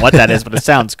 I don't know what that is, but it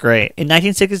sounds great. In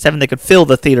 1967, they could fill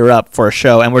the theater up for a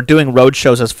show, and were doing road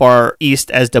shows as far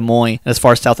east as Des Moines and as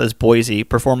far south as Boise,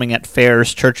 performing at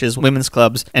fairs, churches, women's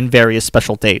clubs, and various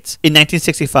special dates. In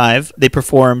 1965, they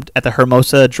performed at the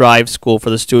Hermosa Drive School for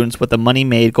the students, with the money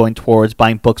made going towards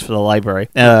buying books for the library.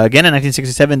 Again, in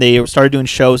 1967, they started doing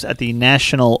shows at the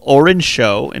National Orange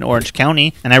Show in Orange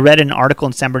County, and I read an article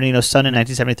in San Bernardino Sun in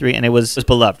 1973, and it was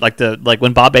beloved. Like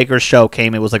when Bob Baker's show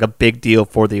came, it was like a big deal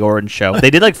for the Orange Show. They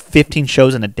did like 15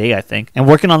 shows in a day, I think. And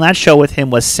working on that show with him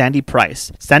was Sandy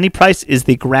Price. Sandy Price is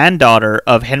the granddaughter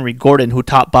of Henry Gordon, who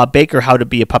taught Bob Baker how to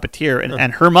be a puppeteer,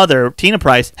 and her mother, Tina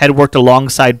Price, had worked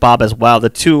alongside Bob as well. The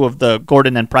two of the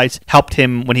Gordon and Price helped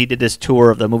him when he did his tour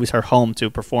of the Movies Her Home to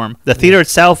perform. The theater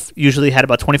itself usually had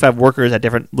about 25 workers at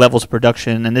different levels of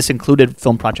production, and this included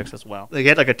film projects as well. They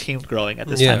had like a team growing at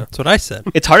this time. Yeah, that's what I said.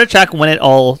 It's hard to track when it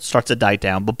all starts to die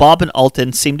down, but Bob and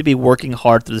Alton seem to be working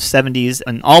hard through the 70s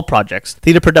on all projects.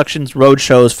 Theater productions, road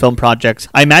shows, film projects.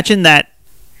 I imagine that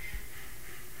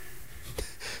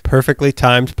perfectly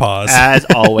timed pause. As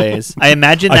always. I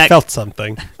felt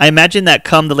something. I imagine that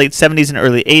come the late 70s and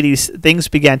early 80s, things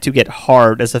began to get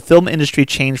hard as the film industry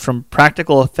changed from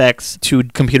practical effects to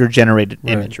computer-generated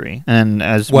imagery. And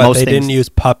as most they things, didn't use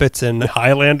puppets in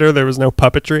Highlander? There was no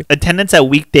puppetry? Attendance at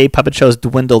weekday puppet shows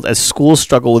dwindled as schools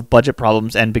struggled with budget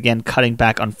problems and began cutting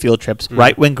back on field trips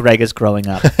right when Greg is growing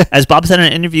up. As Bob said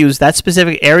in interviews, that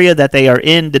specific area that they are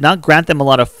in did not grant them a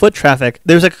lot of foot traffic.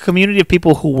 There's like a community of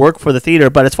people who work for the theater,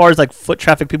 but as far as like foot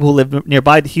traffic, people who live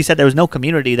nearby, he said there was no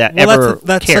community that ever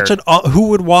that's cared. Such who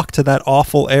would walk to that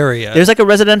awful area? There's like a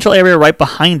residential area right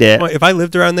behind it. Well, if I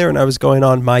lived around there and I was going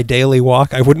on my daily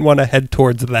walk, I wouldn't want to head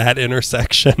towards that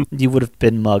intersection. You would have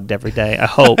been mugged every day, I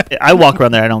hope. I walk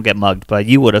around there, I don't get mugged, but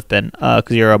you would have been,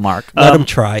 because you're a mark. Let him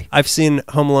try. I've seen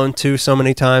Home Alone 2 so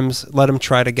many times. Let him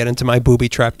try to get into my booby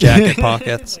trap jacket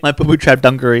pockets. My booby trap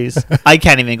dungarees. I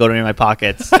can't even go to my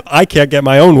pockets. I can't get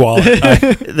my own wallet.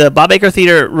 The Bob Baker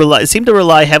Theater seemed to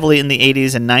rely heavily in the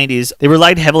 80s and 90s. They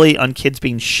relied heavily on kids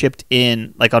being shipped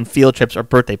in, like on field trips or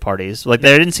birthday parties. Like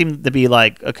there didn't seem to be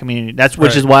like a community.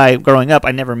 Which is why growing up,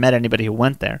 I never met anybody who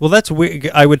went there. Well, that's weird.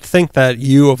 I would think that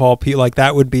you of all people, like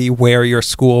that would be where your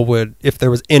school would, if there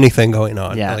was anything going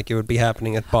on, like it would be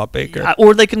happening at Bob Baker.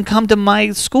 Or they can come to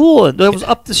my school. It was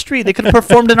up the street. They could have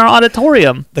performed in our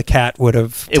auditorium. The cat would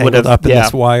have tangled up in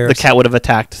this wire. The cat would have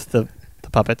attacked the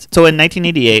puppets. So in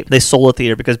 1988, they sold the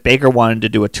theater because Baker wanted to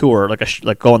do a tour,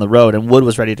 like go on the road, and Wood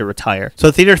was ready to retire. So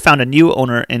the theater found a new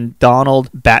owner in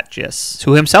Donald Batgis,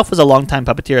 who himself was a longtime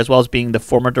puppeteer as well as being the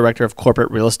former director of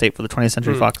corporate real estate for the 20th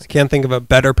Century Fox. I can't think of a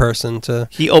better person to...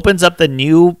 He opens up the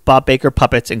new Bob Baker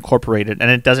Puppets Incorporated,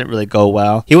 and it doesn't really go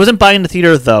well. He wasn't buying the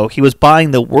theater, though. He was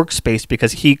buying the workspace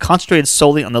because he concentrated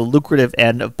solely on the lucrative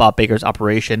end of Bob Baker's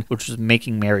operation, which was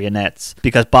making marionettes.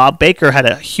 Because Bob Baker had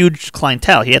a huge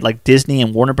clientele. He had like Disney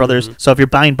and Warner Brothers. So if you're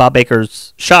buying Bob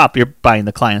Baker's shop, you're buying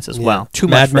the clients as well. Too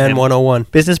much for Madman him. 101.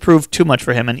 Business proved too much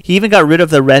for him, and he even got rid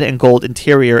of the red and gold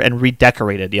interior and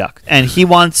redecorated. Yuck. And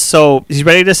he's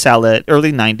ready to sell it.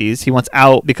 Early 90s. He wants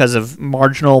out because of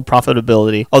marginal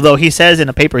profitability. Although he says in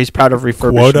a paper he's proud of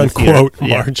refurbishing quote unquote the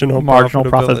marginal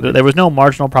profitability. There was no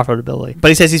marginal profitability. But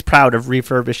he says he's proud of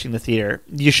refurbishing the theater.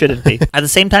 You shouldn't be. At the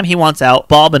same time he wants out,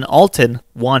 Bob and Alton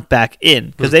want back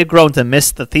in because they've grown to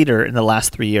miss the theater in the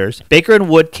last 3 years. Baker and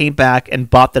Wood came back and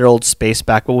bought their old space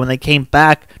back, but when they came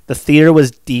back, the theater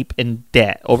was deep in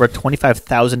debt, over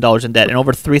 $25,000 in debt, and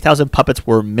over 3,000 puppets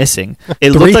were missing.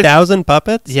 3,000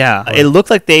 puppets? Yeah. It looked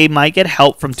like they might get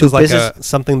help from two businesses.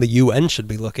 Something the UN should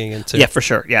be looking into. Yeah, for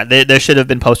sure. Yeah, there should have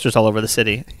been posters all over the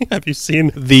city. Have you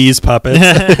seen these puppets?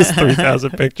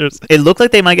 3,000 pictures. It looked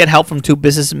like they might get help from two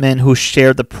businessmen who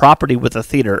shared the property with the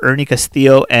theater, Ernie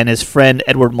Castillo and his friend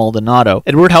Edward Maldonado.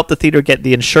 Edward helped the theater get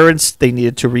the insurance they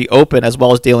needed to reopen, as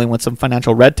well as dealing with some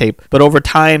financial red tape. But over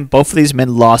time, both of these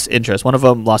men lost interest. One of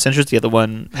them lost interest, the other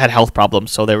one had health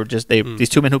problems. So they were just these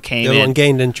two men who came in. The other one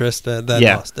gained interest, then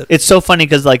lost it. It's so funny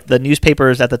because like the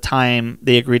newspapers at the time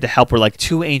they agreed to help were like,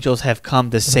 2 angels have come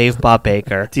to save Bob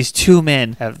Baker. These two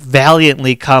men have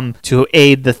valiantly come to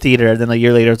aid the theater. And then a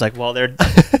year later, it's like, well,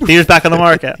 theater's back on the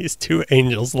market. These 2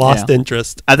 angels lost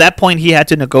interest. At that point, he had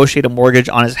to negotiate a mortgage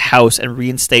on his house and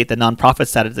reinstate the nonprofit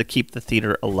status to keep the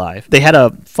theater alive. They had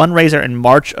a fundraiser in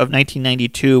March of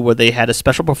 1992 where they had a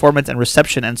special performance and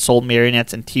reception, and sold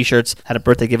marionettes and t-shirts, had a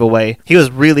birthday giveaway. He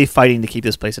was really fighting to keep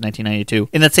this place in 1992.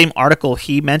 In that same article,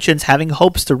 he mentions having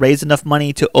hopes to raise enough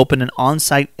money to open an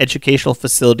on-site educational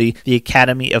facility, the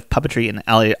Academy of Puppetry and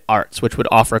Allied Arts, which would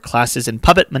offer classes in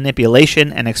puppet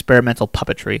manipulation and experimental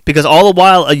puppetry. Because all the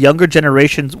while, a younger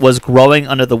generation was growing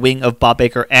under the wing of Bob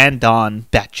Baker and Don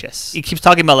Betjes. He keeps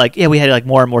talking about like, yeah, we had like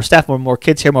more and more staff, more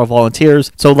kids here, more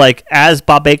volunteers. So like as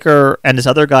Bob Baker and this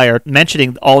other guy are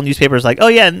mentioning, all newspapers like, oh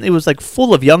yeah, and it was like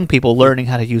full of young people learning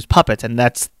how to use puppets, and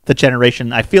that's the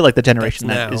generation, I feel like the generation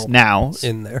that is now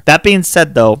in there. That being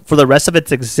said, though, for the rest of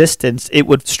its existence, it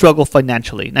would struggle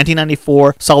financially.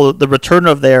 1994 saw the return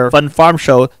of their Fun Farm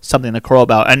show, something to crow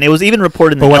about, and it was even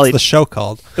reported in the what's the show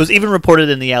called? It was even reported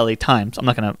in the LA Times. I'm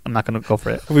not gonna go for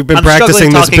it. We've been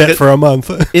practicing this bit for a month.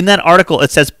 In that article,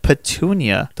 it says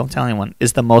Petunia, don't tell anyone,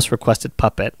 is the most requested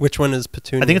puppet. Which one is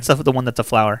Petunia? I think it's the one that's a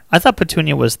flower. I thought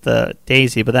Petunia was the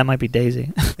daisy, but that might be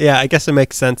Daisy. Yeah, I guess it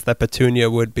makes sense that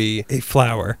Petunia would be a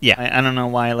flower. Yeah, I don't know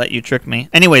why I let you trick me.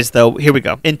 Anyways, though, here we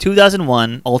go. In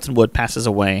 2001, Alton Wood passes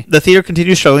away. The theater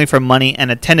continues struggling for money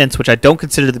and attendance, which I don't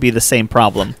consider to be the same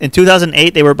problem. In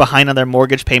 2008, they were behind on their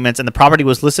mortgage payments, and the property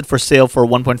was listed for sale for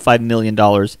 $1.5 million.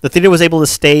 The theater was able to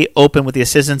stay open with the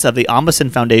assistance of the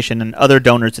Ombudsman Foundation and other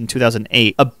donors in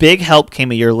 2008. A big help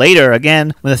came a year later,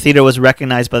 again, when the theater was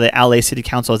recognized by the LA City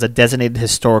Council as a designated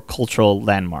historic cultural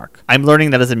landmark. I'm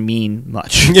learning that doesn't mean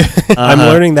much. I'm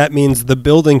learning that means the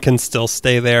building can still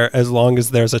stay there as long as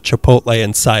there's a Chipotle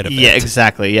inside of it. Yeah,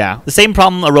 exactly, yeah. The same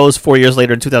problem arose 4 years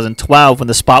later in 2012 when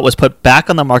the spot was put back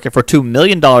on the market for $2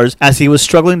 million as he was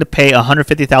struggling to pay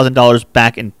 $150,000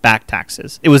 back in back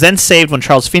taxes. It was then saved when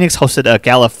Charles Phoenix hosted a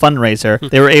gala fundraiser.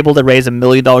 They were able to raise $1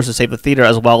 million to save the theater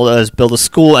as well as build a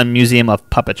school and museum of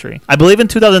puppetry. I believe in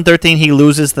 2013 he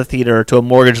loses the theater to a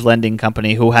mortgage lending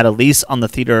company who had a lease on the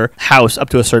theater house up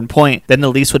to a certain point. Then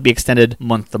the lease would be extended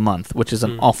month to month, which is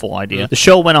an awful idea. The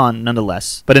show went on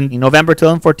nonetheless. But in November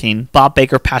 2014, Bob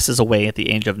Baker passes away at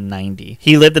the age of 90.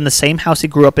 He lived in the same house he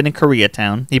grew up in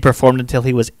Koreatown. He performed until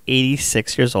he was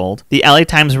 86 years old. The LA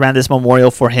Times ran this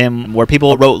memorial for him where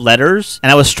people wrote letters,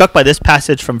 and I was struck by this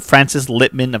passage from Francis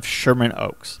Littman of Sherman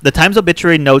Oaks. The Times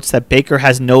obituary notes that Baker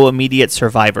has no immediate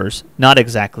survivors. Not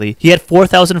exactly. He had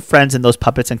 4,000 friends in those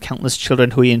puppets and countless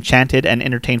children who he enchanted and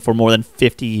entertained for more than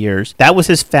 50 years. That was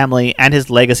his family and his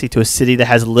legacy to a city that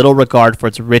has little regard for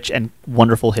its rich and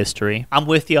wonderful history. I'm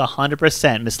with you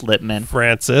 100%, Miss Littman.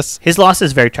 Francis. His loss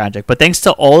is very tragic, but thanks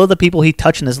to all of the people he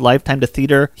touched in his lifetime, the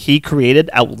theater he created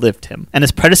outlived him. And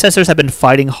his predecessors have been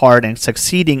fighting hard and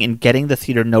succeeding in getting the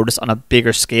theater noticed on a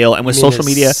bigger scale. And with social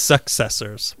media...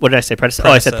 Successors. What did I say? Predecessors.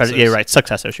 Oh, I said predecessors. Yeah, you're right.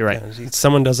 Successors, you're right. Yeah,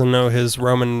 someone doesn't know his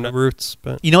Roman roots,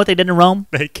 but... You know what they did in Rome?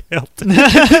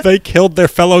 They killed their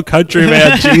fellow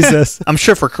countryman, Jesus. I'm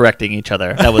sure for correcting each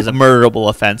other. That was a murderable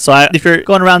offense. So if you're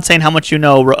going around saying how much you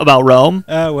know about Rome...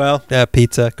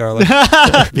 pizza, garlic.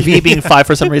 V being 5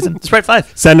 for some reason. It's right,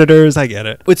 5. Senators, I get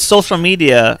it. With social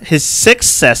media, his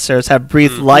successors have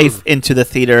breathed life into the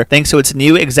theater thanks to its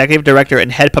new executive director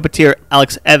and head puppeteer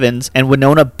Alex Evans and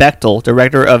Winona Bechtel,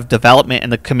 director of development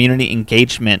and the community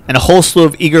engagement, and a whole slew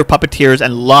of eager puppeteers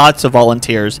and lots of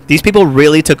volunteers. These people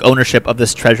really took ownership of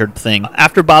this treasured thing.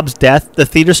 After Bob's death, the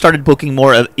theater started booking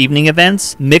more of evening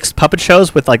events, mixed puppet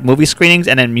shows with like movie screenings,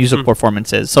 and then music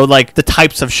performances. So like the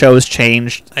types of shows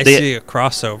changed. I see a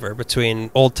crossover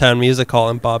between Old Town Music Hall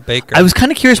and Bob Baker. I was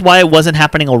kind of curious why it wasn't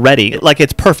happening already. Like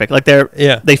it's perfect. Like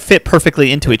they fit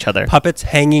perfectly into each other. Puppets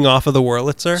hanging off of the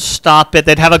Wurlitzer? Stop it.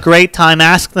 They'd have a great time.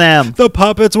 Ask them. The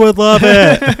puppets would love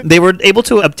it. They were able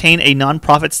to obtain a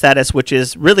non-profit status, which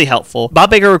is really helpful.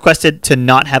 Bob Baker requested to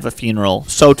not have a funeral.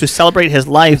 So to celebrate his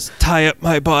life... Just tie up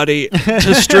my body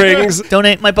to strings.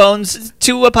 Donate my bones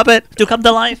to a puppet to come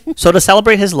to life. So to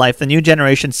celebrate his life, the new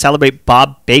generation celebrate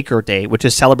Bob Baker Day, which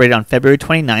is celebrated on February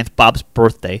 29th, Bob's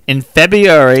birthday. In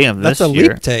February of this year... That's a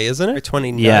leap day, isn't it?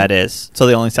 29. Yeah, it is. So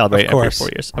they only celebrate every 4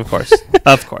 years. Of course.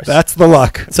 Of course. That's the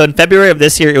luck. So in February of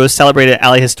this year, it was celebrated at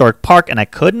LA Historic Park, and I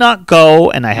could not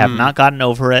go, and I have not gotten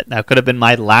over it. That could have been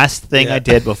my last thing I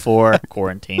did before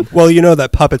quarantine. Well, you know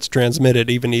that puppets transmit it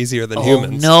even easier than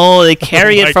humans. No, they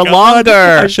carry it for longer.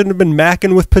 I shouldn't have been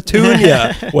macking with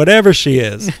Petunia, whatever she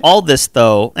is. All this,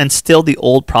 though, and still the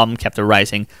old problem kept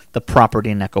arising, the property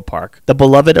in Echo Park, the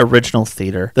beloved original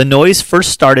theater. The noise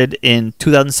first started in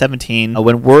 2017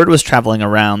 when word was traveling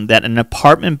around that an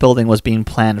apartment building was being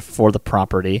planned for the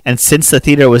property. And since the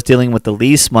theater was dealing with the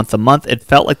lease month to month, it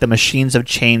felt like the machines of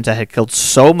change that had killed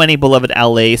so many beloved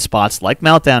LA spots like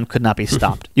Meltdown could not be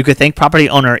stopped. You could thank property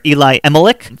owner Eli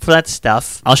Emelick for that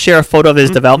stuff. I'll share a photo of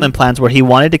his development plans where he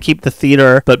wanted to keep the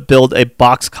theater but build a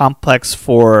box complex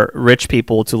for rich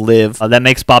people to live. That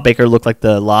makes Bob Baker look like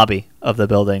the lobby. of the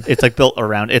building. It's like built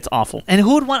around. It's awful. And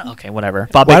who would want... Okay, whatever.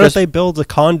 Why don't they build a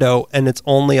condo and it's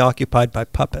only occupied by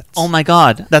puppets? Oh my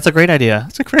God. That's a great idea.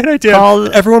 It's a great idea.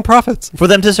 Everyone profits. For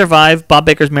them to survive, Bob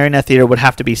Baker's Marionette Theater would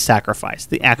have to be sacrificed.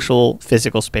 The actual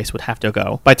physical space would have to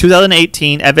go. By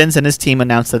 2018, Evans and his team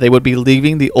announced that they would be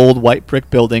leaving the old white brick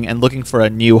building and looking for a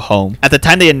new home. At the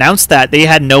time they announced that, they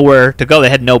had nowhere to go. They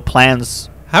had no plans.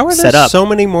 How are there so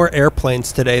many more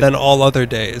airplanes today than all other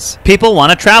days? People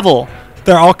want to travel.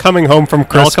 They're all coming home from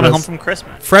Christmas.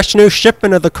 Fresh new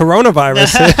shipment of the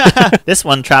coronavirus. This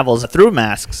one travels through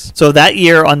masks. So that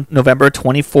year on November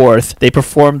 24th, they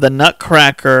performed the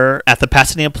Nutcracker at the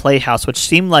Pasadena Playhouse, which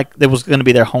seemed like it was going to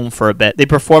be their home for a bit. They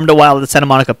performed a while at the Santa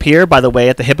Monica Pier. By the way,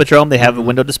 at the Hippodrome, they have a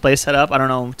window display set up. I don't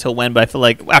know until when, but I feel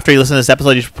like after you listen to this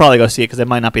episode, you should probably go see it because it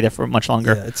might not be there for much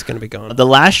longer. Yeah, it's going to be gone. The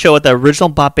last show at the original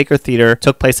Bob Baker Theater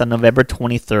took place on November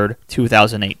 23rd,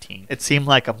 2018. It seemed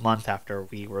like a month after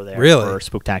we were there. Really?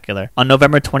 Spooktacular. On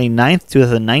November 29th,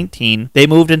 2019, they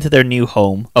moved into their new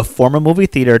home, a former movie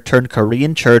theater turned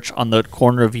Korean church on the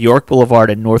corner of York Boulevard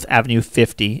and North Avenue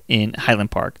 50 in Highland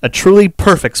Park. A truly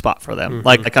perfect spot for them.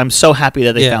 Like I'm so happy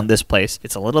that they found this place.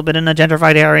 It's a little bit in a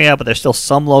gentrified area, but there's still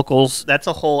some locals. That's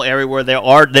a whole area where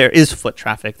there is foot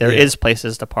traffic. There is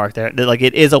places to park there. Like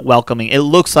it is a welcoming. It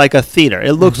looks like a theater.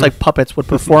 It looks like puppets would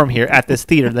perform here at this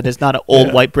theater that is not an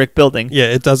old white brick building. Yeah,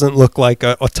 it doesn't look like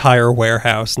a tire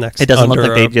warehouse next to it doesn't look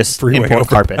like they just import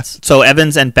carpets. So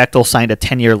Evans and Bechtel signed a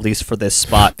 10-year lease for this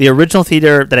spot. The original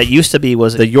theater that it used to be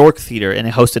was the York Theater, and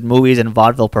it hosted movies and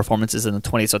vaudeville performances in the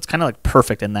 20s, so it's kind of like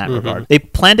perfect in that regard. They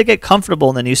plan to get comfortable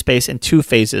in the new space in two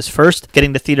phases. First,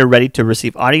 getting the theater ready to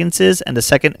receive audiences, and the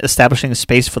second, establishing a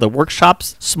space for the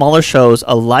workshops, smaller shows,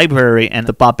 a library, and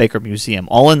the Bob Baker Museum,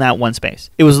 all in that one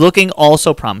space. It was looking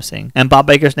also promising, and Bob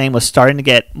Baker's name was starting to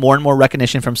get more and more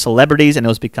recognition from celebrities, and it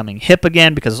was becoming hip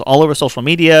again because it's all over social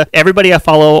media. Everybody I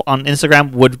follow on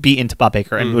Instagram would be into Bob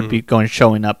Baker and would be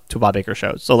showing up to Bob Baker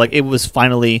shows. So like it was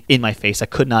finally in my face. I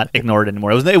could not ignore it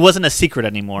anymore. It wasn't a secret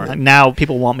anymore. Like, now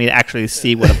people want me to actually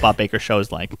see what a Bob Baker show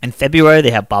is like. In February,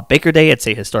 they have Bob Baker Day at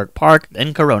Say Historic Park.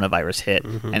 Then coronavirus hit,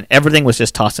 and everything was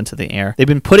just tossed into the air. They've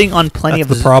been putting on plenty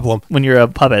the problem. When you're a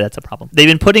puppet, that's a problem. They've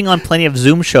been putting on plenty of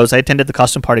Zoom shows. I attended the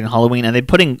costume party on Halloween, and they're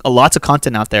putting lots of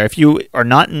content out there. If you are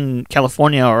not in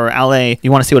California or LA,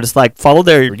 you want to see what it's like, follow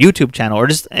their YouTube channel or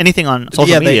just anything on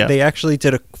social media. They actually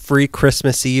did a free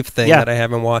Christmas Eve thing that I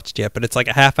haven't watched yet, but it's like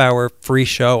a half-hour free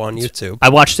show on YouTube. I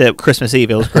watched it Christmas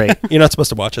Eve. It was great. You're not supposed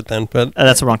to watch it then, but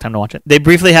that's the wrong time to watch it. They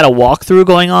briefly had a walkthrough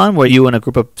going on where you and a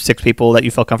group of 6 people that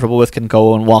you felt comfortable with can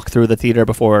go and walk through the theater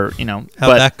before, How'd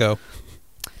that go?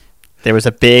 There was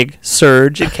a big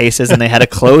surge in cases, and they had to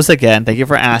close again. Thank you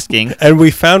for asking. And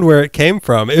we found where it came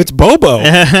from. It's Bobo.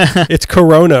 It's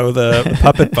Corona, the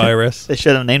puppet virus. They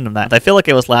should have named him that. I feel like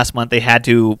it was last month they had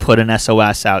to put an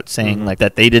SOS out saying like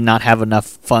that they did not have enough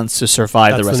funds to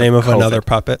survive the rest of COVID. That's the name of another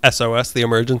puppet. SOS, the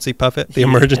emergency puppet. The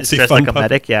emergency fund like puppet. A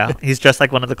medic, yeah. He's dressed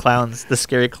like one of the clowns, the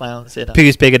scary clowns in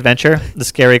Pee-wee's Big Adventure, the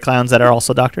scary clowns that are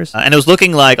also doctors. And it was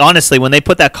looking like, honestly, when they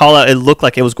put that call out, it looked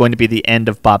like it was going to be the end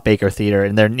of Bob Baker Theater,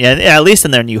 and at least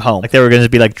in their new home. Like they were going to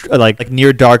be like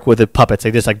near dark with the puppets.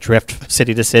 They just like drift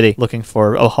city to city looking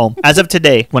for a home. As of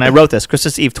today, when I wrote this,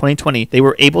 Christmas Eve 2020, they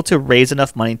were able to raise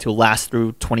enough money to last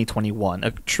through 2021.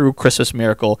 A true Christmas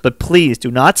miracle. But please do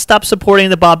not stop supporting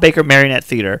the Bob Baker Marionette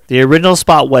Theater. The original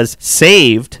spot was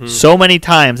saved so many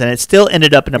times, and it still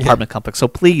ended up in an apartment complex. So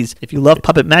please, if you love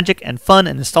puppet magic and fun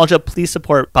and nostalgia, please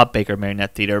support Bob Baker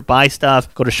Marionette Theater. Buy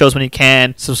stuff, go to shows when you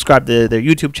can, subscribe to their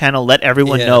YouTube channel, let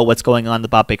everyone know what's going on in the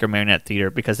Bob Baker Marionette Theater,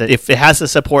 because if it has the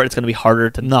support, it's going to be harder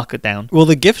to knock it down. Well,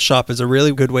 the gift shop is a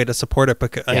really good way to support it,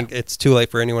 because I think it's too late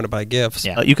for anyone to buy gifts.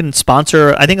 Yeah, you can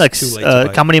sponsor. I think like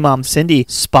Comedy Mom Cindy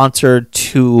sponsored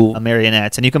 2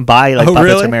 marionettes, and you can buy like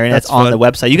puppets or marionettes on the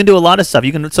website. You can do a lot of stuff.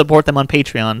 You can support them on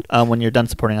Patreon when you're done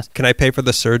supporting us. Can I pay for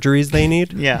the surgeries they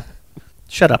need? Yeah.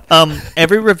 Shut up.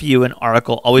 Every review and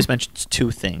article always mentions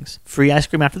 2 things. Free ice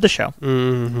cream after the show.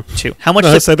 2. How much?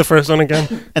 Say the first one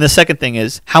again. And the second thing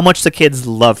is how much the kids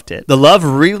loved it. The love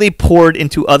really poured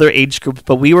into other age groups,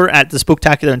 but we were at the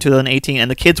Spooktacular in 2018,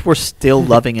 and the kids were still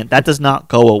loving it. That does not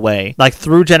go away. Like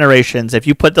through generations, if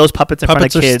you put those puppets in front of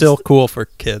kids, puppets are still cool for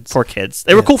kids.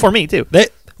 They were cool for me too.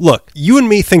 Look, you and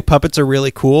me think puppets are really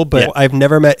cool, but I've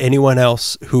never met anyone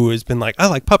else who has been like, I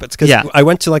like puppets. Because I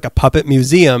went to like a puppet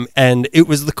museum, and it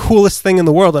was the coolest thing in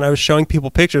the world. And I was showing people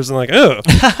pictures, and like, oh,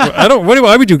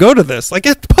 why would you go to this? Like,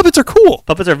 puppets are cool.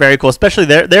 Puppets are very cool, especially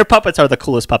their puppets are the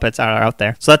coolest puppets that are out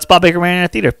there. So that's Bob Baker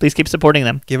Marionette Theater. Please keep supporting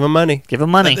them. Give them money.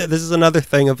 This is another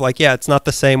thing of like, it's not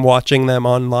the same watching them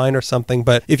online or something,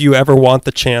 but if you ever want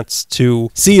the chance to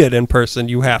see it in person,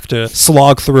 you have to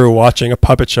slog through watching a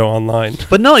puppet show online.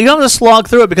 But no, No, you don't have to slog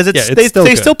through it because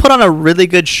they still put on a really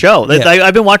good show.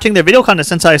 I've been watching their video content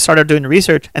since I started doing the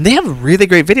research, and they have really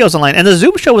great videos online. And the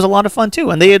Zoom show was a lot of fun too.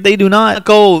 And they do not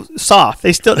go soft.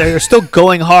 They're still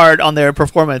going hard on their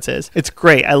performances. It's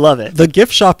great. I love it. The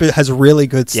gift shop has really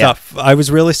good stuff. I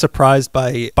was really surprised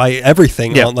by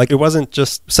everything. Yeah. Like, it wasn't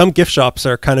just, some gift shops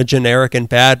are kind of generic and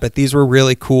bad, but these were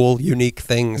really cool, unique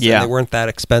things. Yeah. And they weren't that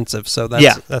expensive. So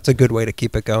that's a good way to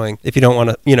keep it going. If you don't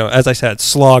want to, as I said,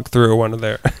 slog through one of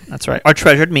their... That's right. Our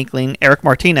treasured Meekling, Eric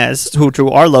Martinez, who drew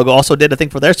our logo, also did a thing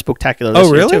for their Spooktacular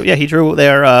this year too. Yeah, he drew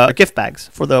their gift bags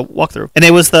for the walkthrough. And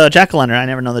it was the jack-o'-lantern. I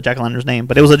never know the jack-o'-lantern's name,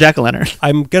 but it was a jack-o'-lantern.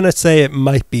 I'm going to say it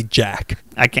might be Jack.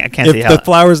 I can't see how... If the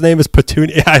flower's name is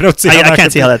Petunia, I don't see how I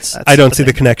can't see how that's I don't see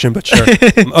the connection, but sure.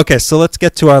 Okay, so let's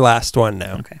get to our last one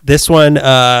now. Okay. This one,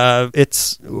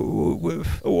 it's... How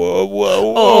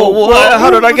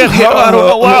did I get here? I don't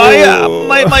know where I am.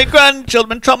 My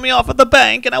grandchildren dropped me off at the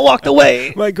bank, and I walked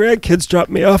away. My grandkids dropped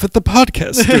me off at the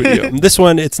podcast studio. This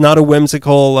one, it's not a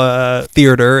whimsical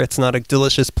theater. It's not a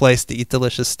delicious place to eat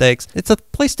delicious steaks. It's a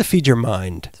place to feed your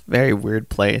mind. It's a very weird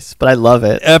place, but I love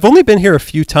it. I've only been here a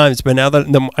few times, but now that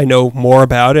I know more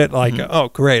about it, like, oh,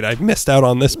 great, I missed out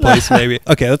on this place maybe.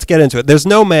 Okay, let's get into it. There's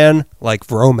no man like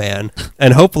Vroman,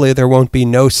 and hopefully there won't be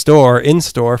no store in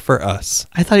store for us.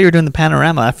 I thought you were doing the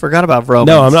panorama. I forgot about Vroman.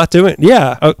 No, I'm not doing...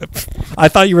 Yeah. I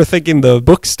thought you were thinking the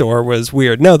bookstore was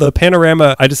weird. No, the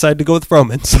panorama, I decided to go with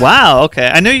Vroman's. Wow, okay.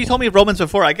 I knew you told me Vroman's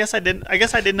before. I guess I didn't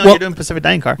know you were doing Pacific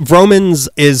Dining Car. Vroman's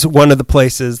is one of the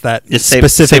places that save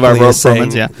our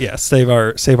Vroman's, yeah. Yeah, save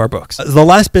our books. The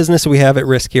last business we have at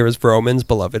risk here is Vroman's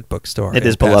beloved bookstore. It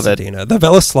is beloved. Pasadena, the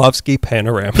Veloslavsky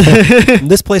Panorama.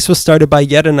 This place was started by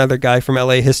yet another guy from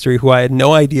LA history who I had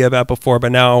no idea about before,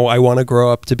 but now I want to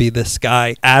grow up to be this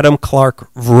guy, Adam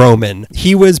Clark Vroman.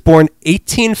 He was born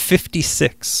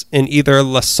 1856 in either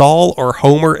LaSalle or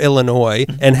Homer, Illinois,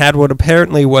 and had what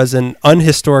apparently was an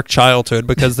unhistoric childhood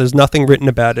because there's nothing written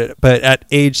about it. But at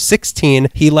age 16,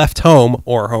 he left home,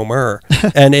 or Homer,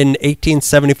 and in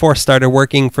 1874 started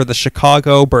working for the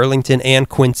Chicago, Burlington, and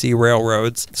Quincy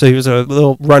railroads. So he was a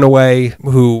little runaway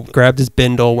who grabbed his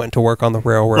bindle, went to work on the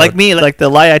railroad. Like me, like the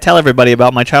lie I tell everybody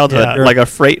about my childhood, like a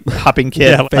freight hopping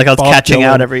kid. Yeah, like I was Bob catching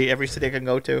Dylan. Out every city I can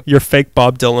go to. Your fake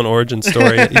Bob Dylan origin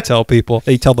story that you tell people,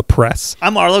 that you tell the press.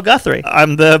 I'm Arlo Guthrie.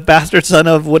 I'm the bastard son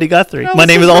of Woody Guthrie. My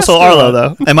name is also Arlo,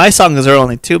 though. And my songs are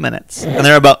only 2 minutes. And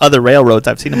they're about other railroads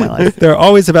I've seen in my life. They're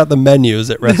always about the menus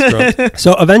at restaurants.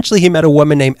 So eventually he met a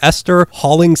woman named Esther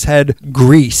Hollingshead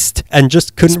Greast and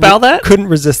just couldn't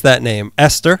resist that name.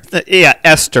 Esther? Yeah,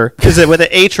 Esther. Is it with an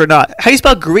H or not? How do you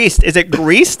spell greased? Is it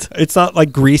greased? It's not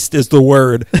like greased is the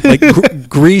word. Like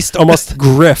greased, almost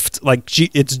grift. Like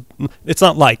it's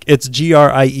not like. It's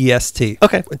Griest.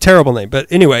 Okay. A terrible name. But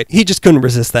anyway, he just couldn't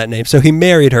resist that name. So he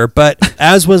married her. But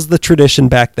as was the tradition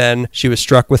back then, she was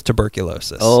struck with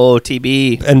tuberculosis. Oh,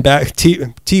 TB. And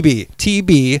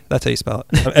TB, that's how you spell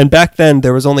it. And back then,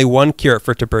 there was only one cure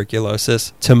for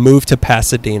tuberculosis: to move to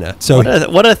Pasadena. So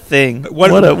what a thing.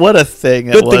 What a thing.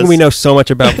 Good thing we know so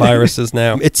much about viruses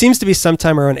now. It seems to be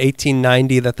sometime around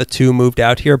 1890 that the two moved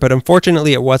out here, but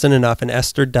unfortunately it wasn't enough, and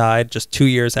Esther died just 2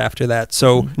 years after that.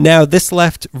 So now this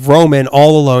left Vroman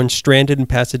all alone, stranded in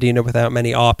Pasadena without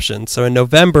many options. So in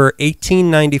November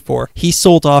 1894, he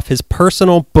sold off his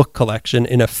personal book collection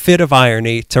in a fit of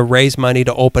irony to raise money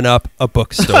to open up a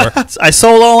bookstore. I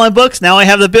sold all my books. Now I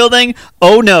have the building.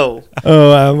 Oh, no.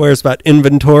 Oh, where's about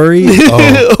inventory?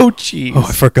 Oh, jeez. Oh,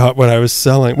 I forgot what I was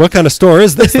selling. What kind of store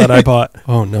is this that I bought?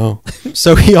 Oh, no.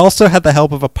 So he also had the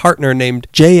help of a partner named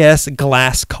J.S.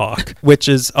 Glasscock, which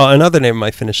is another name of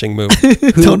my finishing move.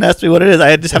 Don't ask me what it is.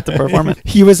 I just have to perform it.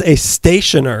 He was a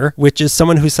stationer, which is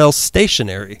someone who sells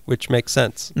stationery, which makes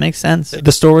sense. Makes sense.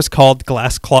 The store was called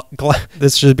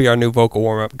this should be our new vocal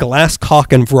warm-up.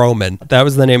 Glasscock and Vroman. That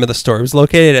was the name of the store. It was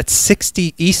located at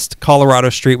 60 East Colorado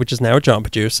Street, which is now Jamba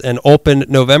Juice, and opened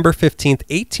November 15th,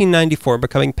 1894,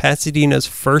 becoming Pasadena's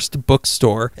first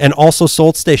bookstore, and also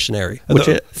sold stationery.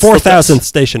 4,000th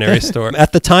stationery store.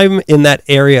 At the time, in that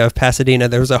area of Pasadena,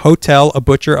 there was a hotel, a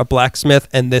butcher, a blacksmith,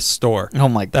 and this store. Oh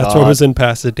my God. That's what was in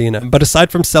Pasadena. But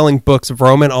aside from selling books,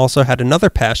 Vroman also had another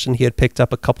passion he had picked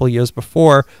up a couple years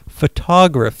before: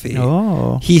 photography.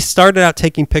 Oh. He started out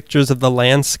taking pictures of the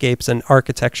landscapes and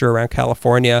architecture around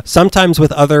California, sometimes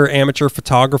with other amateur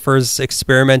photographers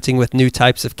experimenting with new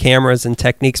types of cameras and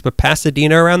techniques. But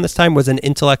Pasadena around this time was an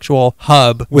intellectual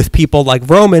hub with people like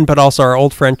Vroman Vroman, but also our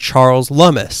old friend Charles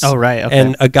Lummis. Oh, right. Okay.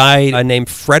 And a guy named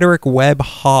Frederick Webb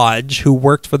Hodge, who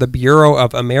worked for the Bureau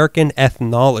of American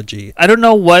Ethnology. I don't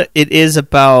know what it is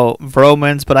about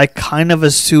Vromans, but I kind of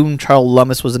assume Charles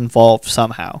Lummis was involved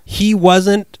somehow. He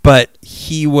wasn't, but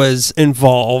he was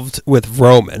involved with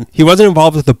Vroman. He wasn't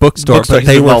involved with the bookstore, but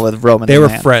they were with Vroman. They were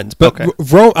friends. But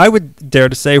okay. I would dare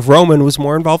to say Vroman was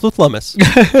more involved with Lummis.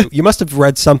 You must have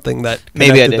read something that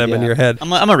connected them in your head.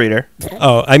 I'm a reader.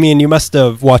 Oh, I mean, you must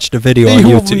have watched a video on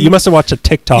YouTube. You must have watched a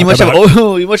TikTok. You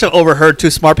must have overheard two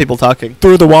smart people talking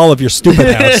through the wall of your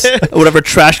stupid house. Whatever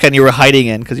trash can you were hiding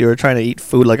in because you were trying to eat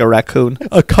food like a raccoon.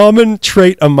 A common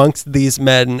trait amongst these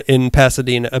men in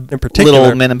Pasadena, in particular. Little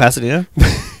old men in Pasadena?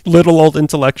 Little old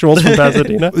intellectuals from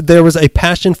Pasadena. There was a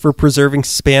passion for preserving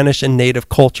Spanish and native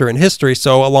culture and history.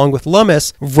 So along with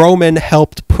Lummis, Vroman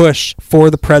helped push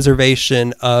for the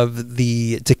preservation of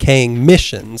the decaying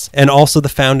missions and also the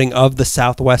founding of the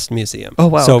Southwest Museum. Oh,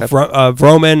 wow. So okay.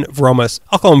 Vroman,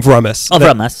 I'll call him Vromis.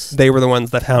 Vromis. They were the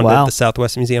ones that founded the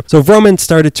Southwest Museum. So Vroman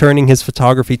started turning his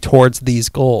photography towards these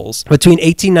goals. Between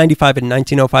 1895 and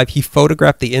 1905, he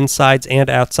photographed the insides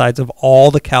and outsides of all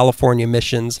the California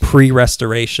missions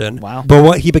pre-restoration. Wow. But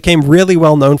what he became really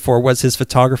well known for was his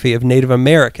photography of Native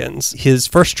Americans. His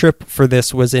first trip for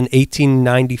this was in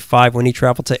 1895 when he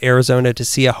traveled to Arizona to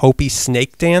see a Hopi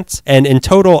snake dance. And in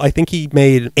total, I think he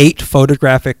made 8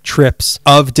 photographic trips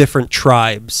of different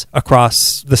tribes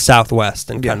across the Southwest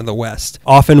and kind of the West,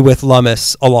 often with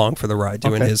Lummis along for the ride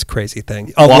doing his crazy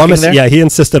thing. Lummis, there? He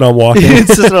insisted on walking.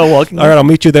 All right, I'll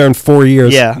meet you there in 4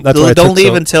 years. Yeah, don't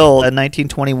leave until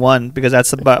 1921 because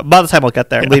that's about the time I'll get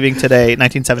there. I'm leaving today,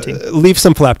 1917. Leave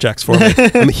some flapjacks for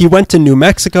me. He went to New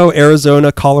Mexico,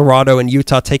 Arizona, Colorado, and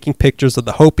Utah taking pictures of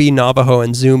the Hopi, Navajo,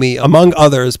 and Zuni, among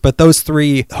others. But those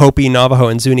 3, Hopi, Navajo,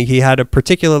 and Zuni, he had a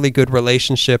particularly good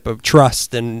relationship of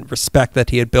trust and respect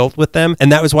that he had built with them.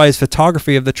 And that was why his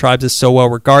photography of the tribes is so well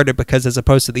regarded, because as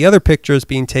opposed to the other pictures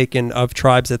being taken of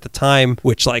tribes at the time,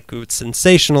 which like would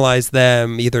sensationalize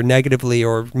them either negatively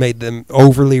or made them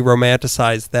overly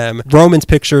romanticize them, Vroman's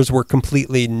pictures were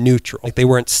completely neutral. Like they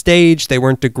weren't staged, they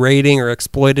weren't degrading or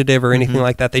exploitative or anything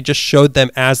like that. They just showed them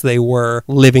as they were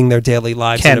living their daily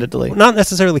lives. Candidly. Not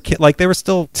necessarily, like they were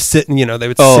still sitting, they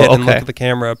would sit and look at the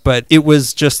camera, but it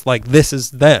was just like, this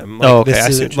is them. Like,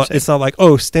 it's not like,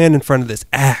 stand in front of this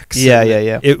axe. Yeah.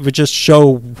 It would just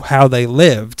show how they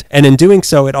lived. And in doing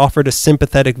so, it offered a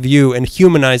sympathetic view and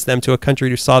humanized them to a country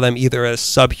who saw them either as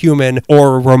subhuman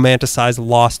or romanticized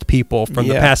lost people from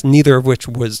the past, neither of which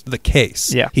was the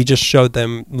case. Yeah. He just showed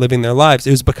them living their lives.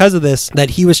 It was because of this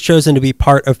that he was chosen to be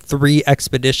part of 3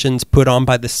 expeditions put on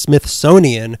by the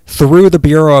Smithsonian through the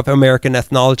Bureau of American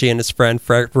Ethnology and his friend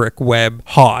Frederick Webb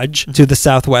Hodge to the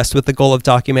Southwest with the goal of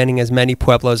documenting as many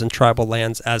pueblos and tribal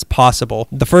lands as possible.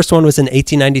 The first one was in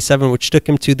 1897, which took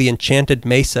him to the Enchanted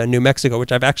Mesa, New Mexico,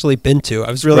 which I've actually been to.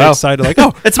 I was really excited, like,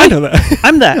 it's me. I know that.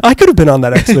 I'm that. I could have been on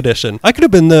that expedition. I could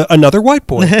have been another white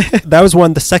boy. That was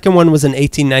one. The second one was in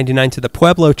 1899 to the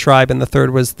Pueblo tribe, and the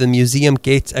third was the Museum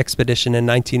Gates expedition in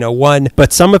 1901.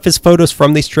 But some of his photos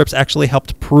from these trips actually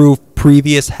helped prove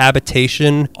previous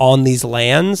habitation on these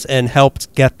lands and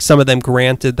helped get some of them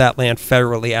granted that land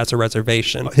federally as a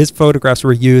reservation. His photographs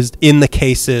were used in the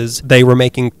cases they were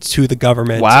making to the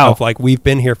government of like, we've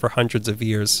been here for hundreds of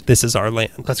years. This is our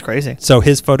land. That's crazy. So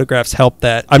his photographs helped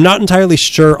that. I'm not entirely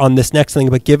sure on this next thing,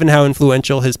 but given how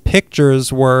influential his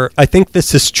pictures were, I think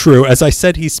this is true. As I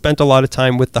said, he spent a lot of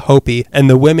time with the Hopi, and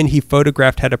the women he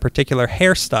photographed had a particular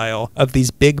hairstyle of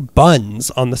these big buns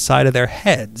on the side of their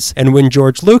heads. And when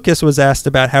George Lucas was asked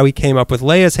about how he came up with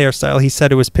Leia's hairstyle, he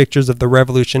said it was pictures of the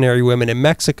revolutionary women in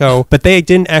Mexico, but they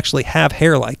didn't actually have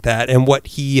hair like that. And what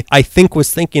he, I think,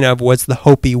 was thinking of was the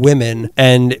Hopi women,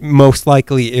 and most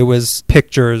likely it was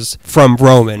pictures from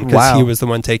Vroman, because he was the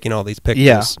one taking all these pictures.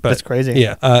 Yeah, that's crazy.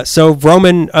 Yeah. So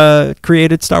Vroman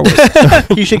created Star Wars.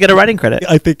 You should get a writing credit.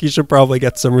 I think you should probably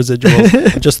get some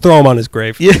residuals. Just throw him on his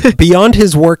grave. Yeah. Beyond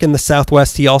his work in the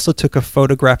Southwest, he also took a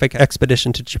photographic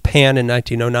expedition to Japan in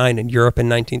 1909 and Europe in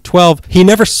 1912. He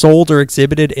never sold or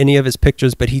exhibited any of his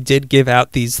pictures, but he did give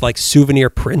out these like souvenir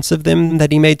prints of them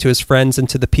that he made to his friends and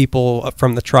to the people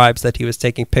from the tribes that he was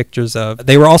taking pictures of.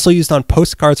 They were also used on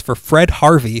postcards for Fred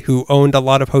Harvey, who owned a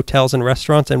lot of hotels and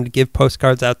restaurants and would give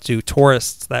postcards out to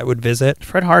tourists that would visit.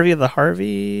 Fred Harvey of the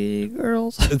Harvey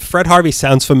Girls? Fred Harvey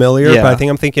sounds familiar, but I think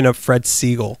I'm thinking of Fred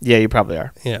Siegel. Yeah, you probably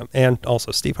are. Yeah, and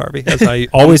also Steve Harvey, as I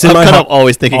always in my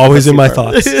always thinking always in my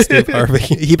thoughts. Steve Harvey.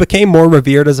 He became more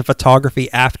revered as a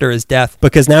photography after after his death,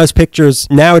 because now his pictures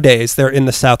nowadays, they're in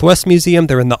the Southwest Museum,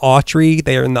 they're in the Autry,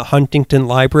 they're in the Huntington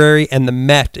Library, and the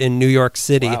Met in New York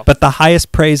City. Wow. But the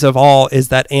highest praise of all is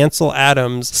that Ansel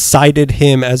Adams cited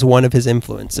him as one of his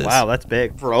influences. Wow, that's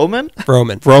big. Romans.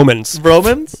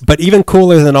 But even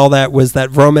cooler than all that was that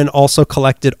Vroman also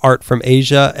collected art from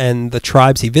Asia and the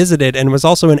tribes he visited, and was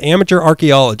also an amateur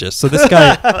archaeologist. So this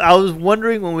guy... I was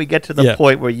wondering when we get to the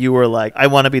point where you were like, I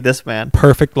want to be this man.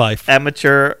 Perfect life.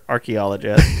 Amateur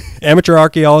archaeologist. Amateur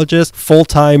archaeologist,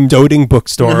 full-time doting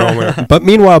bookstore owner. But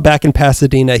meanwhile, back in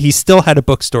Pasadena, he still had a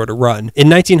bookstore to run. In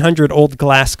 1900, old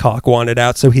Glasscock wanted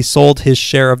out, so he sold his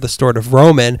share of the store to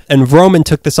Vroman, and Vroman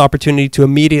took this opportunity to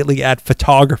immediately add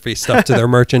photography stuff to their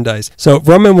merchandise. So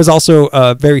Vroman was also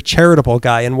a very charitable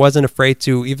guy and wasn't afraid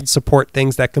to even support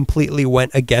things that completely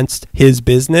went against his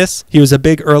business. He was a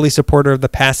big early supporter of the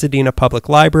Pasadena Public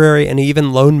Library, and he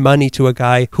even loaned money to a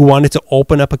guy who wanted to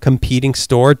open up a competing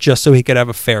store just so he could have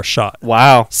a fair shot.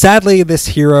 Wow. Sadly, this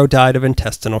hero died of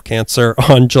intestinal cancer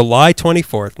on July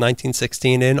 24th,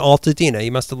 1916 in Altadena. He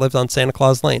must have lived on Santa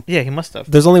Claus Lane. Yeah, he must have.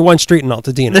 There's only one street in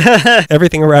Altadena.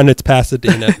 Everything around it's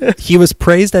Pasadena. He was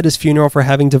praised at his funeral for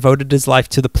having devoted his life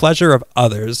to the pleasure of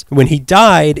others. When he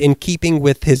died, in keeping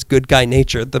with his good guy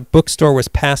nature, the bookstore was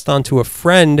passed on to a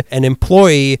friend, an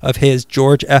employee of his,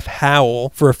 George F.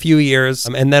 Howell, for a few years,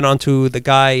 and then on to the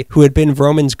guy who had been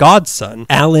Vroman's godson,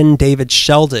 Alan David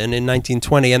Sheldon, in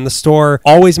 1920. And the store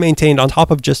always maintained, on top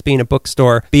of just being a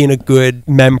bookstore, being a good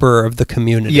member of the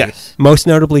community. Yes. Most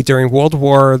notably during World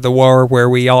War, the war where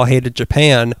we all hated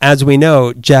Japan. As we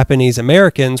know, Japanese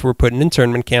Americans were put in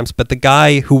internment camps, but the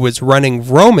guy who was running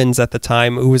Vroman's at the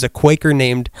time, who was a Quaker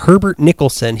named Herbert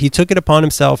Nicholson, he took it upon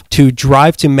himself to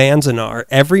drive to Manzanar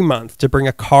every month to bring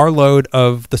a carload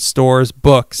of the store's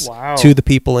books to the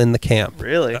people in the camp.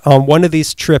 Really? On one of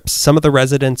these trips, some of the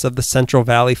residents of the Central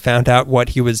Valley found out what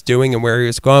he was doing and where he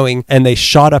was going, and they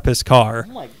shot up his car.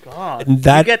 Oh my God. You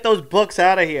get those books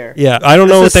out of here. Yeah, I don't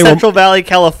know if they were Central Valley,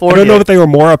 California. I don't know if they were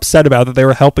more upset about that they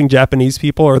were helping Japanese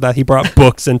people or that he brought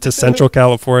books into Central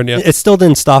California. It still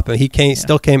didn't stop him. He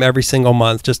still came every single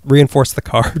month, just reinforce the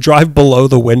car, drive below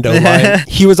the window line.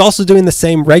 He was also doing the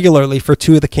same regularly for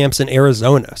two of the camps in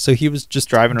Arizona. So he was just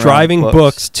driving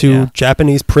books to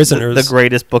Japanese prisoners. The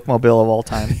greatest bookmobile of all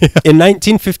time. In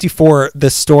 1954, the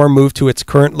store moved to its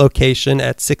current location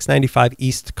at 695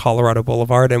 East Colorado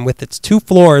Boulevard, and with its 2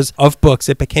 floors of books,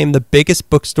 it became the biggest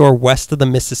bookstore west of the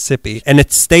Mississippi, and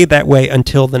it stayed that way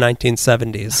until the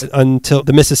 1970s, until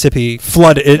the Mississippi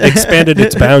flooded. It expanded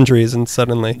its boundaries, and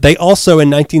suddenly they also in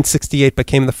 1968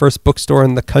 became the first bookstore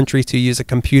in the country to use a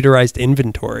computerized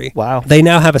inventory. Wow. They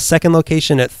now have a second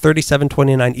location at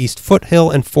 3729 East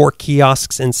Foothill and 4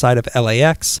 kiosks inside of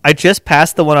LAX. I just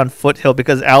passed the one on Foothill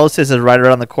because Alice's is right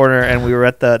around the corner, and we were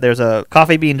at there's a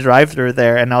Coffee Bean drive-thru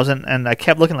there, and I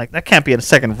kept looking like, that can't be a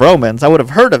second Vroman's. I would have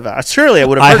heard of that. Surely I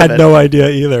would have heard of it. I had no idea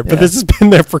either, but this has been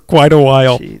there for quite a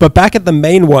while. Jeez. But back at the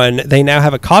main one, they now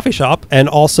have a coffee shop and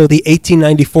also the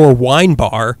 1894 wine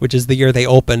bar, which is the year they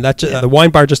opened. The wine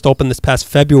bar just opened this past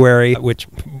February,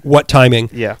 what timing?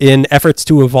 Yeah. In efforts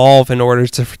to evolve in order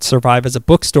to survive as a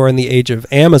bookstore in the age of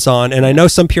Amazon. And I know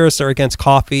some purists are against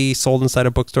coffee sold inside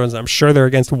of bookstores, and I'm sure they're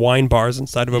against wine bars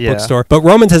inside of a bookstore. But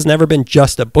Vroman's has never been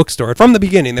just a bookstore. From the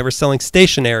beginning, they were selling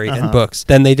stationery and books.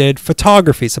 Then they did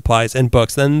photography supplies and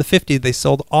books. Then in the 50s, they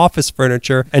sold office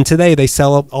furniture. And today, they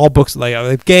sell all books. They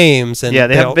have games. And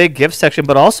they have a big gift section,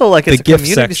 but also like it's a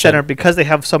community center because they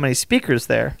have so many speakers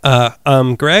there.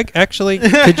 Greg, actually,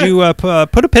 could you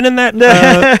put a pin in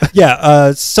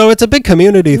that? So it's a big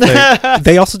community thing.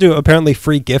 They also do apparently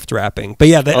free gift wrapping.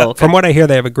 But from what I hear,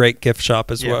 they have a great gift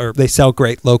shop as well. Or they sell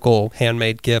great local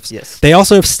handmade gifts. Yes. They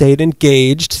also have stayed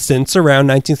engaged since around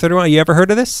 1931. You ever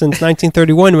heard of this? Since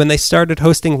 1931 when they started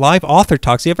hosting live author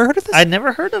talks. You ever heard of this? I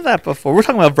never heard of that before. We're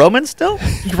talking about Vroman still?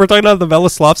 We're talking about the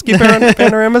Veloslavsky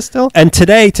panorama still? And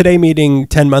today meeting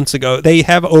 10 months ago, they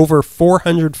have over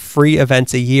 400 free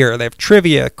events a year. They have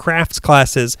trivia, crafts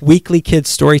classes, weekly kids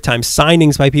story time,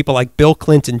 signings by people like Bill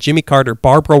Clinton, Jimmy Carter,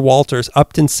 Barbara Walters,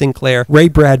 Upton Sinclair, Ray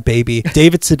Bradbury,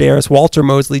 David Sedaris, Walter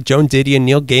Mosley, Joan Didion,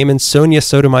 Neil Gaiman, Sonia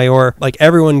Sotomayor. Like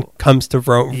everyone comes to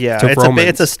Vroman's.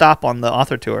 It's a stop on the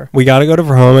author tour. We got to go to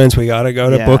Vroman's. We got to go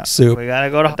to Book Soup. We got to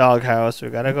go to Doghouse. We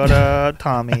got to go to to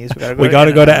Tommy's. We got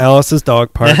to go to Alice's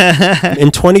Dog Park.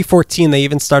 In 2014, they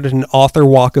even started an author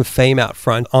walk of fame out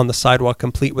front on the sidewalk,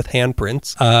 complete with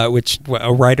handprints, which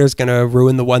a writer's going to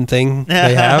ruin the one thing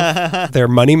they have. They're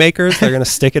moneymakers. They're going to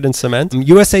stick it in cement.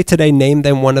 USA Today named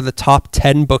them one of the top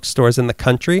 10 bookstores in the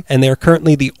country, and they're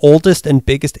currently the oldest and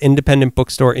biggest independent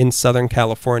bookstore in Southern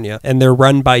California. And they're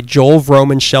run by Joel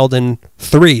Vroman Sheldon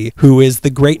III, who is the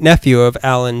great-nephew of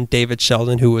Alan David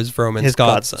Sheldon, who was Vroman's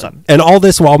godson. And all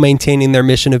this while maintaining their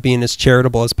mission of being as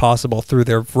charitable as possible through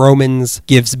their Vroman's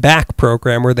Gives Back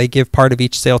program, where they give part of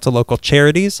each sale to local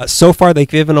charities. So far, they've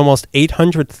given almost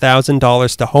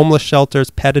 $800,000 to homeless shelters,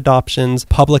 pet adoptions,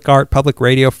 public art, public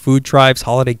radio, food drives,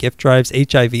 holiday gift drives,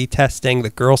 HIV testing, the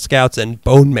Girl Scouts, and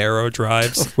bone marrow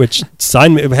drives, which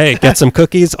sign me, hey, get some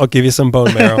cookies, I'll give you some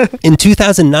bone marrow. In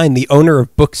 2009, the owner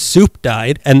of Book Soup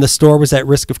died, and the store was at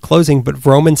risk of closing, but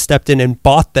Vroman stepped in and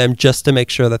bought them just to make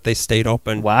sure that they stayed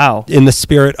open. Wow. In the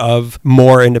spirit of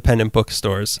more independent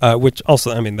bookstores, which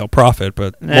also, I mean, they'll profit,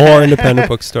 but more independent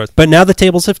bookstores. But now the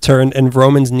tables have turned, and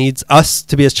Vroman's needs us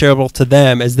to be as charitable to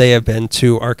them as they have been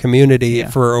to our community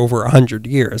for over 100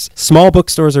 years. Small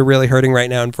bookstores are really hurting right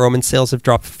now, and Vroman sales have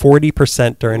dropped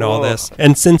 40% during all this.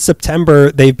 And since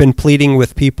September, they've been pleading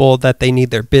with people that they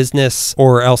need their business,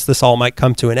 or else this all might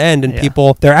come to an end. And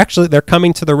people, they're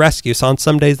coming to the rescue. So on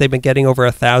some days, they've been getting over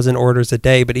 1,000 orders a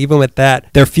day. But even with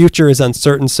that, their future is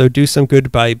uncertain. So do some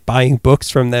good by buying books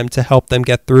from them to help them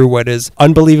get through what is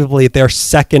unbelievably their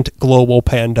second global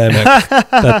pandemic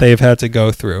that they've had to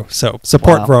go through. So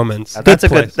support Vroman's. That's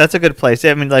a good place.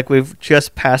 I mean, like, we've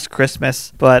just passed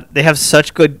Christmas, but they have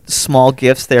such good small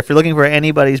gifts there. If you're looking for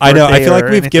anybody's birthday, I know. I feel like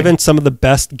we've given some of the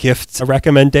best gifts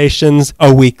recommendations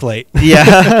a week late.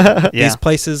 Yeah. These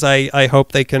places, I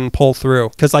hope they can pull through,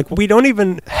 because like we don't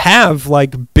even have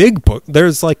like big book.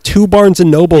 There's like 2 Barnes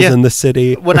and Nobles in the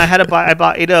city. When I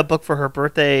bought Ada a book for her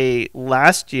birthday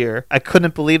last year, I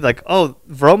couldn't believe, like, oh,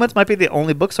 Vroman's might be the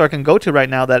only bookstore I can go to right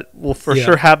now that will for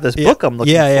sure have this book I'm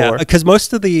looking for. Yeah, because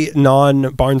most of the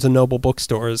non-Barnes and Noble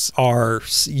bookstores are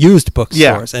used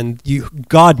bookstores, and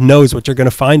God knows what you're going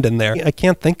to find in there. I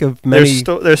can't think of many.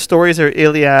 Their Stories are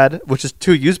Iliad, which is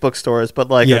 2 used bookstores, but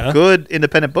like a good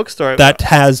independent bookstore that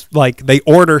has, like, they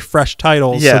order fresh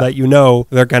titles so that you know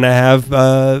they're going to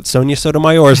have Sonia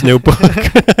Sotomayor's new book.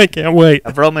 I can't wait.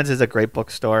 Vroman's is a great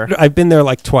bookstore. I've been there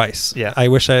like twice. Yeah. I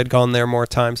wish I had gone there more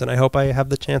times, and I hope I have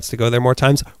the chance to go there more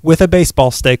times with a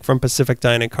baseball steak from Pacific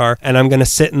Dining Car, and I'm going to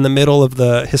sit in the middle of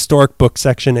the historic book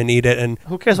section and eat it, and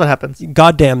who cares what happens?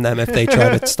 God damn them if they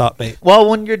try to stop me. Well,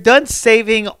 when you're done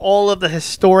saving all of the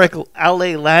historic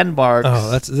LA landmarks...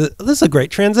 Oh, this is a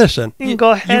great transition. You can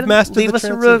go ahead and leave us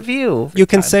a review. You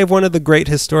can save one of the great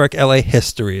historic LA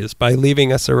histories by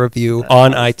leaving us a review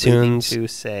on iTunes to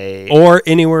say or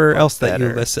anywhere else that you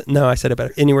listen. No, I said it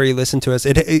better. Anywhere you listen to us.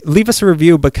 Leave us a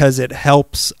review because it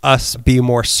helps us be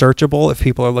more searchable. If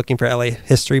people are looking for LA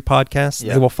history podcasts,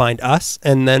 they will find us,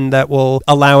 and then that will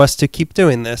allow us to keep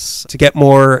doing this, to get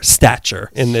more stature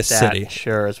in this city.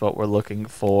 Stature is what we're looking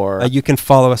for. You can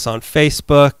follow us on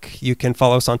Facebook. You can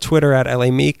follow us on Twitter at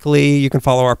LA Meekly. You can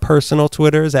follow our personal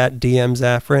Twitters at DM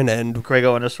Zaffron and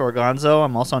Grego_Gonzo.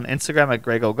 I'm also on Instagram at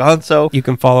Grego Gonzo. You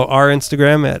can follow our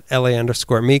Instagram at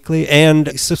LA_Meekly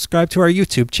and subscribe to our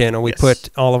YouTube channel. We put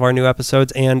all of our new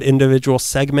episodes and individual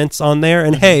segments on there.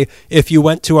 And hey, if you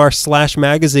went to our Slash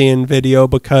Magazine video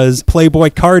because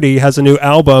Playboy Cardi has a new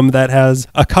album that has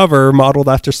a cover modeled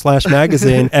after Slash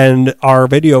Magazine and our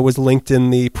video was linked in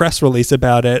the press release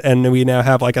about it, and we now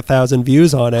have like 1,000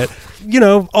 views on it, you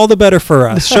know, all the better for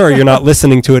us. Sure, you're not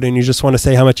listening to it and you just want to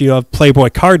say how much you love Playboy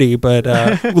Cardi, but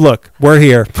look, we're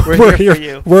here. We're here for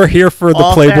you. We're here for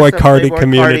the Playboy Cardi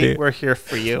community. We're here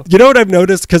for you. You know what I've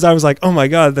noticed? Because I was like, oh my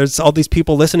God, there's all these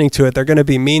people listening to it. They're going to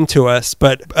be mean to us.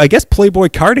 But I guess Playboy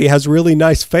Cardi has really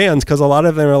nice fans, because a lot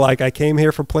of them are like, I came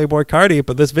here for Playboy Cardi,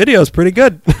 but this video is pretty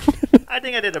good. I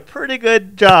think I did a pretty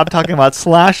good job talking about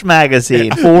Slash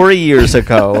Magazine 4 years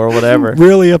ago or whatever.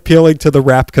 Really appealing to the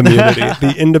rap community,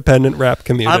 the independent rap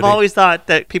community. I've always thought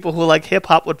that people who like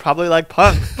hip-hop would probably like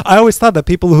punk. I always thought that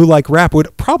people who like rap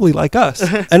would probably like us.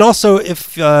 And also,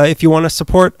 if you want to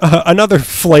support another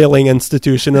flailing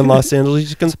institution in Los Angeles,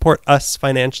 you can support us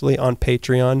financially on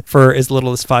Patreon. For as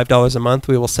little as $5 a month,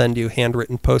 we will send you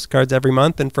handwritten postcards every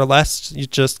month. And for less,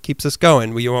 it just keeps us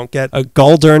going. You won't get a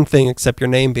gall darn thing except your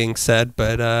name being said.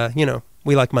 But, you know,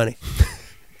 we like money.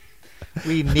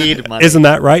 We need money. Isn't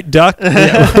that right, Duck?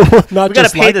 Yeah. We got to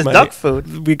pay this money. Duck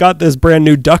food. We got this brand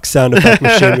new Duck sound effect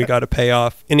machine we got to pay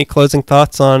off. Any closing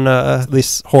thoughts on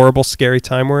this horrible, scary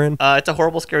time we're in? It's a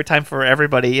horrible, scary time for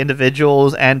everybody,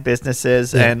 individuals and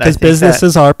businesses. Yeah, because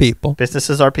businesses are people.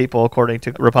 Businesses are people, according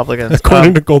to Republicans.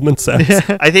 According to Goldman Sachs.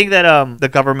 I think that the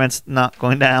government's not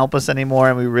going to help us anymore,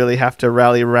 and we really have to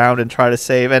rally around and try to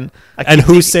save. And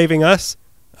who's saving us?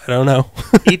 I don't know.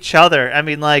 Each other. I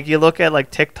mean, like, you look at,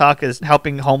 like, TikTok is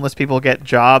helping homeless people get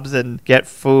jobs and get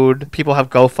food. People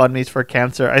have GoFundMes for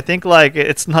cancer. I think, like,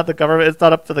 it's not the government. It's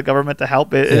not up to the government to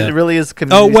help. It really is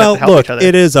communities that help each other.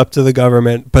 It is up to the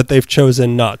government, but they've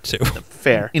chosen not to.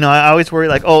 Fair. I always worry,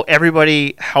 like,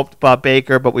 everybody helped Bob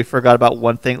Baker, but we forgot about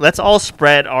one thing. Let's all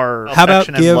spread our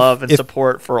affection and love and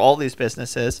support for all these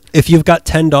businesses. If you've got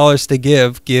 $10 to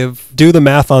give, do the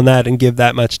math on that and give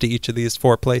that much to each of these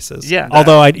 4 places. Yeah.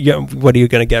 Although, what are you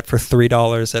going to get for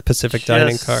 $3 at Pacific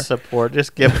Dining Car? Support.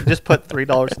 Just put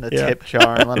 $3 in the tip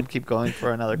jar and let them keep going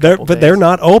for another couple days. They're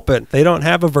not open. They don't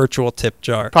have a virtual tip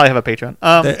jar. Probably have a Patreon.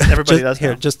 Everybody does.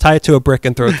 Here, just tie it to a brick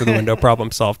and throw it through the window. Problem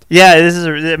solved. Yeah, this is.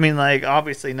 I mean, like,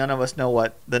 obviously, none of us know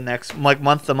what the next, like,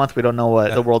 month to month. We don't know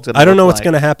what the world's going to. I don't know what's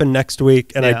going to happen next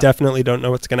week, and I definitely don't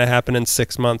know what's going to happen in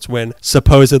 6 months when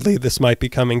supposedly this might be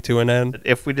coming to an end.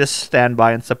 If we just stand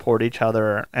by and support each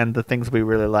other and the things we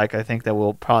really like, I think that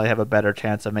we'll probably have a better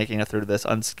chance of making it through this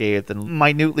unscathed and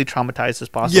minutely traumatized as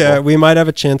possible. Yeah, we might have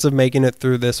a chance of making it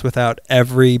through this without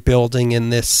every building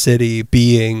in this city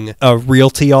being a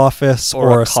realty office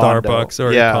or a Starbucks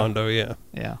or a condo.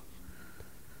 Yeah.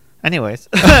 Anyways,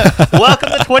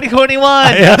 welcome to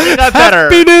 2021. Nothing got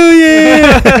better. Happy New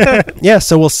Year! Yeah,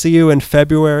 so we'll see you in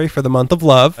February for the month of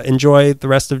love. Enjoy the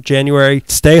rest of January.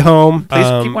 Stay home.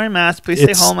 Please keep wearing masks. Please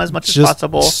stay home as much as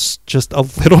possible. Just a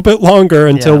little bit longer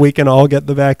until we can all get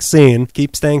the vaccine.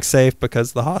 Keep staying safe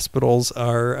because the hospitals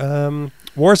are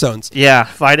war zones. Yeah,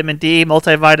 vitamin D,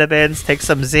 multivitamins, take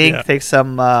some zinc, take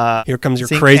some here comes your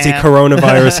crazy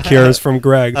coronavirus cures from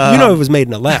Greg. It was made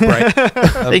in a lab, right?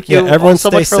 Thank you everyone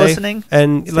so much for listening.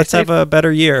 And let's have a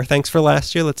better year. Thanks for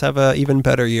last year. Let's have an even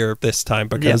better year this time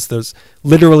because there's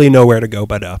literally nowhere to go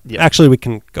but up. Actually, we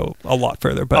can go a lot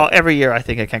further. But every year I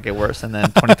think it can't get worse. And then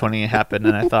 2020 happened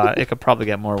and I thought it could probably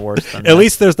get more worse than At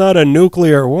least there's not a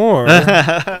nuclear war.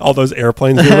 All those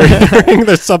airplanes you were hearing.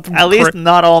 There's something. At least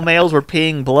not all males were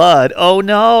peeing blood. Oh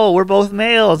no, we're both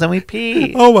males and we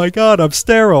pee. Oh my God, I'm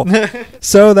sterile.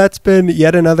 So that's been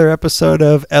yet another episode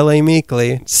of LA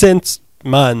Meekly since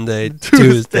Monday,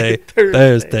 Tuesday,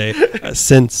 Thursday,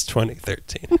 since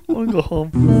 2013. We'll go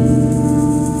home.